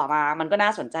จั่วมามันก็น่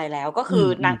าสนใจแล้วก็คือ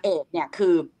นางเอกเนี่ยคื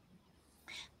อ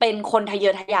เป็นคนทะเย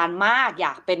อทะยานมากอย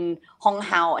ากเป็นฮองเ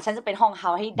ฮาฉันจะเป็นฮองเฮา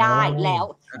ให้ได้แล้ว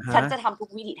ฉันจะทำทุก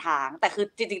วิถีทางแต่คือ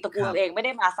จริงๆตระกูลเองไม่ไ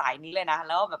ด้มาสายนี้เลยนะแ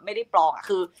ล้วแบบไม่ได้ปลองอ่ะ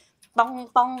คือ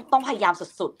ต้องพยายาม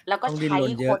สุดๆแล้วก็ใช้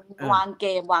คนวางเก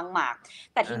มวางหมาก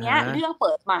แต่ทีเนี้ยเรื่องเ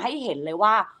ปิดมาให้เห็นเลยว่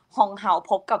าฮองเฮา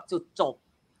พบกับจุดจบ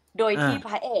โดยที่พ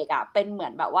ระเอกอ่ะเป็นเหมือ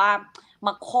นแบบว่าม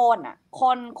าโค่นอ่ะ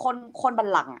คนบัล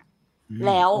ลังก์อ่ะแ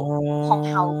ล้วฮอง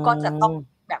เฮาก็จะต้อง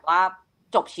แบบว่า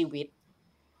จบชีวิต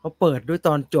เขาเปิดด้วยต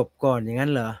อนจบก่อนอย่างนั้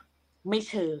นเหรอไม่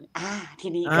เชิงที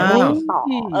นี้ก็ต่อ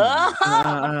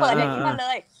มันเปิดอย่างนี้มาเล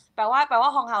ยแปลว่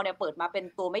าฮองเฮาเนี่ยเปิดมาเป็น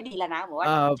ตัวไม่ดีแล้วนะเหมือนว่า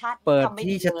ชาติเปิด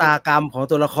ที่ชะตากรรมของ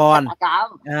ตัวละคร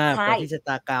ใช่เปิดที่ชะต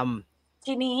ากรรม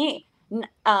ทีนี้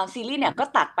ซีรีส์เนี่ยก็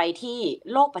ตัดไปที่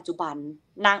โลกปัจจุบัน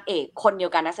นางเอกคนเดีย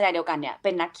วกันนักแสดงเดียวกันเนี่ยเ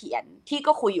ป็นนักเขียนที่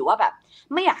ก็คุยอยู่ว่าแบบ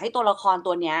ไม่อยากให้ตัวละคร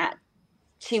ตัวเนี้ย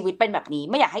ชีวิตเป็นแบบนี้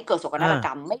ไม่อยากให้เกิดโศกนาฏกร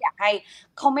รมไม่อยากให้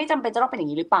เขาไม่จำเป็นจะต้องเป็นอย่า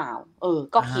งนี้หรือเปล่า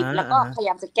ก็คิดแล้วก็พยาย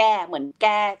ามจะแก้เหมือน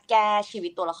แก้ชีวิ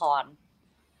ตตัวละคร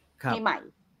ให้ใหม่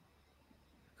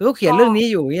คือเขาเขียนเรื่องนี้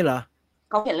อยู่นี่เหรอ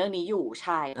เขาเขียนเรื่องนี้อยู่ใ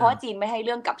ช่เพราะว่าจีนไม่ให้เ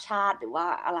รื่องกับชาติหรือว่า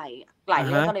อะไรหลายเ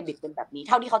รื่องก็เลยบิดเป็นแบบนี้เ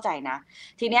ท่าที่เข้าใจนะ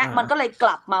ทีเนี้ยมันก็เลยก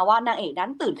ลับมาว่านางเอกนั้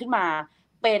นตื่นขึ้นมา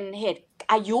เป็นเหตุ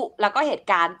อายุแล้วก็เหตุ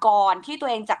การณ์ก่อนที่ตัว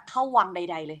เองจะเข้าวังใ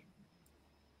ดๆเลย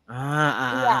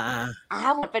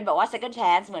เหมือนเป็นแบบว่า second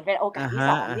chance เหมือนเป็นโอกาสที่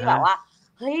2ที่แบบว่า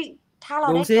เฮ้ยถ้าเรา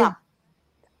ได้กลับ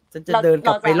ฉันจะเดินก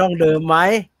ลับไปร่องเดิมไหม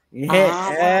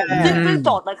ซึ่งโจ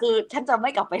ทย์มันคือฉันจะไม่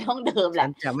กลับไปร่องเดิมแหละฉั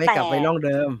นจะไม่กลับไปร่องเ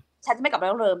ดิม ฉันจะไม่กลับไปเ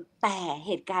รื่องเดิมแต่เ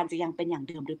หตุการณ์จะยังเป็นอย่าง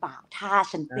เดิมหรือเปล่าถ้า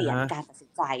ฉันเปลี่ยนการตัดสิ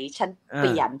นใจฉันเป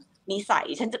ลี่ยนนิสัย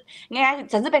ฉันจะง่าย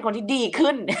ๆฉันจะเป็นคนที่ดี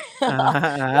ขึ้น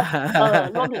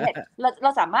รวมถึงเร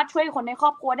าสามารถช่วยคนในคร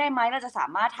อบครัวได้ไหมเราจะสา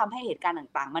มารถทำให้เหตุการณ์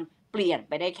ต่างๆมันเปลี่ยน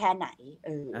ไปได้แค่ไหน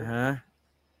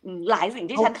หลายสิ่ง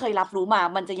ที่ฉันเคยรับรู้มา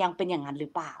มันจะยังเป็นอย่างนั้นหรื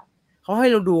อเปล่าเขาให้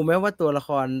เราดูไหมว่าตัวละค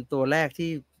รตัวแรกที่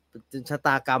ชะต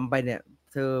ากรรมไปเนี่ย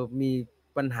เธอมี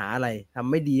ปัญหาอะไรทำ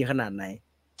ไม่ดีขนาดไหน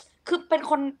คือเป็น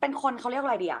คนเขาเรียกอ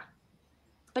ะไรดีอ่ะ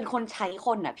เป็นคนใช้ค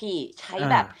นอ่ะพี่ใช้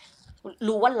แบบ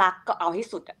รู้ว่ารักก็เอาให้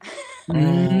สุดอ่ะ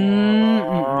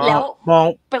แล้วมอง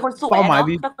เป็นคนสวยเป้าหมาย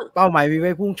มีไ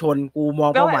ว้พุ่งชนกูมอ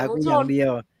งเป้าหมายกูอย่างเดีย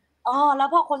วแล้ว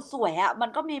พอคนสวยอ่ะมัน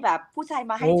ก็มีแบบผู้ชาย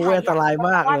มาให้ใช้อันตรายม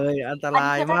ากเลยอันตร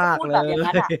ายมากเลย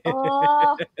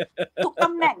ทุกต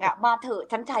ำแหน่งอ่ะมาเถอะ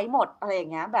ฉันใช้หมดอะไรอย่า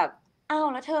งเงี้ยแบบอ้าว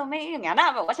แล้วเธอไม่อย่างเงี้ยนะ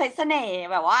แบบว่าใช้เสน่ห์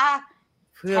แบบว่า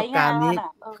เพื่อการนี้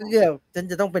เพื่อฉัน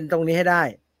จะต้องเป็นตรงนี้ให้ได้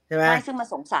ใช่ไหมไม่ซึ่งมัน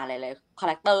สงสารเลยคาแ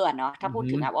รคเตอร์อ่ะเนาะถ้าพูด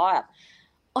ถึงอะว่าแบบ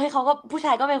โอ้ยเขาก็ผู้ช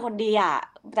ายก็เป็นคนดีอ่ะ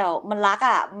แต่มันรัก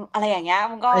อ่ะอะไรอย่างเงี้ย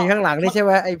มันก็ไอ้ข้างหลังนี่ใช่ไห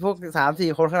มไอ้พวก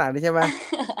 3-4 คนข้างหลังนี่ใช่ไหม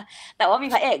แต่ว่ามี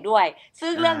พระเอกด้วยซึ่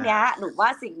งเรื่องนี้หนูว่า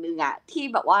สิ่งหนึ่งอ่ะที่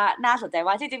แบบว่าน่าสนใจ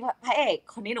ว่าจริงๆพระเอก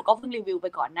คนนี้หนูก็เพิ่งรีวิวไป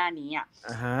ก่อนหน้านี้อ่ะ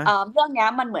เรื่องนี้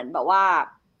มันเหมือนแบบว่า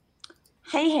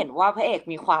ให้เห็นว่าพระเอก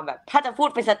มีความแบบถ้าจะพูด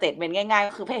เป็นสเตทเมนต์ง่ายๆ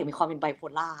ก็คือพระเอกมีความเป็นไบโพ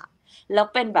ล่าแล้ว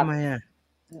เป็นแบบ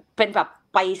เป็นแบบ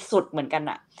ไปสุดเหมือนกัน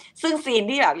อะซึ่งซีน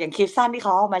ที่แบบอย่างคลิปสั้นที่เข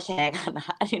าเอามาแชร์กันน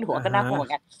ะอันนี้หนูก็น่ากลัวเหมือ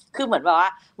นกันคือเหมือนแบบว่า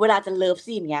เวลาจะเลิฟ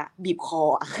ซีนเงี้ยบีบคอ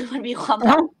คือมันมีความแบ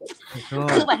บ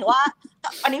คือหมายถึงว่า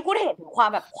อันนี้พูดเห็นถึงความ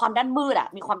แบบความด้านมืดอะ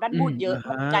มีความด้านมืดเยอะ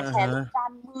มันมีการแชร์ด้า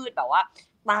นมืดแบบว่า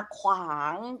ตาขวา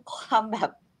งความแบบ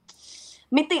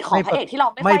มิติของพระเอกที่เรา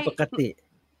ไม่ปกติ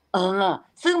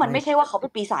ซึ่งมันไม่ใช่ว่าเขาเป็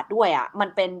นปีศาจด้วยอ่ะมัน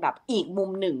เป็นแบบอีกมุม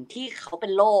หนึ่งที่เขาเป็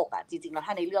นโลกอ่ะจริงๆแล้วถ้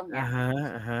าในเรื่องเนี้ย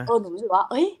หนูรู้สึกว่า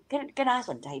เอ้ยก็น่า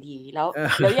สนใจดีแล้ว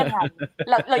ยังไง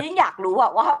เรายิ่งอยากรู้อ่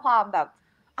ะว่าความแบบ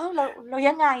อ้าวเรา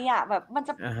ยังไงอ่ะแบบมัน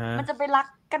จะไปรัก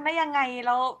กันได้ยังไงแ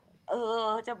ล้ว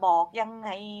จะบอกยังไง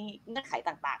เงื่อนไข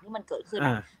ต่างๆที่มันเกิดขึ้น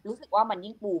รู้สึกว่ามัน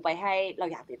ยิ่งปูไปให้เรา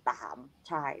อยากติดตาม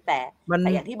ใช่แต่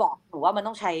อย่างที่บอกหนูว่ามัน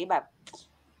ต้องใช้แบบ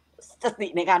สติ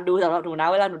ในการดูสำหรับหนูนะ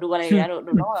เวลาหนูดูอะไรอย่างเงี้ยห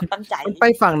นูต้องแบบตั้งใจมันไป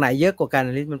ฝั่งไหนเยอะกว่ากัน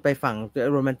ลิศมันไปฝั่ง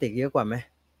โรแมนติกเยอะกว่าไหม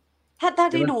ถ้า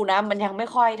ที่ดูนะมันยังไม่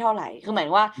ค่อยเท่าไหร่คือหมาย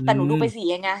ว่าแต่หนูดูไป4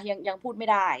เองไงยังพูดไม่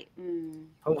ได้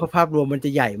เพราะภาพรวมมันจะ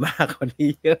ใหญ่มากกว่านี้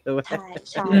เยอะเลย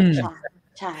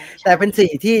ใช่แต่เป็น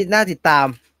4ที่น่าติดตาม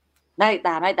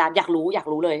อยาก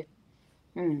รู้เลย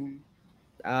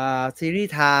ซีรี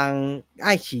ส์ทางไอ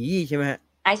ฉี่ใช่ไหมฮะ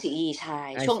ไอฉี่ใช่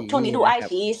ช่วงนี้ดูไอ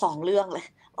ฉี่2 เรื่องเลย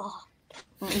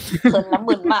เพลินละ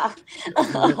มึนมาก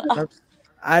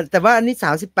แต่ว่าอันนี้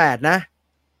38นะ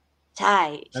ใช่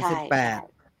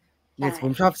38เนี่ยผ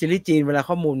มชอบซีรีส์จีนเวลา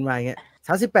ข้อมูลมาอย่างเงี้ย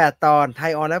38 ตอนไท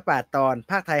ยออนแล้ว8 ตอน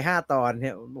ภาคไทย5 ตอนเ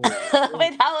นี่ยไม่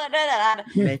เท่ากันด้วยแต่ละ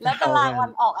แล้วตารางวั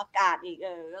นออกอากาศอีก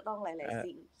ก็ต้องหลายๆ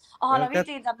สิ่งแล้วพี่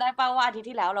จีนจำได้ป่าวว่าอาทิตย์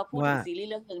ที่แล้วเราพูดถึงซีรีส์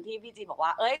เรื่องนึงที่พี่จีนบอกว่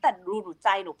าแต่หนูใจ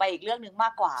หนูไปอีกเรื่องนึงมา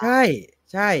กกว่าใ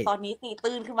ช่ตอนนี้ตี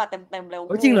ตื้นขึ้นมาเต็มๆเลย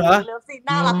จริงเหรอเลิฟซีน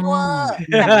น่ารักเวอร์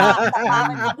แต่มาเ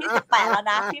ป็นตอนที่18แล้ว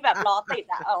นะที่แบบรอติด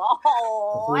อ่ะโอ้โห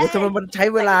ทำไมมันใช้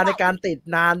เวลาในการติด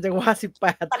นานจังว่า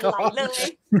18 ตอนเลย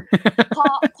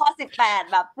พอ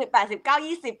18แบบ18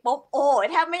 19 20ปุ๊บโอ้ย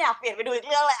แทบไม่อยากเปลี่ยนไปดูอีก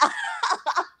เรื่องเลย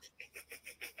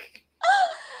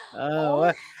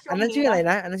อันนั้นชื่ออะไร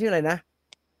นะ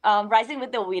Rising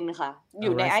with the Wind ค่ะอ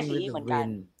ยู่ใน ICE เหมือนกัน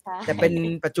แต่เป็น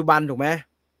ปัจจุบันถูกไหม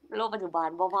โลกปัจจุบัน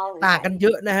เบาๆต่างกันเย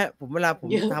อะนะฮะเวลาผม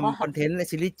ทำคอนเทนต์ใน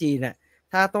ซีรีส์จีนน่ะ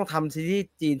ถ้าต้องทำซีรีส์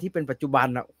จีนที่เป็นปัจจุบัน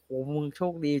อ่ะโอ้โหมึงโช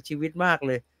คดีชีวิตมากเ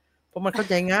ลยเพราะมันเข้า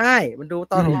ใจง่ายมันดู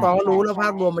ตอนของตอนก็รู้แล้วภา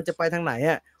พรวมมันจะไปทางไหน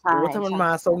อ่ะโอ้ถ้ามันมา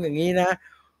ทรงอย่างนี้นะ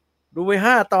ดูไป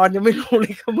5 ตอนยังไม่รู้เล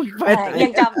ยเขามึงไปไหน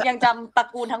ยังจำตระ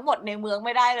กูลทั้งหมดในเมืองไ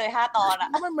ม่ได้เลย5 ตอนอ่ะ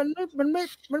มันเหมื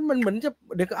อนจะ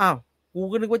เดี๋ยวก็อ้าวกู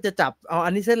ก็นึกว่าจะจับเอาอั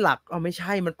นนี้เส้นหลักไม่ใ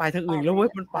ช่มันไปทางอื่นแล้วเว้ย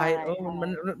มันไป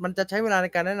มันจะใช้เวลาใน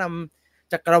การแนะน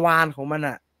ำจักรวาลของมัน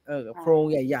อ่ะโครง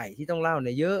ใหญ่ๆที่ต้องเล่าเ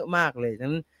นี่ยเยอะมากเลยฉะ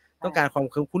นั้นต้องการความ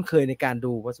คุ้นเคยในการ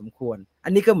ดูพอสมควรอั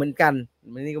นนี้ก็เหมือนกัน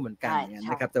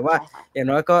นะครับแต่ว่าอย่าง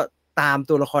น้อยก็ตาม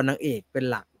ตัวละครนางเอกเป็น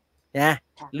หลักนะ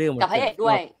เรื่องกับพระเอกด้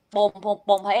วยป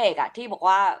มพระเอกอ่ะที่บอก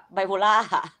ว่าไบโพล่า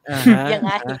ยังไ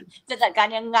งจะจัดการ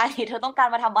ยังไงเธอต้องการ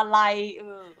มาทำอะไร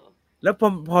แล้ว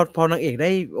พอนางเอกได้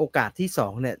โอกาสที่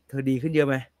2เนี่ยเธอดีขึ้นเยอะ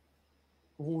ไหม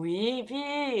อุ้ย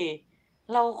พี่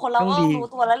เราคนเราก็รู้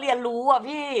ตัวแล้วเรียนรู้อ่ะ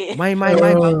พี่ไม่บา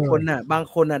งค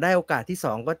นน่ะได้โอกาสที่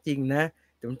2ก็จริงนะ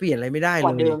แต่มันเปลี่ยนอะไรไม่ได้เลยก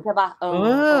ว่าเดิมใช่ป่ะ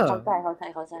เข้าใ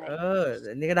จ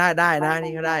อันนี้ก็ได้นะ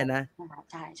นี่ก็ได้นะ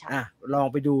ใช่ลอง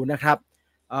ไปดูนะครับ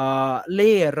เ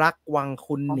ล่รักวัง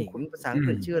คุณหนิงภาษาอังก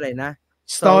ฤษชื่ออะไรนะ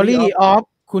Story of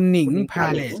คุณหนิง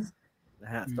Palace น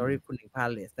ะฮะ Story คุณหนิงพา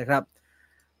เลสนะครับ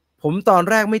ผมตอน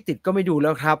แรกไม่ติดก็ไม่ดูแล้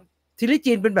วครับซีรีส์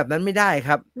จีนเป็นแบบนั้นไม่ได้ค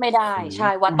รับไม่ได้ใช่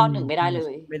วัดตอน1ไม่ได้เล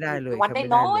ยไม่ได้เลยวัดได้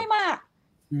น้อยมาก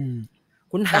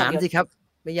คุณหารสิครับ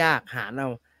ไม่ยากหารเอา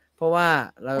เพราะว่า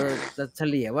เราจะเฉ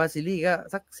ลี่ยว่าซีรีส์ก็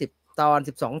สัก10 ตอน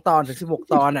12 ตอนถึง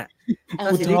16 ตอนอ่ะถ้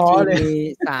าซีรีส์จีน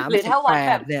มี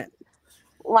38เนี่ย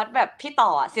วัดแบบพี่ต่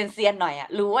อเซียนๆหน่อยอ่ะ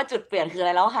รู้ว่าจุดเปลี่ยนคืออะไ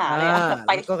รแล้วหาเลยไ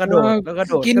ปก็กระโดดแล้วก็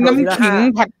โดดกินน้ำขิง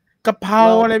ผัดกะเพรา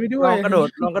อะไรไปด้วยลองกร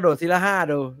ะโดดทีละ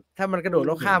5ดูถ้ามันกระโดดแ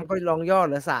ล้วข้ามก็ลองย่อเ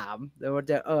หลือ3เดี๋ยวมัน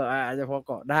จะอาจจะพอเ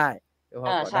กาะได้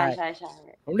ใช่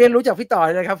ผมเรียนรู้จากพี่ต่อ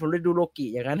เลยครับผมเลยดูโลกิ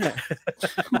อย่างนั้นแหละ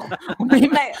ไ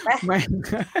ม่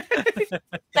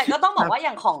แต่ก็ต้องบอกว่าอ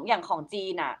ย่างของจี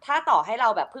นน่ะถ้าต่อให้เรา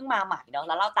แบบเพิ่งมาใหม่เนาะแ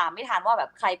ล้วเราตามไม่ทันว่าแบบ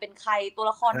ใครเป็นใครตัว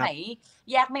ละครไหน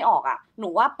แยกไม่ออกอ่ะหนู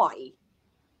ว่าปล่อย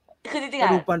คือจริงๆอ่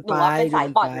ะหนูว่าเป็นสาย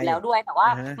ปล่อยอยู่แล้วด้วยแต่ว่า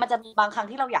มันจะมีบางครั้ง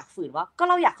ที่เราอยากฝืนว่าก็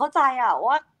เราอยากเข้าใจอ่ะ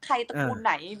ว่าใครตระกูลไ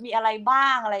หนมีอะไรบ้า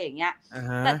งอะไรอย่างเงี้ย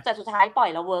แต่สุดท้ายปล่อย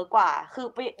แล้วเวิร์กกว่าคือ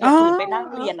ไปฝืนไปนั่ง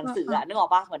เรียนหนังสืออ่ะนึกออ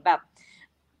กป่ะเหมือนแบบ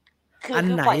อัน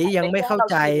ไหนยังไม่เข้า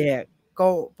ใจก็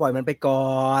ปล่อยมันไปก่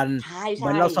อนเหมื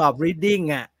อนเราสอบ reading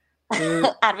อ่ะคือ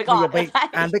อ่านไปก่อนอย่าไป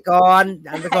อ่านไปก่อน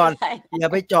อย่า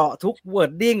ไปเจาะทุก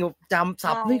wording จำ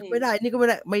ศัพท์นี่ไม่ได้นี่ก็ไ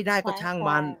ม่ได้ก็ช่าง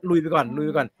มันลุยไปก่อน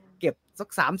เก็บสัก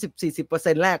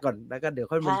 30-40% แรกก่อนแล้วก็เดี๋ยว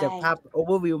ค่อยมันจะภาพ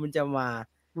overview มันจะมา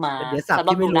เดี๋ยวศัพท์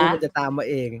ที่ไม่รู้มันจะตามมา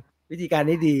เองวิธีการ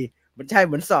นี้ดีมันใช่เ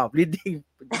หมือนสอบ reading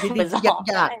ที่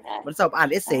ยากๆมันสอบอ่าน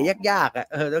เอเซ่ยากๆอ่ะ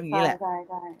ต้องอย่างนี้แหละ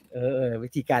วิ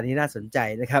ธีการนี้น่าสนใจ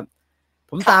นะครับ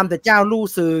ผมตามแต่เจ้าลู่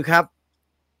ซือครับ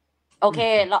โอเค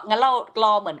งั้นเราร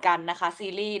อเหมือนกันนะคะซี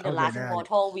รีส์ The Last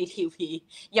Immortal VTV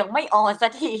ยังไม่ออนสั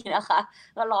กทีนะคะ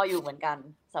ก็รออยู่เหมือนกัน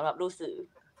สำหรับลู่ซือ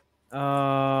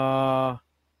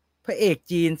พระเอก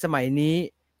จีนสมัยนี้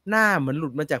หน้าเหมือนหลุ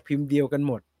ดมาจากพิมพ์เดียวกัน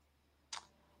หมด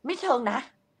ไม่เชิงนะ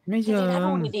ไม่เชิงถ้า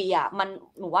ดูดีๆอ่ะมัน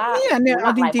หนูว่าเนี่ยเอ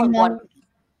าจริงๆ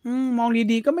มอง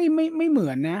ดีๆก็ไม่เหมื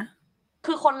อนนะ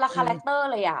คือคนละคาแรคเตอร์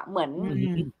เลยอ่ะเหมือ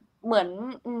น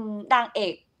นาง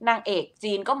เอก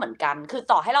จีนก็เหมือนกันคือ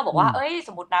ต่อให้เราบอกว่าเอ้ยส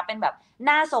มมตินะเป็นแบบห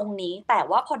น้าทรงนี้แต่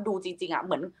ว่าพอดูจริงๆอ่ะเ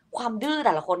หมือนความดื้อแ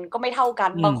ต่ละคนก็ไม่เท่ากั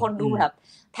นบางคนดูแบบ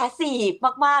แพสซีฟม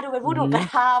ากๆดูเป็นผู้ถูกกระ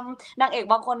ทำนางเอก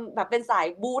บางคนแบบเป็นสาย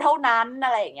บูเท่านั้นอ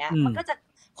ะไรอย่างเงี้ยมันก็จะ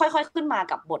ค่อยๆขึ้นมา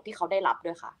กับบทที่เขาได้รับด้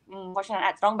วยค่ะเพราะฉะนั้นอ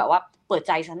าจจะต้องแบบว่าเปิดใ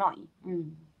จซะหน่อย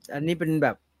อันนี้เป็นแบ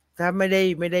บถ้าไม่ไ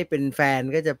ด้เป็นแฟน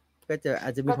ก็จะอา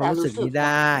จจะมีความรู้สึกนี้ไ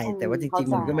ด้แต่ว่าจริง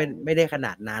ๆมันก็ไม่ได้ขน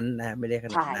าดนั้นนะไม่ได้ข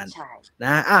นาดนั้นน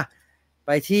ะไ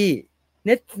ปที่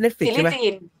Netflix ใช่ไหม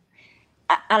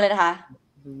อะไรนะคะ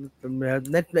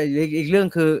อีกเรื่อง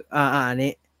คืออัน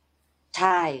นี้ใ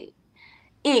ช่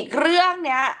อีกเรื่องเ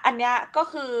นี้ยอันเนี้ยก็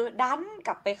คือดันก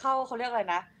ลับไปเข้าเขาเรียกอะไร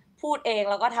นะพูดเอง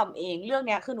แล้วก็ทำเองเรื่องเ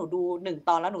นี้ยคือหนูดู1 ต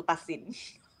อนแล้วหนูตัดสิน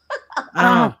อ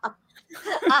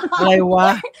ะไรวะ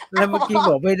แล้วเมื่อกี้บ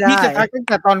อกไม่ได้พี่จะทักตั้ง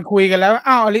แต่ตอนคุยกันแล้วอ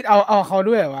ลิศเอาเขา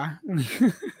ด้วยเหรอวะ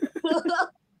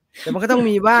แต่มันก็ต้อง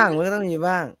มีบ้างมันก็ต้องมี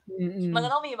บ้าง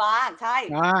ใช่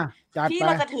ที่เ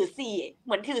ราจะถือ4เห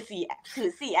มือนถือ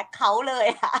4 account เลย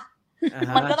อะ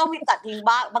มันก็ต้องมีตัดทิ้ง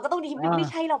บ้างมันก็ต้องทิ้งไม่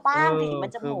ใช่เราบ้างดิมัน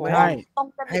จะโหมต้อง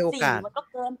เป็น4มันก็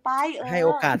เกินไปให้โอ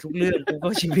กาสทุกเรื่องกูก็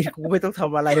ชีวิตกูไม่ต้องท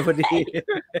ำอะไรพอดี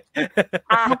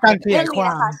การเปลี่ยนควา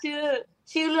มนะคะ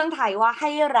ชื่อเรื่องไทยว่าใ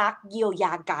ห้รักเยียวย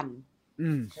ากัน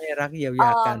ให้รักเยียวย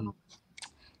ากัน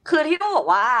คือที่ต้องบอก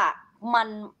ว่า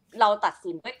เราตัด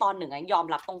สินด้วยตอน1ยอม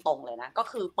รับตรงๆเลยนะก็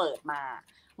คือเปิดมา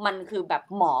มันคือแบบ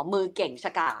หมอมือเก่งฉ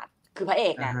กาจคือพระเอ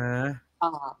กนะ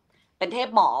เป็นเทพ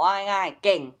หมอว่าง่ายๆเ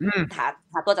ก่ง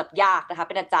หาตัวจับยากนะคะเ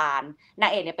ป็นอาจารย์นา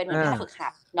งเอกเนี่ยเป็นเหมือนแพทย์ฝึกหั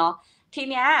ดเนาะที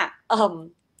เนี้ย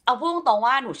เอาพูดตรงๆ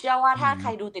ว่าหนูเชื่อว่าถ้าใคร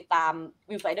ดูติดตาม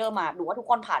Viewfinder มาดูว่าทุก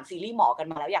คนผ่านซีรีส์หมอกัน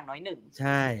มาแล้วอย่างน้อย1ใ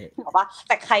ช่บอกว่าแ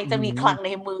ต่ใครจะมีคลังใน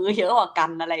มือเยอะกว่ากัน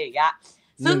อะไรอย่างเงี้ย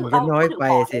ซึ่งเราน้อยไป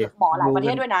สิหมอหลายประเท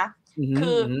ศด้วยนะ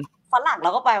คือฝรั่งเร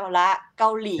าก็ไปมาแล้วเกา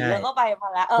หลีเราก็ไปมา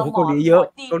แล้วหมอ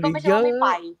จีนก็ไม่ใช่ไม่ไป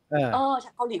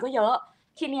เกาหลีก็เยอะ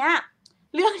ทีเนี้ย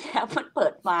เรื่องเนี้ยมันเปิ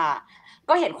ดมา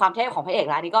ก็เห็นความเท่ของพระเอก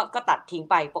แล้วนี่ก็ตัดทิ้ง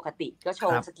ไปปกติก็โช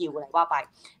ว์สกิลอะไรว่าไป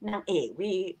นางเอก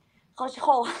เขาโช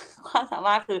ว์ความสาม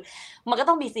ารถคือมันก็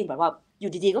ต้องมีซีนแบบว่าอ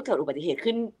ยู่ดีๆก็เกิดอุบัติเหตุ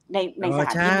ขึ้นในสถ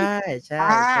านที่ใช่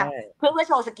เพื่อโ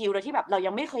ชว์สกิลโดยที่แบบเรา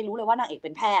ยังไม่เคยรู้เลยว่านางเอกเ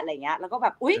ป็นแพทย์อะไรเงี้ยแล้วก็แบ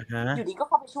บอุ๊ยอยู่ดีก็เ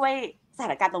ข้าไปช่วยสถา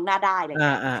นการณ์ตรงหน้าได้อะไรเ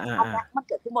งี้ยมัน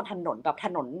เกิดขึ้นบนถนนแบบถ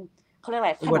นนเขาเรียกอะไ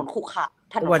รถนนขรุขระ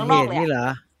ถนนข้างนอกเลย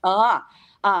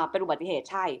เป็นอุบัติเหตุ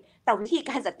ใช่แต่วิธี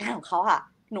การจัดการของเขาค่ะ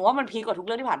หนูว่ามันพีคกว่าทุกเ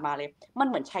รื่องที่ผ่านมาเลยมัน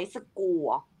เหมือนใช้สกู๊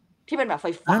ที่เป็นแบบไฟ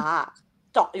ฟ้า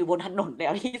เจาะอยู่บนถนนแล้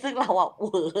วที่ซึ่งเรา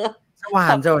สว่า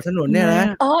นเจาะถนนเนี่ยนะ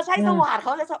ใช่สว่านเข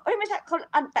าจะไม่ใช่เขา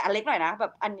แต่อันเล็กหน่อยนะแบ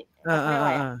บอันเรียกอะไ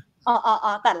ร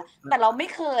แต่เราไม่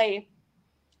เคย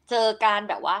เจอการ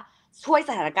แบบว่า ช่วย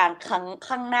สถานการณ์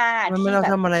ข้างหน้ามัน ที่ เรา แบ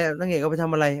บ ทำอะไรนางเอกเอาไปท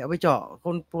ำอะไรเอาไปเจาะ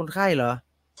คนไข้เหรอ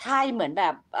ใช่เหมือนแบ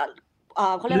บ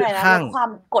เขาเรียก เลื อะ อ ไร ด นะ ข้า ล ง ดความ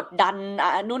กดดัน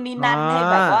นู่นนี่ อ๋ นั่นให้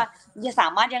แบบว่า อ สา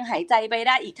มารถยังหายใจไปไ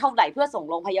ด้อีกเท่าไรเพื่อส่ง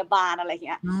โรงพยาบาล อะไรอย่างเ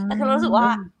งี้ย อื แต่คือเรารู้สึกว่า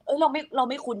ม เรา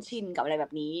ไม่คุ้นชินกับอะไรแบ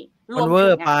บนี้ ร มัน วม เวอ ถึง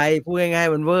ร์ อ ไป พูดง่าย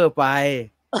ๆ มันเวอร์ไป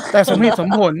แต่สมเหตุสม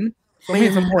ผล สม ไม่ เห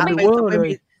ตุสมผล ทาง หรือ ไม่ เวอร์ ไม่ เล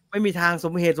มี ย ไม่มีทางส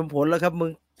มเหตุสมผลแล้วครับมึ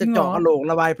ง จริ จะ งเหร เจาะ อ? กะโหลก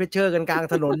ระบาย pressure กันกลาง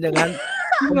ถนนอย่างงั้น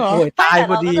จริ ค ง น เหรอ? ป่วย ไม่ ตาย แต่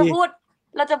พอ เรา ดี เรา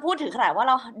จะพูดถึงขนาดว่าเ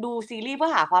ราดูซีรีส์เพื่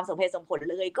อหาความสมเหตุสมผล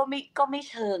เลยก็ไม่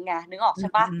เชิงไง นึกออก อื ใช่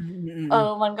เปล่า? อ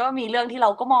ๆ ๆ ๆ มันก็มีเรื่องที่เรา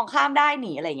ก็มองข้ามได้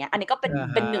นี่ อะไรอย่างเงี้ย อันนี้ก็เป็น อะ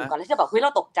ฮเป็นหนึ่งะ ก่อนที่จะแบบ เฮ้ย เร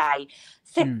าตกใจ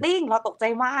อืม setting เราตกใจ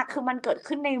มาก คือมันเกิด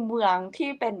ขึ้นในเมืองที่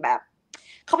เป็นแบบ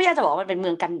เขาพยายามจะบอกว่ามันเป็นเมื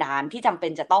องกันดารที่จำเป็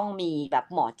นจะต้องมีแบบ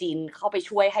หมอจีนเข้าไป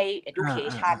ช่วยให้ อา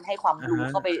education ให้ความ ๆ อะ รู้ ฮะ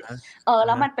เข้าไป อะฮะ แ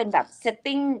ล้วอะฮะ มันเป็นแบบ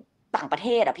setting ต่างประเท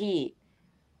ศอะพี่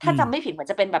อถ้าืจำม ไม่ผิดเหมือน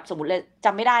จะเป็นแบบสมมุติเลย จ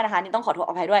ำไม่ได้นะคะ อันนี้ต้องขอโทษ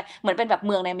อภัยด้วย เหมือนเป็นแบบเ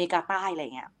มืองในอเมริกาใต้ อะไรอ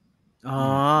ย่างเงี้ย อ๋อ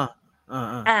อืม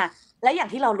อา ๆ และอย่าง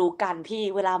ที่เรารู้กันพี่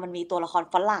เวลามันมีตัวละคร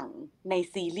ฝรั่งใน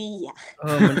ซีรีส์อะ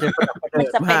มันจะประดับประเมัดิ น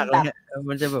ด จะ มเป็ า น กเล แบ ย บ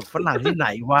มันจะแบบฝรั่งที่ไหน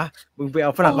วะ มึงไปเอ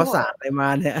าฝรั่งเขาสาดอะไรมา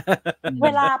เนี่ย อืม เว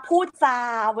ลาพูดจา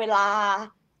เวลา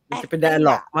มันจะเป็น acting ไดอะล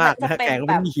อ อะ ก มาก มันจะ นะ เป็ แขน็งแบ เ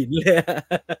ป็น บ หิน เลย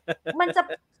มันจ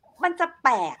ะแป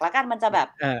ลกแล้วกัน มันจะแบบ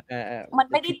เออ ๆ มัน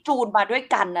ๆ ไม่ได้จูนมาด้วย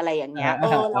กัน อะไรอย่างเงี้ย อะ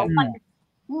ฮะ แล้วมัน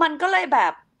มันก็เลยแบ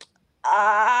บ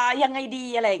ยังไงดี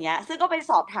อะไรอย่างเงี้ย ซึ่งก็ไป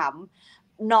สอบถาม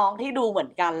น้องที่ดูเหมือ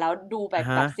นกัน แล้วดูไปอะ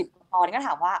ฮแบะ บ 10 ตอน ก็ถ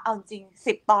ามว่า "เอาจริง ๆ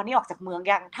 10 ตอนนี้ออกจากเมือง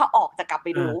ยัง? ถ้าออกจะกลับไป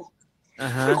ดู" อะ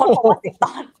ฮะ คือคนบอกว่า 10 ต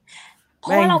อน เพร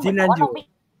าะว่าเรา แม่งอยู่ เห ทมืี่อน นักั่บว่า นอ เรา ยู่ ไม่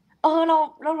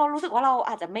เรารู้สึกว่าเรา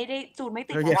อาจจะไม่ได้จูนไม่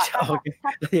ติด เรา แลอ้ยาว ก จะ อะ ออก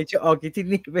เราอยากจะออกจากที่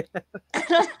นี่ ไปแล้ว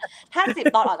ถ้า 10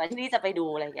 ตอนออกจากที่นี่จะไปดู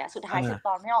อะไรอย่างเงี้ย สุดท้าย 10 ต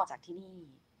อนไม่ออกจากที่นี่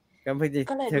ก็ไม่ได้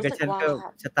ก็เลย เธอ รู้ กับ สึก ฉัน ว่า ก็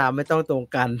ชะตาไม่ต้องตรง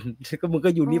กัน ก็มึงก็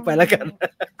อยู่ อื นี่ ม ไปแล้ว กัน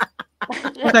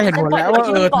เข้าใจเหตุผลแล้วว่า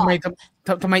ทำไม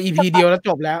ทำไม EP เดียวแล้วจ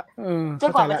บแล้ว จ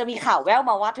นกว่ามันเข้าใจแล้ว จะมีข่าวแว่ว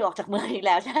มาว่าเธอออกจากเมืองอีกแ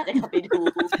ล้ว ฉันจะกลับไปดู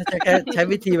จะแค่ใช้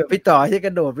วิธีแบบพี่ต่อที่ก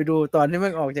ระโดดไปดูตอนที่แ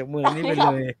ม่งออกจากเมืองนี่ไปเล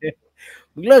ย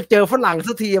มึงเลิกเจอฝรั่ง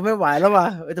สักทีไม่ไหวแล้วว่ะ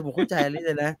แต่ผมเข้าใจนี่เ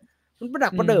ลยนะ มันประดั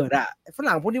กประเดิดอะ ฝ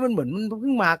รั่งพวกนี้มันเหมือนมันเ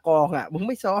พิ่งมากองอะ มึงไ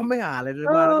ม่ซ้อมไม่หาอะไรเลย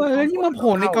มาแล้วก็ แล้วยิ่งมาโผ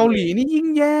ล่ในเกาหลีนี่ยิ่ง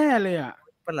แย่เลยอะ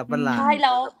ประหลาด ใช่ แ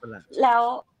ล้ว ประหลาด แล้ว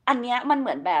อันเนี้ยมันเห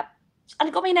มือนแบบ อัน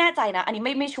นี้ก็ไม่แน่ใจนะ อันนี้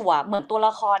ไม่ชัวร์ เหมือนตัวล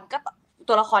ะคร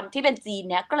ตัวละครที่เป็นจีน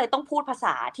เนี้ย ก็เลยต้องพูดภาษ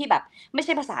าที่แบบไม่ใ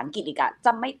ช่ภาษาอังกฤษอีกอะจ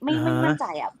ะไม่มั่นใจ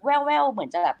อะ แว่วๆเหมือน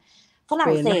จะแบบฝ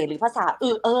รั่งเศสหรือภาษา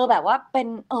อื่น แบบว่าเป็น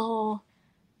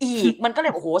อีก มันก็เล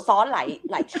ย โอ้โฮ ซ้อนห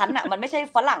ลายชั้นอะ มันไม่ใช่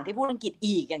ฝรั่งที่พูดอังกฤษ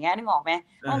อีก อย่างเงี้ย นึกออกไหม?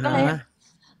 มันก็เลย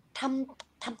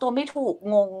ทำตัวไม่ถูก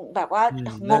งงแบบว่า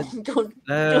งงจน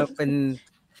เป็น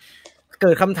เ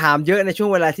กิดคำถามเยอะในช่วง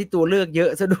เวลาที่ตัวเลือกเยอะ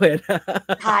ซะด้วยนะ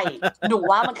ใช่ หนู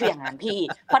ว่ามันคืออย่างนั้นพี่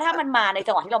เพราะถ้ามันมาใน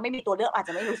จังหวะที่เราไม่มีตัวเลือกอาจจ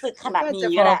ะไม่รู้สึกขนาด น่า นี้ จะ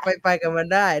ก็ พ ได้ ไปกับมัน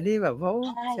ได้ นี่แบบ โอ้ ใ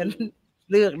ช่ ฉัน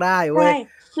เลือกได้ ใช เว้ย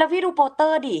แล้วพี่ดูโปสเตอ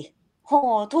ร์ดิ โอ้โฮ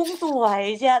ทุ่งสวย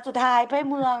เชียว สุดท้ายไป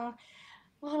เมือง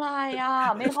อะไรอะ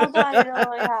ไม่เข้าใจเล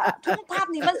ยอะ ทุ่ง ภาพ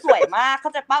นี้มันสวยมาก เข้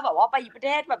าใจเปล่า? แบบว่าไปประเท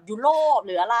ศแบบยุโรปห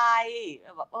รืออะไร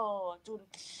แบบ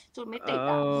จูนไม่ติด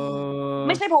อะ ไ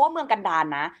ม่ใช่เพราะว่าเมืองกันดาร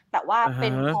นะ แต่ว่า อะฮะ เป็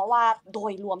นเพราะว่าโด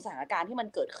ยรวมสถานการณ์ที่มัน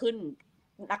เกิดขึ้น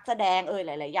นักแสดงห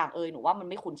ลาย ๆ อย่างหนูว่ามัน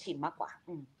ไม่คุ้นชินมากกว่า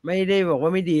ไม่ได้บอกว่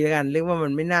าไม่ดีแล้วกัน เรียกว่ามั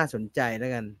นไม่น่าสนใจแล้ว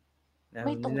กันนะ ไ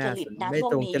ม่ตรงจริตนะ ไม่ ช่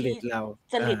ว ตรง ง นี้ จริตเรา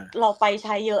จริตเราไปใ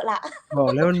ช้เยอะแล้ว บอก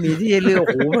แล้วมันมีที่ให้เลือก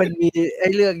โอ้โฮ มันมีให้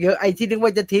เลือกเยอะ ไอ้ที่นึกว่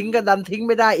าจะทิ้งก็ดันทิ้ง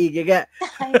ไม่ได้อีกอย่างเงี้ย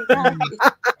ใช่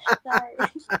ใช่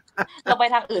เราไป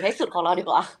ทางอื่นให้สุดของเราดี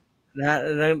กว่า นะ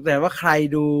แต่ว่าใคร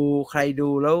ดู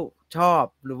แล้วชอบ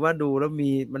หรือว่าดูแล้ว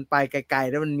มันไปไกล ๆ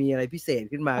แล้วมันมีอะไรพิเศษ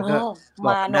ขึ้นมาก็บอ ม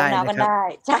าก กัน โน้ ได้ มน้าวกั นะ น ครับ ได้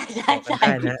ใช่ บอกกันไ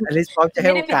ด้นะ อลิซพร้อมจะใ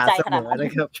ห้โอกาสเสมอนะ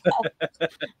ครับ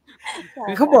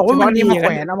คือเขาบอก เฉ ว่ามั พาะ น นี้ มี มาแข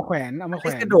วน เอามาแขวน อ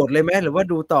ลิซกระโดดเลยไหม? หรือว่า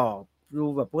ดูต่อ ดู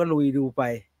แบบว่าลุยดูไป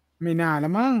ไม่น่าแล้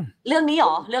วมั้ง เรื่องนี้เหร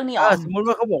อ? เรื่องนี้เหรอ? สมมุติ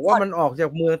ว่าเขาบอกว่ามันออกจาก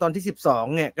เมืองตอนที่ 12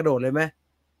 เนี่ย กระโดดเลยไหม?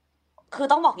 คือ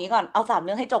ต้องบอกงี้ก่อน เอา 3 เ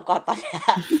รื่องให้จบก่อน ตอนเนี้ย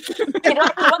คิด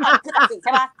ว่าก่อนคือตัดสินใ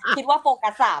ช่เปล่า? คิดว่าโฟกั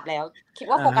ส 3 แล้ว คิด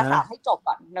ว่าโฟกัส 3 ให้จบ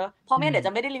ก่อนเนาะ เพราะไม่งั้นเดี๋ยวจ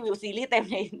ะไม่ได้รีวิวซีรีส์เต็ม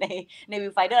ใน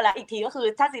Viewfinder แล้ว อีกทีก็คือ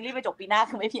ถ้าซีรีส์ไปจบปีหน้า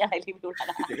คือไม่มีอะไรรีวิวแล้ว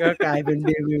นะ ก็กลายเป็น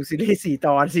รีวิวซีรีส์ 4 ต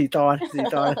อน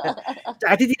จาก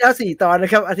อาทิตย์ที่แล้ว 4 ตอนน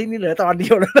ะครับ อาทิตย์นี้เหลือตอนเดี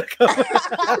ยวแล้วนะครับ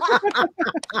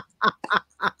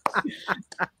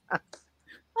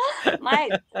ไม่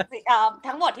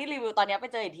ทั้งหมดที่รีวิวตอนเนี้ยไป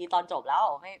เจออีกทีตอนจบแล้ว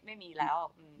ไม่มีแล้ว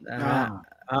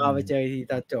ไปเจออีกที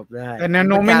ตอนจบได้ แต่แนว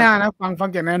โน้มไม่น่านะ ฟัง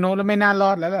จากแนวโน้มแล้วไม่น่าร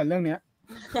อดแล้วแหละเรื่องเนี้ย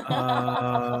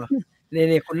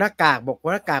นี่ คุณหน้ากากบอกว่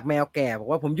าหน้ากากแมวแก่บอก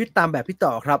ว่าผมยึดตามแบบพี่ต่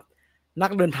อครับ นั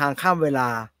กเดินทางข้ามเวลา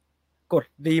กด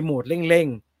รีโมทเร่ง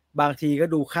บางทีก็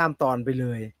ดูข้ามตอนไปเล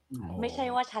ยไม่ใช่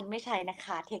ว่าฉันไม่ใช่นะค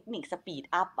ะเทคนิคสปีด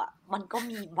อัพอ่ะมันก็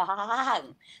มีบ้า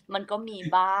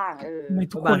งไม่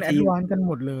ทุกคนแอดวานซ์กันห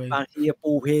มดเลยบางที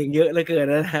ปูเพลงเยอะเหลือเกิน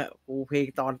นะฮะปูเพลง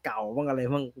ตอนเก่าบ้างอะไร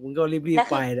บ้างมึงก็รีบ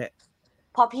ๆไปแหละ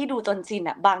พอพี่ดูจนชิน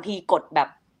อ่ะบางทีกดแบบ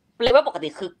เลเวลปกติ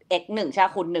คือ x1 ใช่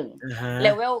คูณ1เล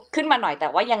เวลขึ้นมาหน่อยแต่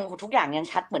ว่ายังทุกอย่างยัง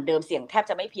ชัดเหมือนเดิมเสียงแทบ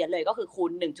จะไม่เพี้ยนเลยก็คือคู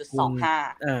ณ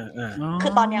 1.25 คื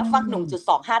อตอนนี้ฟัง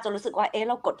 1.25 จนรู้สึกว่า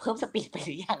เรากดเพิ่มสปีดไปห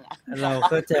รือยังอ่ะเรา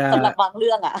ก็จะสำหรับบางเ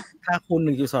รื่องอ่ะถ้าคูณ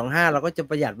 1.25 เราก็จะ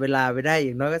ประหยัดเวลาไปได้อ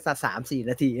ย่างน้อยก็สัก 3-4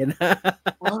 นาทีนะ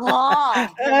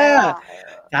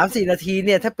3-4 นาทีเ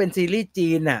นี่ยถ้าเป็นซีรีส์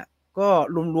จีนน่ะก็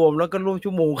รวมๆแล้วก็ร่วม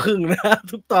ชั่วโมงครึ่งนะ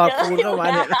ทุกตอนคูณเข้ามา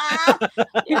เนี่ย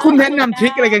คุณแนะนำทริ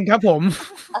คอะไรกันครับผม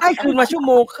ให้คืนมาชั่วโ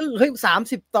มงครึ่งเฮ้ย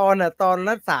30 ตอนอ่ะตอนล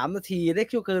ะ3 นาทีได้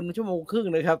คิวเกินมาชั่วโมงครึ่ง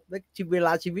นะครับได้เวล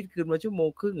าชีวิตคืนมาชั่วโมง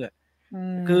ครึ่งอ่ะ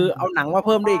คือเอาหนังมาเ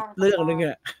พิ่มได้อีกเรื่องนึง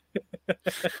อ่ะ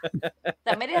แ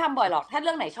ต่ไม่ได้ทำบ่อยหรอกถ้าเ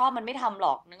รื่องไหนชอบมันไม่ทำหร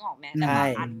อกนึกออกไหมแต่บาง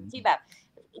อันที่แบบ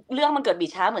เรื่องมันเกิดบี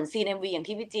ช้าเหมือน CNMV อย่าง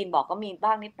ที่พี่จีนบอกก็มี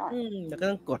บ้างนิดหน่อยแล้วก็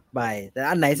ต้องกดไปแต่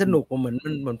อันไหนสนุกเหมือ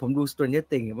นผมดู Stranger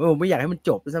Things ผมไม่อยากให้มันจ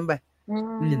บด้วยซ้ำไป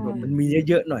มันมี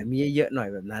เยอะๆหน่อยมีเยอะๆหน่อย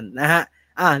แบบนั้นนะฮะ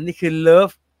นี่คือ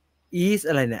Love is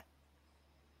อะไรเนี่ย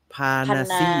พานา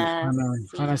ซี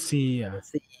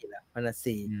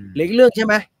เล็กเรื่องใช่ไ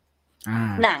หม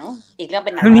หนังอีกเรื่องเ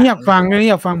ป็นหนังเรื่องนี้อยากฟัง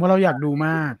เพราะเราอยากดูม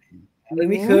ากเรื่อง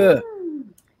นี้คือ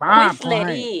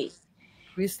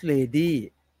Quiz Lady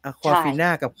ควาฟิน่า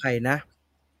กับใครนะ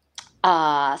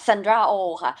ซันดราโอ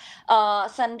ค่ะ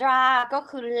ซันดราก็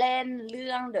คือเล่นเ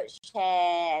รื่อง The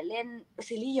Chair เล่น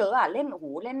ซีรีส์เยอะอ่ะเล่น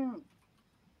เล่น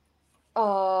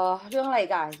เรื่องอะไร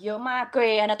กันเยอะมาก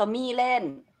Grey Anatomy เล่น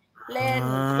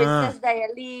Princess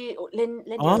Diary เล่น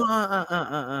เย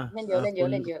อะเล่น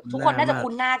เยอะทุกคนน่าจะ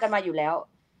คุ้นหน้ากันมาอยู่แล้ว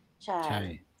ใช่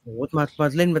โอ้มา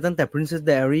เล่นมาตั้งแต่ Princess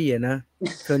Diary อ่ะนะ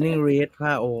Turning Red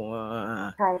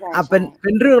ใช่เป็น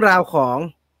เรื่องราวข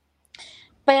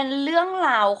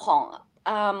อง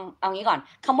เอางี้ก่อน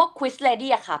คำว่า Quiz Lady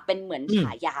อะค่ะเป็นเหมือนฉ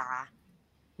ายา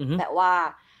แต่ว่า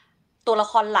ตัวละ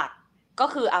ครหลักก็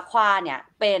คืออาควาเนี่ย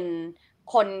เป็น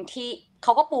คนที่เข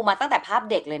าก็ปูมาตั้งแต่ภาพ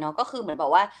เด็กเลยเนาะก็คือเหมือนแบ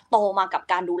บว่าโตมากับ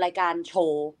การดูรายการโช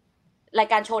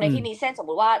ว์ในที่นี้เช่นสม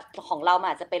มุติว่าของเรา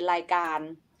อาจจะเป็นรายการ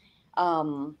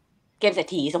เกมเศรษ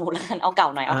ฐีสมมุติแล้วกันเอาเก่า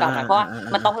หน่อยเพราะว่า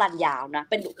มันต้องรันยาวนะ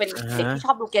เป็นเด็กที่ช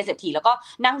อบดูเกมเศรษฐีแล้วก็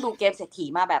นั่งดูเกมเศรษฐี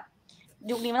มาแบบ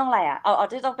ยุคนี้ไม่ต้องอะไรเอา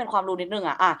ที่ต้องเป็นความรู้นิดนึง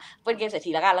เป็นเกมเศรษฐี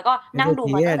แล้วกันแล้วก็นั่งดู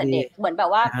มาตั้งแต่เด็กเหมือนแบบ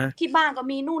ว่าที่บ้านก็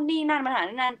มีนู่นนี่นั่นปัญหา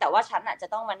นั่นแต่ว่าฉันจะ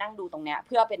ต้องมานั่งดูตรงเนี้ยเ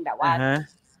พื่อเป็นแบบว่า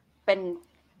เ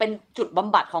ป็นจุดบ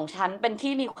ำบัดของฉันเป็น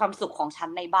ที่มีความสุขของฉัน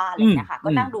ในบ้านอะไรเงี้ยค่ะก็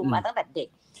นั่งดูมาตั้งแต่เด็ก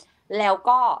แล้ว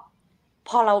ก็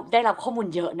พอเราได้รับข้อมูล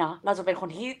เยอะเนาะเราจะเป็นคน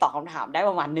ที่ตอบคำถามได้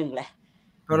ประมาณ1เลย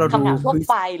คำถามทั่ว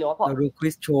ไปหรือว่าเราดูควิ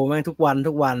สโชว์แม่งทุกวัน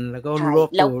แล้วก็รู้รอ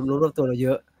บตัวเราเย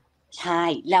อะใช่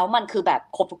แล้วมันคือแบบ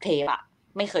ครบทุกเทปอะ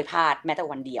ไม่เคยพลาดแม้แต่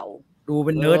วันเดียวดูเ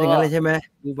ป็นเนิร์ดอย่างนั้นเลยใช่ไหม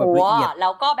ดูแบบละเอียดแล้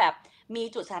วก็แบบมี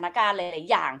จุดสถานการณ์หลายๆ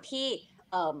อย่างที่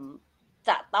จ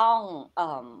ะต้อง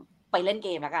ไปเล่นเก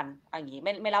มแล้วกันอย่างนี้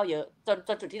ไม่เล่าเยอะจ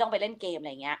นจุดที่ต้องไปเล่นเกมอะไ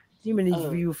รเงี้ยนี่มัน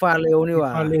วิวฟาเรลนี่หว่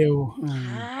า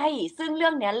ใช่ซึ่งเรื่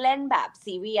องนี้เล่นแบบ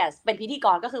ซีเรียสเป็นพิธีก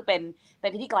รก็คือเป็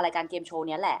นพิธีกรรายการเกมโชว์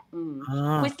เนี้ยแหละ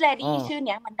Quiz Lady ชื่อเ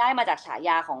นี้ยมันได้มาจากฉาย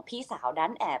าของพี่สาวดั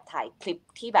นแอบถ่ายคลิป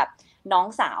ที่แบบน้อง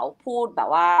สาวพูดแบ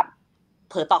บว่า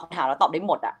เผลอตอบคำถามแล้วตอบได้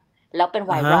หมดอ่ะแล้วเป็นไ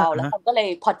วรัลแล้วคนก็เลย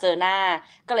พอเจอหน้า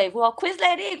ก็เลยพูดว่า Quiz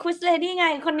Lady ไง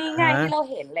คนนี้ไงที่เรา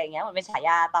เห็นอะไรเงี้ยมันเป็นฉาย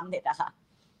าตามเน็ตอะค่ะ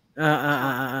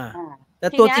แต่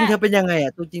ตัวจริงเธอเป็นยังไงอ่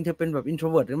ะตัวจริงเธอเป็นแบบ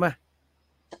introvert หรือเปล่า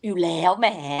อยู่แล้วแหม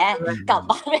กลับ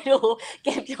บ้านไปดูเก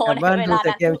มโชว์ในเวลาแ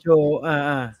ต่เกมโชว์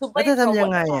แล้วจะทำยั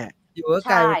งไงอ่ะอยู่ก็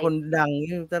กลายเป็นคนดัง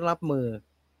ที่จะรับมือ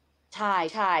ใช่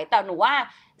แต่หนูว่า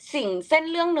เส้น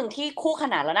เรื่องหนึ่งที่คู่ข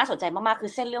นานแล้วน่าสนใจมากๆคื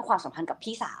อเส้นเรื่องความสัมพันธ์กับ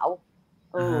พี่สาว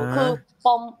คือป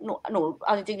มหนูเอ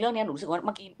าจริงๆเรื่องนี้หนูรู้สึกว่าเ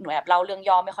มื่อกี้หนูแอบเล่าเรื่อง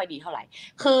ย่อไม่ค่อยดีเท่าไหร่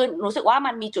คือรู้สึกว่า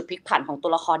มันมีจุดพลิกผันของตั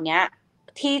วละครเนี้ย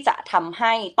ที่จะทำใ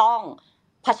ห้ต้อง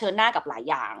เผชิญหน้ากับหลาย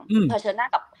อย่างเผชิญหน้า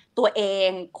กับตัวเอง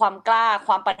ความกล้าค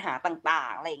วามปัญหาต่า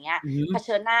งๆอะไรอย่างเงี้ยเผ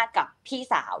ชิญหน้ากับพี่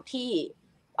สาวที่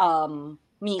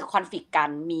มีคอนฟลิกต์กัน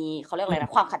มีเขาเรียกอะไรน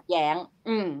ะความขัดแย้ง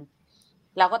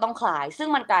แล้วก็ต้องคลายซึ่ง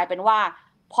มันกลายเป็นว่า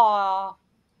พอ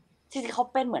จริงๆเขา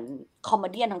เป็นเหมือนคอมเม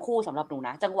ดี้ทั้งคู่สำหรับหนูน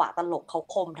ะจังหวะตลกเขา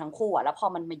คมทั้งคู่แล้วพอ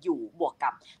มันมาอยู่บวกกั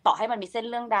บต่อให้มันมีเส้น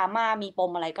เรื่องดราม่ามีป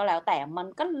มอะไรก็แล้วแต่มัน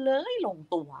ก็เลยลง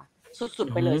ตัวสุด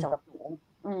ๆไปเลยสำหรับหนู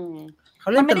เขา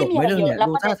เล่นตลกไหมเรื่องเนี่ย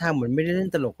ดูท่าทางเหมือนไม่ได้เล่น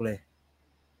ตลกเลย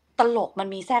ตลกมัน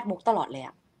มีแทรกมุกตลอดเลย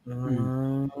อ่ะ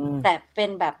แต่เป็น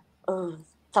แบบ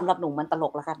สำหรับหนูมันตล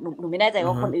กแล้วกันหนูไม่แน่ใจ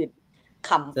ว่าคนอื่นข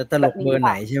ำจะตลกเบอร์ไห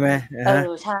นใช่ไหม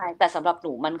ใช่แต่สำหรับห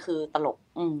นูมันคือตลก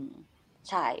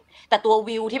ใช่แต่ตัว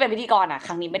วิวที่เป็นพิธีกรค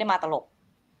รั้งนี้ไม่ได้มาตลก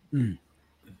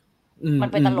มัน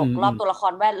เป็นตลกรอบตัวละค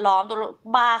รแวดล้อมตัว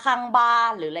บาร์ข้างบ้า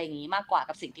นหรืออะไรอย่างงี้มากกว่า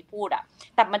กับสิ่งที่พูด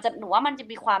แต่มันจะหนูว่ามันจะ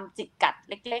มีความจิกกัด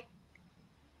เล็ก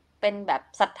ๆเป็นแบบ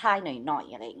ซัดทายหน่อย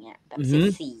ๆอะไรอย่างเงี้ยแบบ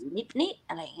สีนิดๆ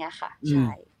อะไรอย่างเงี้ยค่ะใ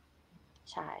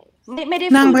ช่ไม่ได้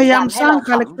นางพยายามสร้างค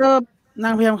าแรคเตอ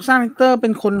ร์เป็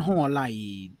นคนห่อไหล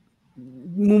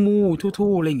มู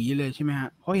ทู่ๆอะไรอย่างงี้เลยใช่ไหมฮะ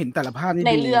เพราะเห็นแต่ละภาพนี่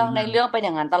ในเรื่องเป็นอ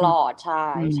ย่างนั้นตลอดใช่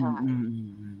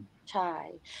ใช่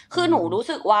คือหนูรู้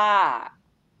สึกว่า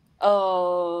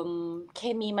เค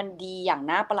มีมันดีอย่าง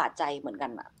น่าประหลาดใจเหมือนกั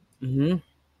น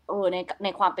ใน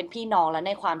ความเป็นพี่น้องและใ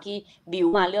นความที่บิว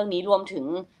มาเรื่องนี้รวมถึง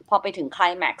พอไปถึงไคล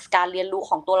แม็กซ์การเรียนรู้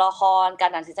ของตัวละครการ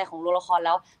ตัดสินใจของตัวละครแ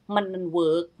ล้วมันเ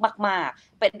วิร์กมาก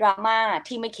ๆเป็นดราม่า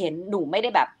ที่ไม่เข็นหนูไม่ได้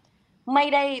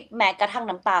แม้กระทั่ง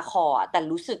น้ำตาคลอแต่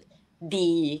รู้สึก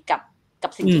ดีกั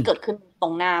บสิ่งที่เกิดขึ้นตร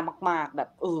งหน้ามากๆแบบ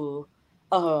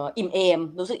อิ่มเอม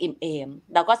รู้สึกอิ่มเอม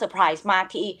แล้วก็เซอร์ไพรส์มาก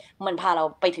ที่มันพาเรา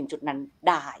ไปถึงจุดนั้น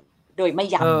ได้โดยไม่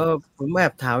ย้ำผมแอ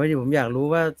บถามไว้ดิผมอยากรู้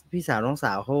ว่าพี่สาวน้องส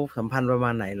าวเขาสัมพันธ์ประมา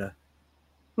ณไหนเหรอ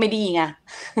ไม่ดีไง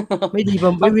ไม่ดี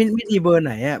ไม่ดีเบอร์ไ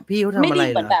หนอ่ะพี่เขาทำอะไร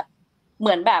เหรอเห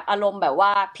มือนแบบอารมณ์แบบว่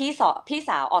าพี่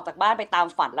สาวออกจากบ้านไปตาม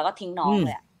ฝันแล้วก็ทิ้งน้องเ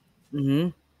ลย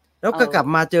แล้วก็กลับ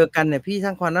มาเจอกันเนี่ยพี่สร้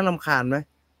างความน่ารำคาญไหม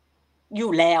อ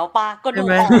ยู่แล้วป่ะก็ดู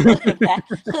ออกเลยนะ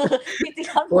คือจริงๆ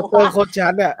แล้วหนูว่าโคตรชั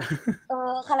ดอ่ะ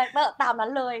คาแรคเตอร์ตามนั้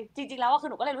นเลยจริงๆแล้วคือ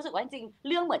หนูก็เลยรู้สึกว่าจริงๆ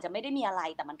เรื่องเหมือนจะไม่ได้มีอะไร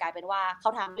แต่มันกลายเป็นว่าเขา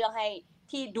ทำเรื่องให้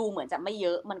ที่ดูเหมือนจะไม่เย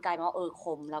อะมันกลายเป็นว่าค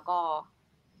มแล้วก็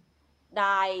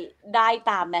ได้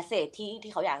ตามเมสเสจ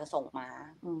ที่เขาอยากจะส่งมา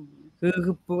คือ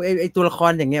ไอตัวละค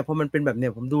รอย่างเงี้ยพอมันเป็นแบบเนี้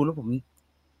ยผมดูแล้วผม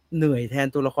เหนื่อยแทน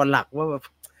ตัวละครหลักว่าแบบ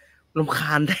รำค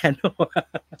าญแทน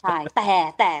ใช่แ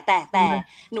ต่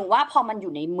หนูว่าพอมันอ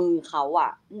ยู่ในมือเขา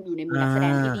อยู่ในมือนักแสด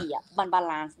งที่ดีมันบา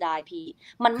ลานซ์ได้พี่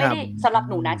มันไม่ได้สำหรับ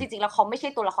หนูนะจริงๆแล้วเขาไม่ใช่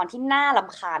ตัวละครที่น่าร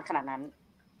ำคาญขนาดนั้น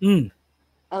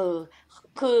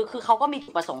คือเขาก็มีจุ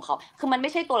ดประสงค์เขาคือมันไ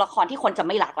ม่ใช่ตัวละครที่คนจะไ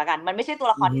ม่หลักละกันมันไม่ใช่ตัว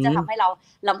ละครที่จะทำให้เรา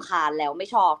รำคาญแล้วไม่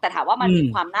ชอบแต่ถามว่ามันมี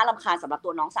ความน่ารำคาญสำหรับตั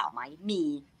วน้องสาวไหมมี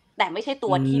แต่ไม่ใช่ตั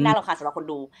วที่น่ารำคาญสำหรับคน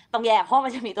ดูต้องแยกเพราะมั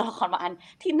นจะมีตัวละครบางอัน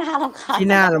ที่น่ารำคา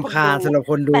ญสำหรับ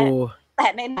คนดูแต่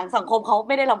ในหนังสังคมเขาไ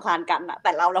ม่ได้รำคาญกันแ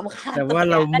ต่เรารำคาญแต่ว่า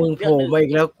เรามึงโผล่มาอี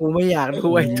กแล้วกูไม่อยาก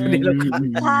ด้วยตัวนี้รำคาญ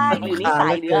ใช่หรือนิสั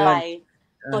ยหรืออะไร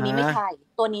ตัวนี้ไม่ใช่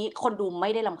ตัวนี้คนดูไม่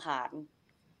ได้รำคาญ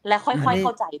และค่อยๆเข้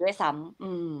าใจด้วยซ้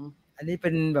ำอันนี้เป็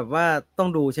นแบบว่าต้อง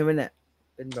ดูใช่ไหมเนี่ย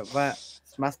เป็นแบบว่า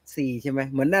must see ใช่ไหม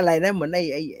เหมือนอะไรนะเหมือนไ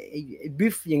อ้บิ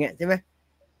ฟอย่างเงี้ยใช่ไหม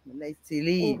เหมือนในซี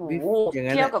รีส์บิฟอย่างเ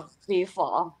งี้ยเทียบกับบิฟ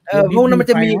พวกนั้นมัน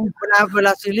จะมีเวล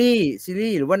าซีรี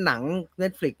ส์หรือว่าหนัง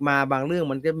Netflix มาบางเรื่อง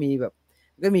มันก็มีแบบ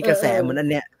ก็มีกระแสเหมือนอัน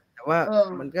เนี้ยแต่ว่า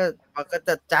มันก็จ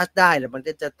ะจัดได้แต่มัน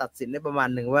ก็จะตัดสินได้ประมาณ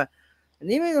หนึ่งว่าอัน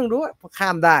นี้ไม่ต้องดูข้า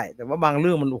มได้แต่ว่าบางเ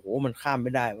รื่องมันโอ้โหมันข้ามไ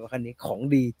ม่ได้ว่าคันนี้ของ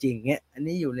ดีจริงเงี้ยอัน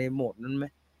นี้อยู่ในโหมดนั้นไหม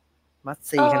มัส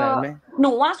ซีขนาดนั้นไหมห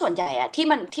นูว่าส่วนใหญ่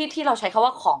ที่เราใช้คำว่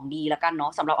าของดีละกันเนา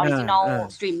ะสำหรับออริจินอล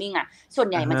สตรีมมิ่งส่วน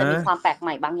ใหญ่มันจะมีความแปลกให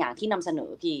ม่บางอย่างที่นำเสนอ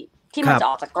พี่ที่มันจะ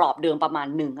ออกจากกรอบเดิมประมาณ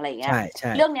หนึ่งอะไรอย่างเงี้ย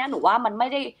เรื่องนี้หนูว่ามันไม่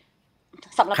ได้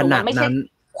สำหรับหนูมันไม่ใช่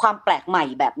ความแปลกใหม่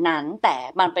แบบนั้นแต่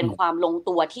มันเป็นความลง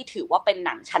ตัวที่ถือว่าเป็นห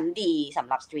นังชั้นดีสำ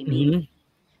หรับสตรีมมิ่ง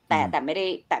แต่ไม่ได้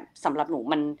แต่สำหรับหนู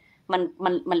มัน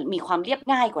มีความเรียบ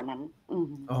ง่ายกว่านั้น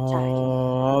ใช่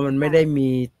มันไม่ได้มี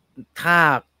ท่า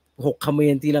หกเขม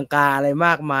รตีลังกาอะไรม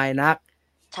ากมายนัก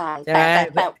ใช่แ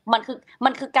ต่มั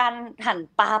นคือการหั่น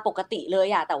ปลาปกติเลย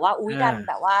แต่ว่าดัน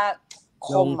แบบว่าค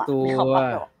ม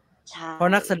ใช่เพรา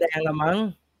ะนักแสดงละมั้ง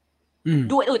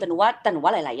ด้วยแต่หนูว่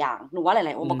าหลายๆอย่างหนูว่าหล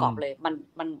ายๆองค์ประกอบเลย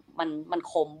มัน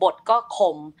คมบทก็ค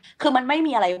มคือมันไม่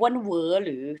มีอะไรว่นเวอร์ห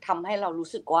รือทำให้เรารู้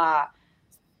สึกว่า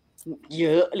เย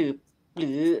อะหรือ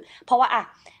เพราะว่า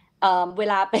เว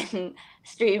ลาเป็น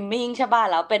สตรีมมิ่งใช่ป่ะ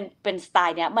แล้วเป็นสไต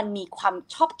ล์เนี้ยมันมีความ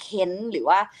ชอบเค้นหรือ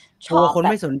ว่าชอบคน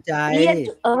ไม่สนใจเลียน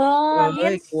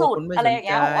สุดอะไรอย่างเ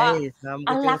งี้ยบอกว่า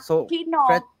รักพี่น้อง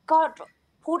ก็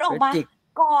พูดออกมา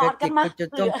กอดกันมาจะ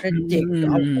ต้องเป็นจิก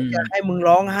เอาอยากให้มึง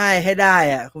ร้องไห้ให้ได้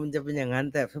คุณจะเป็นอย่างนั้น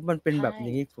แต่ถ้ามันเป็นแบบ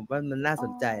นี้ผมว่ามันน่าส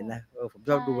นใจนะผมช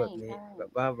อบดูแบบนี้แบ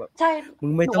บว่าแบบมึ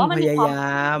งไม่ต้องพยาย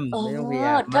ามไม่ต้องพยาย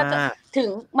ามมากถึง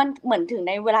มันเหมือนถึงใ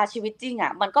นเวลาชีวิตจริง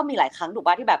มันก็มีหลายครั้งถูก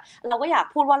ป่ะที่แบบเราก็อยาก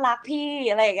พูดว่ารักพี่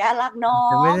อะไรอย่างเงี้ยรักน้อ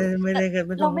งไม่ไ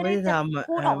ด้ทำ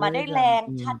พูดออกมาได้แรง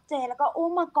ชัดเจนแล้วก็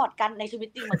มากอดกันในชีวิต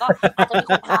จริงมันก็อาจจะมี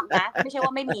คนทำนะไม่ใช่ว่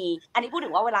าไม่มีอันนี้พูดถึ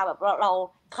งว่าเวลาแบบเรา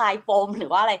คลายปมหรื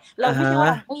อว่าอะไรเราไม่ใช่ว่า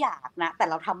เราไม่อยากนะแต่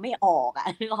เราทำไม่ออก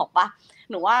นึกออกปะ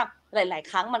หนูว่าหลายๆ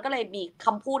ครั้งมันก็เลยมีค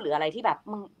ำพูดหรืออะไรที่แบบ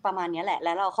ประมาณนี้แหละแ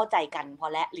ล้วเราเข้าใจกันพอ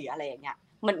แล้วหรืออะไรอย่างเงี้ย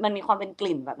มันมีความเป็นก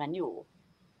ลิ่นแบบนั้นอยู่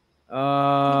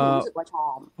ที่หนูรู้สึกว่าชอ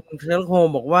บเชลโฮม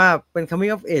บอกว่าเป็น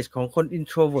coming of age ของคน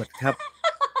introvert ครับ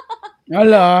อ๋อ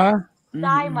เหรอ ไ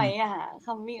ด้ไหมอ่ะ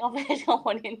coming of age ของค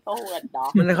น introvert เนาะ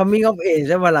มัน coming of age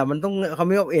ใช่ป่ะล่ะมันต้อง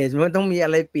coming of age มันต้องมีอะ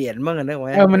ไรเปลี่ยนบ้างนะ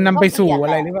ว่ามันนำไปสู่อะ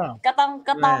ไรหรือเปล่าก็ต้อ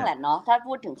งแหละเนาะถ้า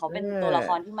พูดถึงเขาเป็นตัวละค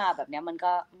รที่มาแบบเนี้ยมัน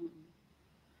ก็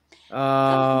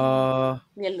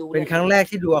เรียนรู้เป็นครั้งแรก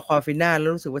ที่ดูอควาฟิน่าแล้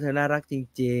วรู้สึกว่าเธอน่ารักจ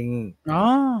ริงๆอ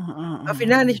ควาฟิ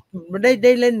น่านี่มันไ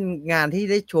ด้เล่นงานที่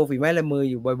ได้โชว์ฝีไม้ลายมือ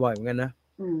อยู่บ่อยๆเหมือนกันนะ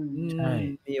ใช่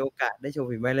มีโอกาสได้โชว์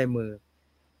ฝีไม้ลายมือ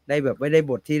ได้แบบไม่ได้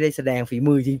บทที่ได้แสดงฝี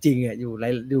มือจริงๆอ่ะอยู่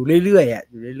เรื่อยๆอ่ะ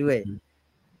อยู่เรื่อย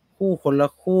ๆคู่คนละ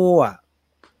คู่อ่ะ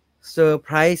เซอร์ไพ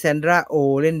รส์แซนดราโอ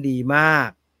เล่นดีมาก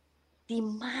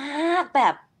แบ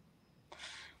บ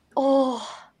โอ้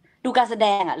ดูการแสด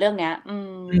งอ่ะเรื่องเนี้ย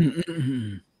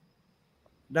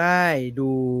ได้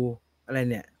ดูอะไร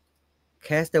เนี่ย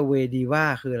Castaway Diva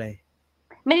คืออะไร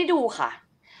ไม่ได้ดูค่ะ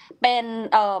เป็น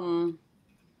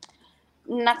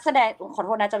นักแสดงขอโท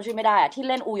ษนะจำชื่อไม่ได้อะที่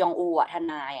เล่นอูยองอูอะท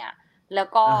นายอะแล้ว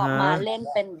ก็มาเล่น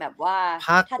เป็นแบบว่า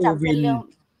ถ้าจำเส้นเรื่อง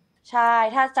ใช่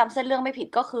ถ้าจำเส้นเรื่องไม่ผิด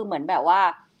ก็คือเหมือนแบบว่า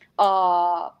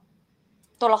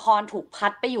ตัวละครถูกพั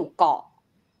ดไปอยู่เกาะ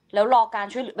แล้วรอการ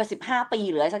ช่วยเหลือ15 ปี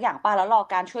หรืออะไรสักอย่างป้าแล้วรอ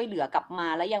การช่วยเหลือกลับมา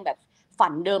แล้วยังแบบฝั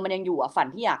นเดิมมันยังอยู่อะฝัน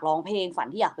ที่อยากร้องเพลงฝัน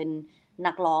ที่อยากเป็น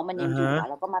นักร้องมันยังอยู่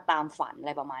แล้วก็มาตามฝันอะไ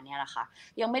รประมาณนี้นะคะ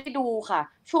ยังไม่ได้ดูค่ะ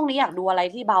ช่วงนี้อยากดูอะไร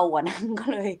ที่เบากว่านั้นก็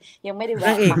เลยยังไม่ได้น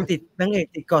างเอก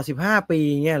ติดเกาะ15 ปี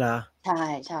เงี้ยเหรอใช่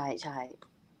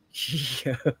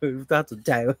น่าสนใ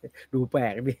จเว้ยดูแปล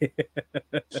กดิ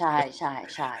ใช่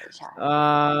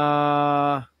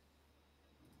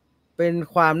เป็น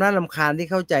ความน่ารำคาญที่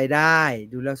เข้าใจได้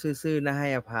ดูแล้วซื่อๆน่าให้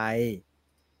อภัย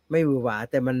ไม่หวือหวา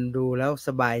แต่มันดูแล้วส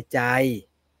บายใจ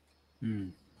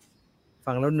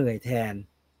ฟังแล้วเหนื่อยแทน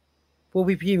พวก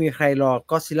พี่ๆมีใครรอ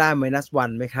Godzilla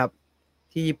 -1 ไหมครับ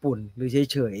ที่ญี่ปุ่นหรือ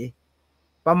เฉย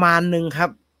ๆประมาณนึงครับ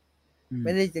ไ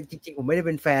ม่ได้จริงๆผมไม่ได้เ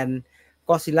ป็นแฟน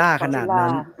Godzillaขนาดนั้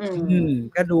น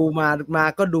ก็ดูมา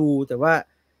ก็ดูแต่ว่า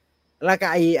แล้วก็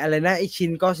อะไรนะไอชิ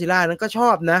นGodzillaนั้นก็ช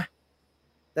อบนะ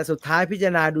แต่สุดท้ายพิจาร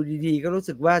ณาดูดีๆก็รู้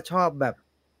สึกว่าชอบแบบ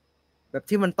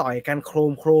ที่มันต่อยกันโ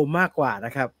ครมมากกว่าน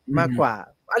ะครับมากกว่า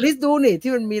อลิสดูนี่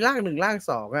ที่มันมีร่าง1ร่าง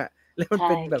2อ่ะแล้วมันเ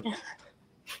ป็นแบบ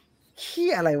ขี้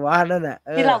อะไรวะนั่นน่ะ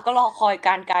ที่เราก็รอคอยก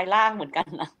ารกลายร่างเหมือนกัน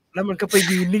นะแล้วมันก็ไป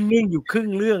ยืนนิ่งๆอยู่ครึ่ง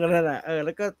เรื่องนั่นน่ะแ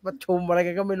ล้วก็มาชมอะไร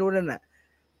กันก็ไม่รู้นั่นน่ะ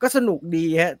ก็สนุกดี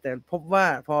ฮะแต่พบว่า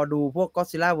พอดูพวก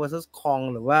Godzilla vs Kong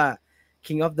หรือว่า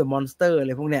King of the Monster อะไ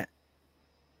รพวกเนี้ย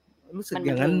รู้สึกอ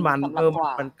ย่างนั้นมั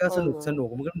นก็สนุก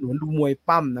มันก็เหมือนดูมวย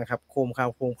ปั้มนะครับโคม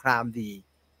ครามดี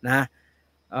นะ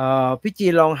พี่จี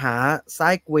ลองหาไซ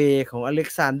ด์เวย์ของอเล็ก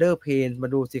ซานเดอร์เพนมา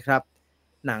ดูสิครับ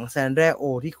หนังแซนแดรโอ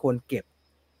ที่ควรเก็บ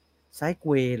ไซด์เ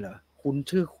วย์เหรอคุณ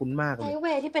ชื่อคุ้นมากเลยไซด์เว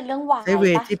ย์ที่เป็นเรื่องวายไซด์เว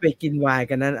ย์ที่ไปกินไวน์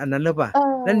กันนั้นอันนั้นหรือเปล่า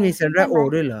นั่นมีแซนแดรโอ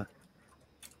ด้วยเหรอ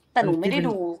แต่หนูไม่ได้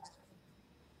ดู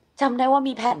จำได้ว่า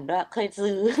มีแผ่นด้วยเคย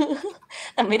ซื้อ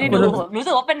แต่ไม่ได้ดูรู้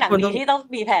สึกว่าเป็นหนังดีที่ต้อง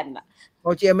มีแผ่นอ่ะโอ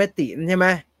เจียเมติใช่ไหม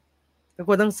ทุกค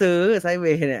นต้องซื้อไซด์เว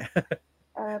ย์เนี่ย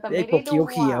ไอ้ปก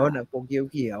เขียวน่ะปกเขียว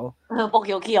ปก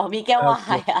เขียวมีแก้ววา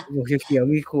ยอ่ะปกเขียว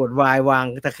มีขวดวายวาง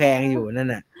ตะแคงอยู่นั่น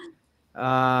น่ะ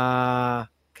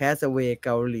แคสเวย์เก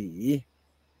าหลี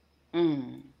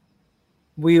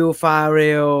วิลฟาเร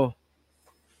ล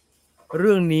เ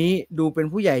รื่องนี้ดูเป็น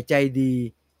ผู้ใหญ่ใจดี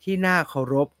ที่น่าเคา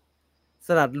รพส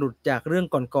ลัดหลุดจากเรื่อง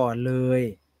ก่อนๆเลย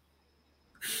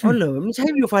เหรอไม่ใช่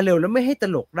วิวฟาเรลแล้วไม่ให้ต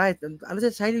ลกได้แล้วจ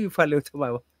ะใช้วิวฟาเรลทำไม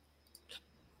วะ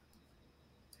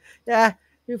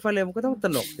วิวฟาเรลมันก็ต้องต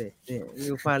ลกสิเนี่ย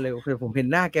วิวฟาเรลผมเห็น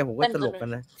หน้าแกผมก็ตลกกัน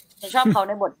นะชอบเขาใ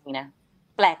นบทนี้นะ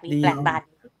แปลกดีแปลกตา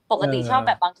ปกติชอบแ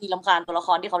บบบางทีรำคาญตัวละค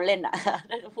รที่เขาเล่นอ่ะ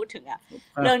ถ้าจะพูดถึงอ่ะ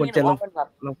เรื่องนี้หนูว่ามันแบบ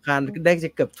รำคาญได้จ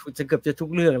ะเกือบจะทุก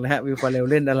เรื่องนะฮะวิวฟาเรล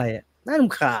เล่นอะไรอ่ะน่าร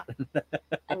ำคาญ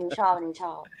อันนี้ชอบ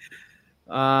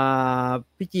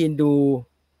พี่จีนดู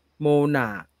โมนา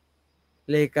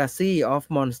Legacy of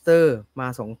Monster มา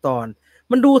2 ตอน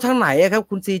มันดูทางไหนอะครับ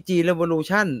คุณ CG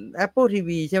Revolution Apple TV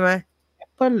ใช่ไหม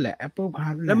Apple แหละ Apple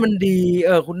Plus แล้วมันดี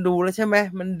คุณดูแล้วใช่ไหม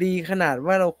มันดีขนาด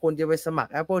ว่าเราควรจะไปสมัค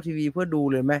ร Apple TV เพื่อดู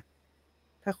เลยไหม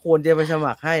ถ้าควรจะไปส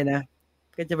มัครให้นะ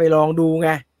ก็จะไปลองดูไง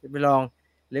จะไปลอง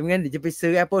หรือไม่งั้นเดี๋ยวจะไปซื้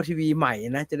อ Apple TV ใหม่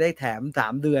นะจะได้แถม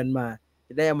3 เดือนมาจ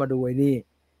ะได้เอามาดูไอ้นี่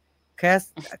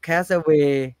Castaway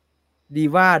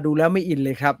Diva ดูแล้วไม่อินเล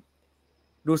ยครับ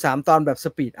ดู3 ตอนแบบส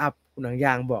ปีดอัพคุณหนังย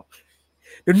างบอก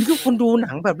เดี๋ยวนี้ทุกคนดูห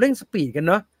นังแบบเร่งสปีดกัน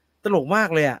เนาะตลกมาก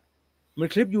เลยอ่ะเหมือน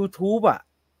คลิป YouTube อ่ะ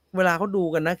เวลาเขาดู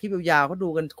กันนะคลิปยาวๆเขาดู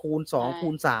กันคูณ2คู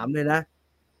ณ3เลยนะ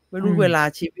ไม่รู้เวลา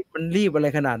ชีวิตมันรีบอะไร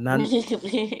ขนาดนั้น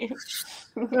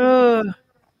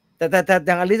แต่อ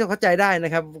ย่างอลิซเข้าใจได้น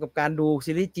ะครับกับการดู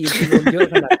ซีรีส์จีนจำนวนเยอะ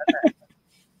ขนาดนั้น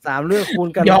3 เรื่องคูณ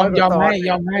กันยอมให้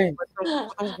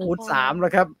ต้องคูณ3แล้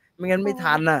วครับไม่งั้นไม่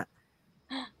ทันอ่ะ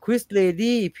Quiz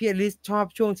Lady พี่อลิซชอบ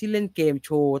ช่วงที่เล่นเกมโช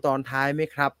ว์ตอนท้ายไหม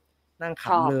ครับนั่งข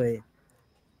ำเลย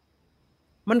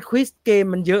มันควิสเกม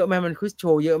มันเยอะไหมมันควิสโช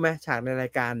ว์เยอะไหมฉากในรา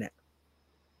ยการเนี่ย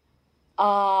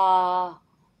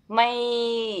ไม่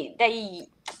ได้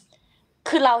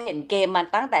คือเราเห็นเกมมัน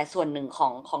ตั้งแต่ส่วนหนึ่ง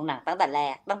ของหนังตั้งแต่แร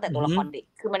กตั้งแต่ตัวละครเด็ก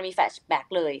คือมันมีแฟลชแบ็ก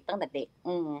เลยตั้งแต่เด็ก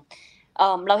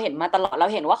เราเห็นมาตลอดเรา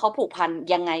เห็นว่าเขาผูกพัน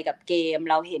ยังไงกับเกม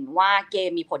เราเห็นว่าเกม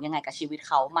มีผลยังไงกับชีวิต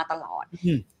เขามาตลอด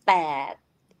แต่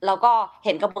เราก็เ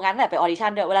ห็นกระบวนการตั้งแต่ไปออดิชั่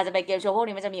นด้วยเวลาจะไปเกมโชว์พวก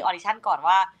นี้มันจะมีออดิชั่นก่อน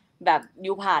ว่าแบบ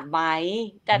ยูผ่านไหม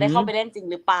จะได้เข้าไปเล่นจริง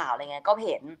หรือเปล่าอะไรเงี้ยก็เ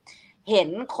ห็น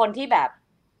คนที่แบบ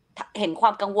เห็นควา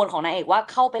มกังวลของนางเอกว่า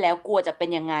เข้าไปแล้วกลัวจะเป็น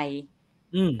ยังไง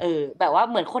แบบว่า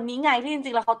เหมือนคนนี้ไงที่จ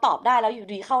ริงๆแล้วเขาตอบได้แล้วอยู่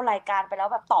ดีเข้ารายการไปแล้ว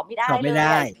แบบตอบไม่ได้เล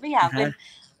ยไม่อยากเป็น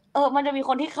มันจะมีค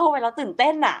นที่เข้าไปแล้วตื่นเ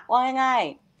ต้นอะว่าง่าย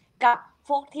ๆกับพ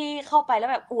วกที่เข้าไปแล้ว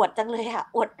แบบอวดจังเลยอะ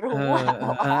อวดรู้อะ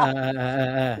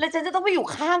แล้วฉันจะต้องไปอยู่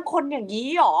ข้างคนอย่างนี้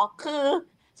หรอคือ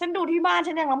ฉันดูที่บ้าน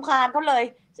ฉันยังรำคาญเขาเลย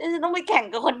ฉันจะต้องไปแข่ง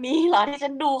กับคนนี้เหรอที่ฉั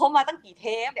นดูเขามาตั้งกี่เท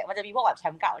ปเนี่ยมันจะมีพวกแบบแช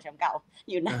มป์เก่า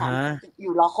อยู่นานอ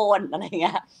ยู่รอโคนอะไรเ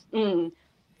งี้ย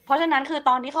เพราะฉะนั้นคือต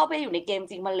อนที่เข้าไปอยู่ในเกม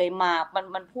จริงมันเลยมา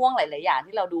มันพ่วงหลายๆอย่าง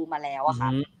ที่เราดูมาแล้วอะค่ะ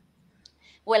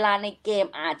เวลาในเกม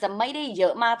อาจจะไม่ได้เยอ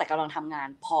ะมากแต่กำลังทำงาน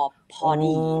พอ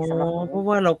ดีสำหรับเพราะ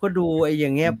ว่าเราก็ดูไอ้อย่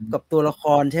างเงี้ยกับตัวละค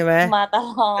รใช่ไหมมาต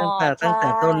ลอดตั้งแต่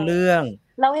ต้นเรื่อง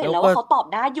เราเห็นแล้วว่าเขาตอบ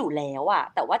ได้อยู่แล้วอะ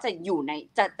แต่ว่าจะอยู่ใน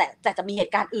แต่จะมีเห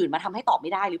ตุการณ์อื่นมาทำให้ตอบไ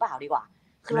ม่ได้หรือเปล่าดีกว่า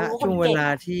คือเราช่วงเวลา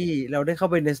ที่เราได้เข้า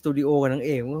ไปในสตูดิโอกับนางเ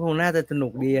อกก็คงน่าจะสนุ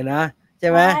กดีนะใช่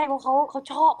ไหมใช่เขา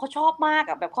ชอบมาก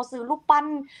อะแบบเขาซื้อรูปปั้น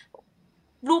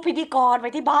รูปพิธีกรไป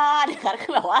ที่บ้านค่ะคื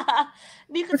อแบบว่า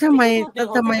นี่คือทำไม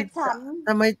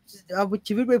เอา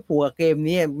ชีวิตไปผูกกับเกม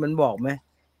นี้มันบอกไหม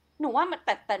หนูว่ามัน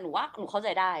แต่หนูว่าหนูเข้าใจ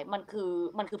ได้มัน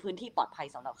คือพื้นที่ปลอดภัย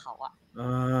สำหรับเขาอะ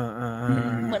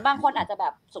เหมือนบางคนอาจจะแบ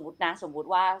บสมมติ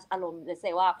ว่าอารมณ์เซ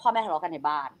ว่าพ่อแม่ทะเลาะกันใน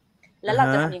บ้านแล้วเรา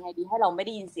จะทำยังไงดีให้เราไม่ไ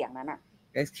ด้ยินเสียงนั้นอะ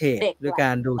เด็กด้วยกา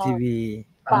รดูทีวี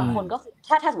บางคนก็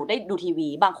ถ้าสมมติได้ดูทีวี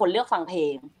บางคนเลือกฟังเพล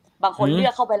งบางคนเลื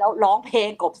อกเข้าไปแล้วร้องเพลง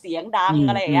กบเสียงดัง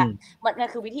อะไรอย่างเงี้ยมัน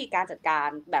คือวิธีการจัดการ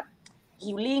แบบ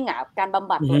ฮีลลิ่งอ่ะการบ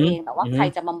ำบัดตัวเองแต่ว่าใคร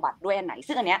จะบำบัดด้วยอันไหน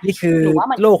ซึ่งอันเนี้ยนี่คือ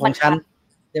โลกของฉัน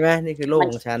ใช่ไหมนี่คือโลก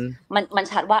ของฉันมัน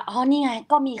ชัดว่าอ๋อนี่ไง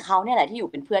ก็มีเขาเนี่ยแหละที่อยู่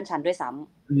เป็นเพื่อนฉันด้วยซ้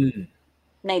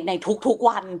ำในทุก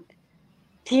วัน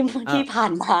ที่ผ่า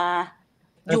นมา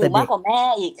อยู่มากกว่าแม่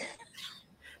อีก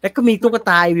แล้วก็มีตุ๊ก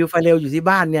ตาวิวไฟเรลอยู่ที่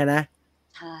บ้านเนี่ยนะ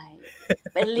ใช่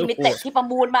เป็นลิมิเต็ดที่ประ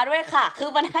มูลมาด้วยค่ะคือ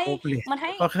มันให้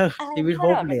ชีวิตโฮ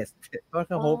ปเลสก็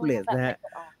โฮปเลสนะฮะ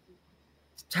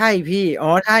ใช่พี่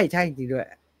ใช่จริงด้วย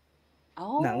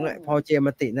หนังพอเจม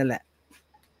าตินั่นแหละ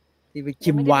ที่ไป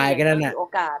ชิมไวน์กันนั่นแหละโอ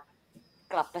กาส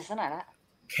กลับไปซะหน่อยละ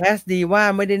แคสดีว่า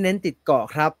ไม่ได้เน้นติดเกาะ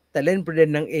ครับแต่เล่นประเด็น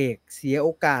นางเอกเสียโอ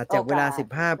กาสจากเวลา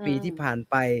15 ปีที่ผ่าน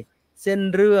ไปเส้น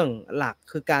เรื่องหลัก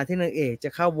คือการที่นางเอกจะ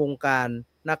เข้าวงการ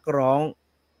นักร้อง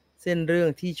เส้นเรื่อง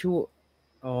ที่ชั่ว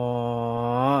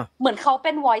เหมือนเขาเ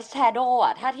ป็น voice shadow อ่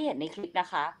ะถ้าที่เห็นในคลิปนะ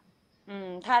คะ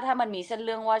ถ้ามันมีเส้นเ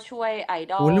รื่องว่าช่วยไอ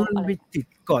ดอลมันไปติด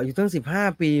เกาะอยู่ตั้ง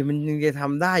15 ปีมันยังจะท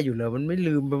ำได้อยู่เหรอมันไม่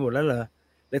ลืมไปหมดแล้วเหรอ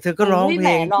แต่เธอก็ร้องเพ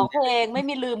ลงไม่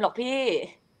มีลืมหรอกพี่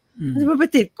มันไป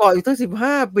ติดเกาะอยู่ตั้ง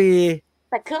15 ปี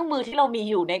แต่เครื่องมือที่เรามี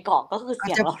อยู่ในเกาะก็คือเ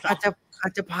สียงเราอา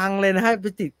จจะพังเลยนะไป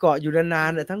ติดเกาะอยู่นา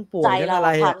นๆเนี่ยทั้งป่วยทั้งอะไร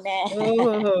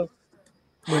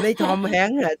เหมือนไอ้ทอมแฮง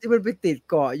ค์ที่มันไปติด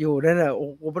เกาะอยู่นั่นแหละโอ้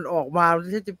โหมันออกมา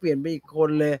จะเปลี่ยนไปอีกคน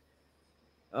เลย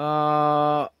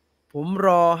ผมร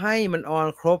อให้มันออน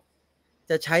ครบ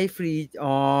จะใช้ฟรีอ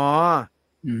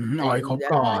อยครบ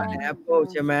ก่อน Apple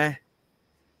ใช่ไหม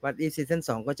บัตรซีซั่น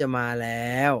2ก็จะมาแ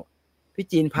ล้วพี่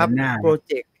จีนพับโปร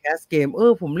เจกต์แคสเกม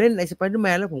ผมเล่นไอ้สไปเดอร์แม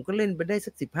นแล้วผมก็เล่นไปได้สั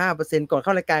ก 15% ก่อนเข้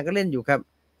ารายการก็เล่นอยู่ครับ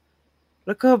แ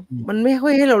ล้วก็มันไม่ค่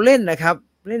อยให้เราเล่นนะครับ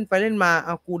เล่นไปเล่นมาเอ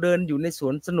ากูเดินอยู่ในส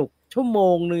วนสนุกชั่วโม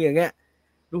งนึงอย่างเงี้ย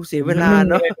ดูเสียเวลา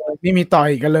เนาะไม่มีต่อ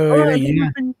ยกันเลยอะไรอย่างเงี้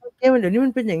ยเกมเดี๋ยวนี้มั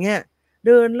นเป็นอย่างเงี้ยเ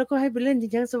ดินแล้วก็ให้ไปเล่นชิ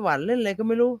งช้าสวรรค์เล่นอะไรก็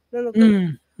ไม่รู้แล้วเราก็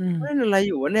เล่นอะไร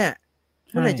อยู่วะเนี่ย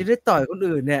เมื่อไหร่จะได้ต่อยคน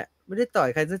อื่นเนี่ยไม่ได้ต่อย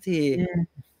ใครสักที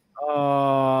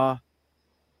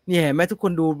เนี่ยแม่ทุกค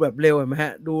นดูแบบเร็วเห็นไหมฮ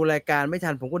ะดูรายการไม่ทั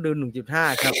นผมก็ดู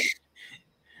 1.5 ครับ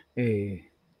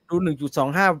ดู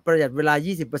 1.25 ประหยัดเวลา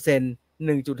 20%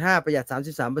 1.5 ประหยัด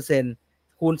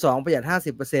 33% คูณ 2 ประหยัด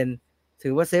 50% ถื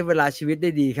อว่าเซฟเวลาชีวิตได้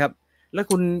ดีครับแล้ว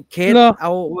คุณเคสเอ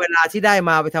าเวลาที่ได้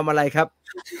มาไปทำอะไรครับ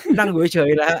นั่งอยู่เฉ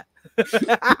ยๆแล้วฮะ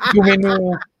ดูเม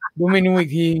นูอี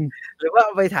กทีหรือว่า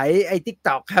ไปถ่ายไอ้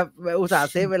TikTok ครับอุตส่าห์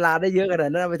เซฟเวลาได้เยอะขนาด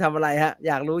นั้นไปทำอะไรฮะอ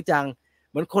ยากรู้จัง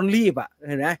เหมือนคนรีบอ่ะเ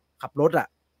ห็นไหมขับรถอ่ะ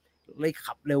เลย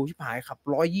ขับเร็วชิบหายขับ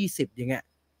120อย่างเงี้ย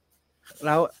แ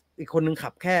ล้วอีกคนนึงขั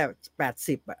บแค่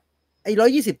80อ่ะไอ้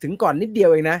120ถึงก่อนนิดเดียว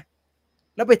เองนะ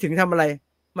แล้วไปถึงทำอะไร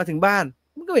มาถึงบ้าน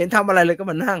มันก็เห็นทำอะไรเลยก็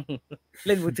มานั่งเ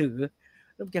ล่นมือถือ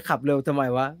แล้วจะขับเร็วทำไม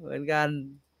วะเหมือนกัน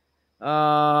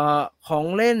ของ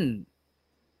เล่น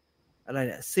อะไรเ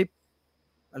นี่ย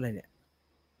อะไรเนี่ย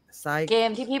เกม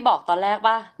ที่พี่บอกตอนแรก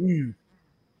ป่ะ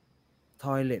ท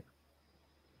อยเลท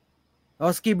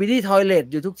สกิบิดี้ทอยเลท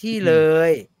อยู่ทุกที่เล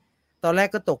ยตอนแรก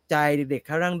ก็ตกใจเด็กๆเ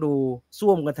ขานั่งดูซ่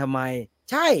วมกันทำไม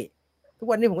ใช่ทุก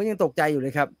วันนี้ผมก็ยังตกใจอยู่เล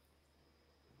ยครับ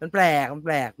มันแปลก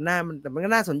หน้ามันแต่มันก็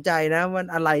น่าสนใจนะว่า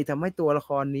อะไรทำให้ตัวละค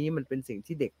รนี้มันเป็นสิ่ง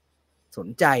ที่เด็กสน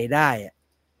ใจได้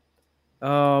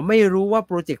ไม่รู้ว่าโ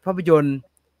ปรเจกต์ภาพยนตร์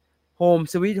Home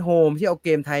Sweet Home ที่เอาเก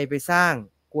มไทยไปสร้าง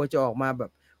กลัวจะออกมาแบ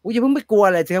บอย่าเพิ่งไปกลัว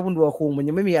อะไรสิครับคุณบัวคุงมัน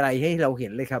ยังไม่มีอะไรให้เราเห็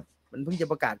นเลยครับมันเพิ่งจะ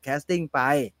ประกาศแคสติ้งไป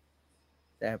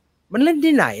แต่มันเล่น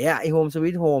ที่ไหนไอ้ Home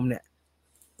Sweet Home เนี่ย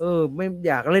ไม่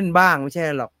อยากเล่นบ้างไม่ใช่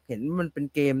หรอกเห็นมันเป็น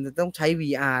เกมแต่ต้องใช้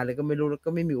VR เลยก็ไม่รู้แล้วก็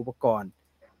ไม่มีอุปกรณ์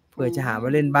เผื่อจะหามา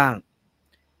เล่นบ้าง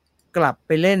กลับไ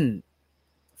ปเล่น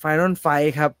Final Fight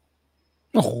ครับ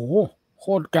โอ้โหโค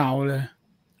ตรเก่าเลย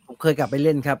ผมเคยกลับไปเ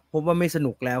ล่นครับพบว่าไม่ส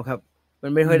นุกแล้วครับมั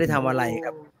นไม่ค่อยได้ทำอะไรค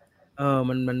รับ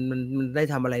มันได้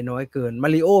ทำอะไรน้อยเกินมา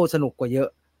ริโอสนุกกว่าเยอะ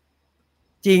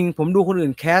จริงผมดูคนอื่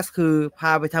นแคสคือพ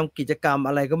าไปทำกิจกรรม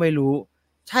อะไรก็ไม่รู้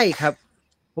ใช่ครับ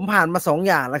ผมผ่านมา2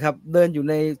 อย่างแล้วครับเดินอยู่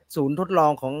ในศูนย์ทดลอ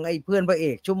งของไอ้เพื่อนพระเอ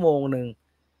กชั่วโมงนึง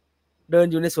เดิน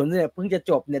อยู่ในสวนเนี่ยเพิ่งจะ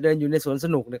จบเนี่ยเดินอยู่ในสวนส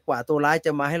นุกเนี่ยกว่าตัวร้ายจ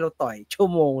ะมาให้เราต่อยชั่ว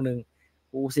โมงนึง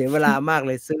โอ้เสียเวลามากเ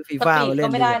ลยซื้อฟีฟ่ามาเล่นก็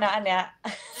ไม่ได้นะอันเนี้ย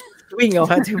วิ่งเอา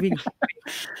ฮะจะวิ่ง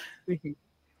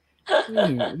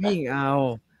เอา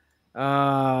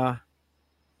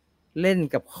เล่น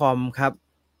กับคอมครับ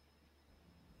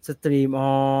สตรีม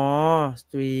ส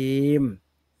ตรีม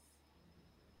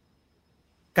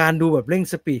การดูแบบเร่ง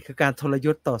สปีดคือการทรย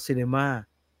ศต่อซีเนมา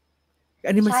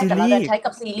อันนี้มันซีรีส์ใช้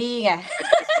กับซีรีส์ไง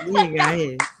นี่ไง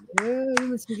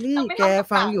มันซีรีส์แก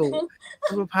ฟังอยู่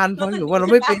คุณพันธ์ฟังอยู่ว่าเรา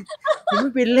ไม่เ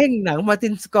ป็นเร่งหนังมาร์ติ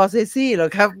นสกอร์เซซี่หรอ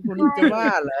ครับคุณจะว่า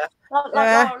เหรอเ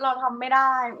ราทำไม่ได้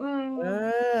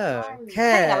แค่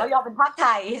เรายอมเป็นภาคไท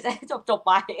ยจบไ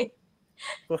ป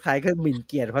ก็ขายก็หมิ่น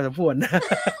เกียรติพอสมควรนะ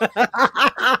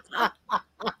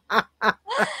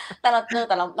แต่เรา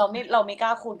ไม่กล้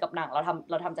าคูณกับหนังเ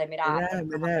ราทำใจไม่ได้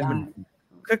มัน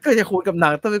ก็จะคูณกับหนั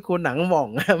งต้องไปคูณหนังหม่อง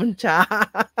มันช้า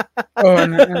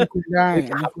นะคูณได้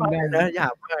นะอยา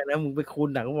กมากนะมึงไปคูณ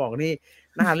หนังหม่องนี่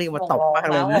หน้าเรียกมาตบมาก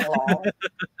เลยนะ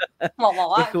บอก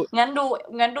ว่างั้น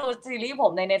ดูซีรีส์ผ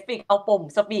มใน Netflix เอาปุ่ม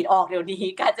สปีดออกเดี๋ยวนี้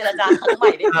การเจรจาครั้งใหม่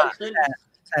ได้เกิดขึ้น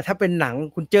แต่ถ้าเป็นหนัง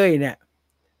คุณเจ้ยเนี่ย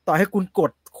ต่อให้คุณก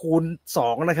ดคูณ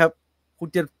2นะครับคุณ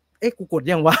จะกูกด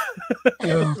ยังวะ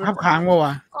ภาพค้างว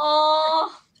ะ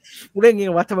กูเล่นงี้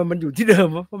วะทำไมมันอยู่ที่เดิม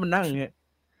วะเพราะมันนั่งเงี้ย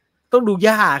ต้องดู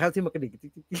ย่าครับที่มันกระดิก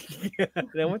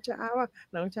เรื่องว่าช้ามาก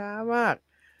หนังช้ามาก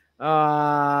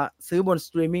ซื้อบนส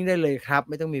ตรีมมิ่งได้เลยครับ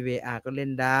ไม่ต้องมี VR ก็เล่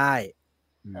นได้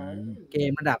เก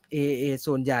มระดับ AA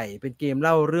ส่วนใหญ่เป็นเกมเ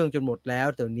ล่าเรื่องจนหมดแล้ว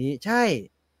แต่นี้ใช่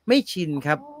ไม่ชินค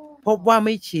รับพบว่าไ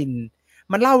ม่ชิน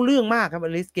มันเล่าเรื่องมากครับอ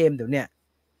ลิสเกมเดี๋ยวเนี้ย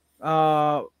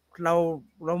เร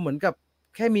าเหมือนกับ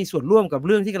แค่มีส่วนร่วมกับเ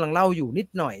รื่องที่กำลังเล่าอยู่นิด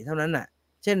หน่อยเท่านั้นน่ะ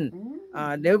เช่น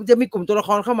เดี๋ยวจะมีกลุ่มตัวละค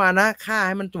รเข้ามานะฆ่าใ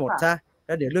ห้มันหมดซะแ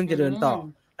ล้วเดี๋ยวเรื่องจะเดินต่อ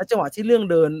แล้วจังหวะที่เรื่อง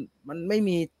เดินมันไม่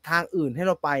มีทางอื่นให้เ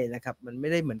ราไปนะครับมันไม่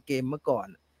ได้เหมือนเกมเมื่อก่อน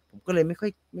ผมก็เลยไม่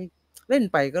เล่น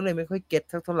ไปก็เลยไม่ค่อยเก็ต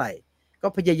เท่าไหร่ก็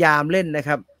พยายามเล่นนะค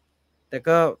รับแต่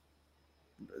ก็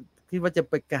คิดว่าจะ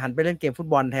ไปหันไปเล่นเกมฟุต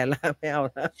บอลแทนแล้วไม่เอา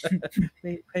แล้วไ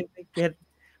ม่เก็ต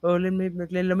เ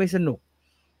ล่นแล้วไม่สนุก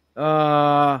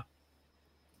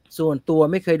ส่วนตัว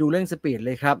ไม่เคยดูเรื่องสปีดเ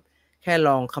ลยครับแค่ล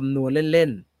องคำนวณเล่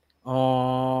นๆ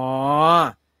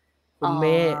คุณเม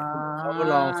ย์เขาก็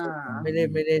ลองไม่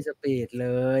ได้สปีดเล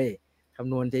ยค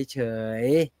ำนวณเฉย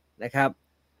ๆนะครับ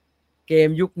เกม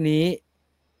ยุคนี้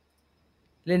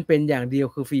เล่นเป็นอย่างเดียว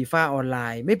คือฟีฟ่าออนไล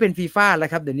น์ไม่เป็นฟีฟ่าแล้ว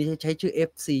ครับเดี๋ยวนี้ใช้ชื่อ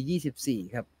FC24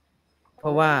 ครับเพร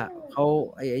าะว่าเขา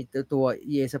ไอตัว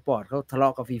EA Sport เขาทะเลา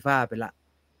ะกับฟีฟ่าไปละ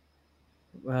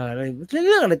เ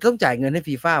รื่องอะไรต้องจ่ายเงินให้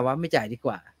ฟีฟ่าวะไม่จ่ายดีก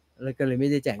ว่าแล้วก็เลยไม่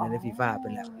ได้จ่ายเงินให้ฟีฟ่าไป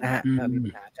แล้วนะฮะมีปั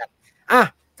ญหากัน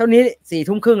เท่านี้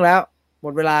 22:30 แล้วหม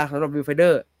ดเวลาสำหรับ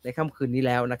Viewfinder ในค่ำคืนนี้แ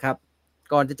ล้วนะครับ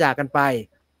ก่อนจะจากกันไป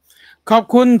ขอบ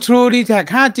คุณ True d t a c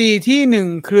 5G ที่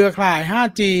1เครือข่าย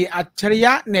 5G อัจฉริย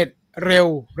ะเน็ตเร็ว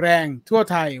แรงทั่ว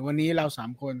ไทยวันนี้เรา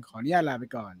3คนขออนุญาตลาไป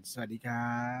ก่อนสวัสดีค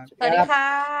รับสวัสดีค่ะ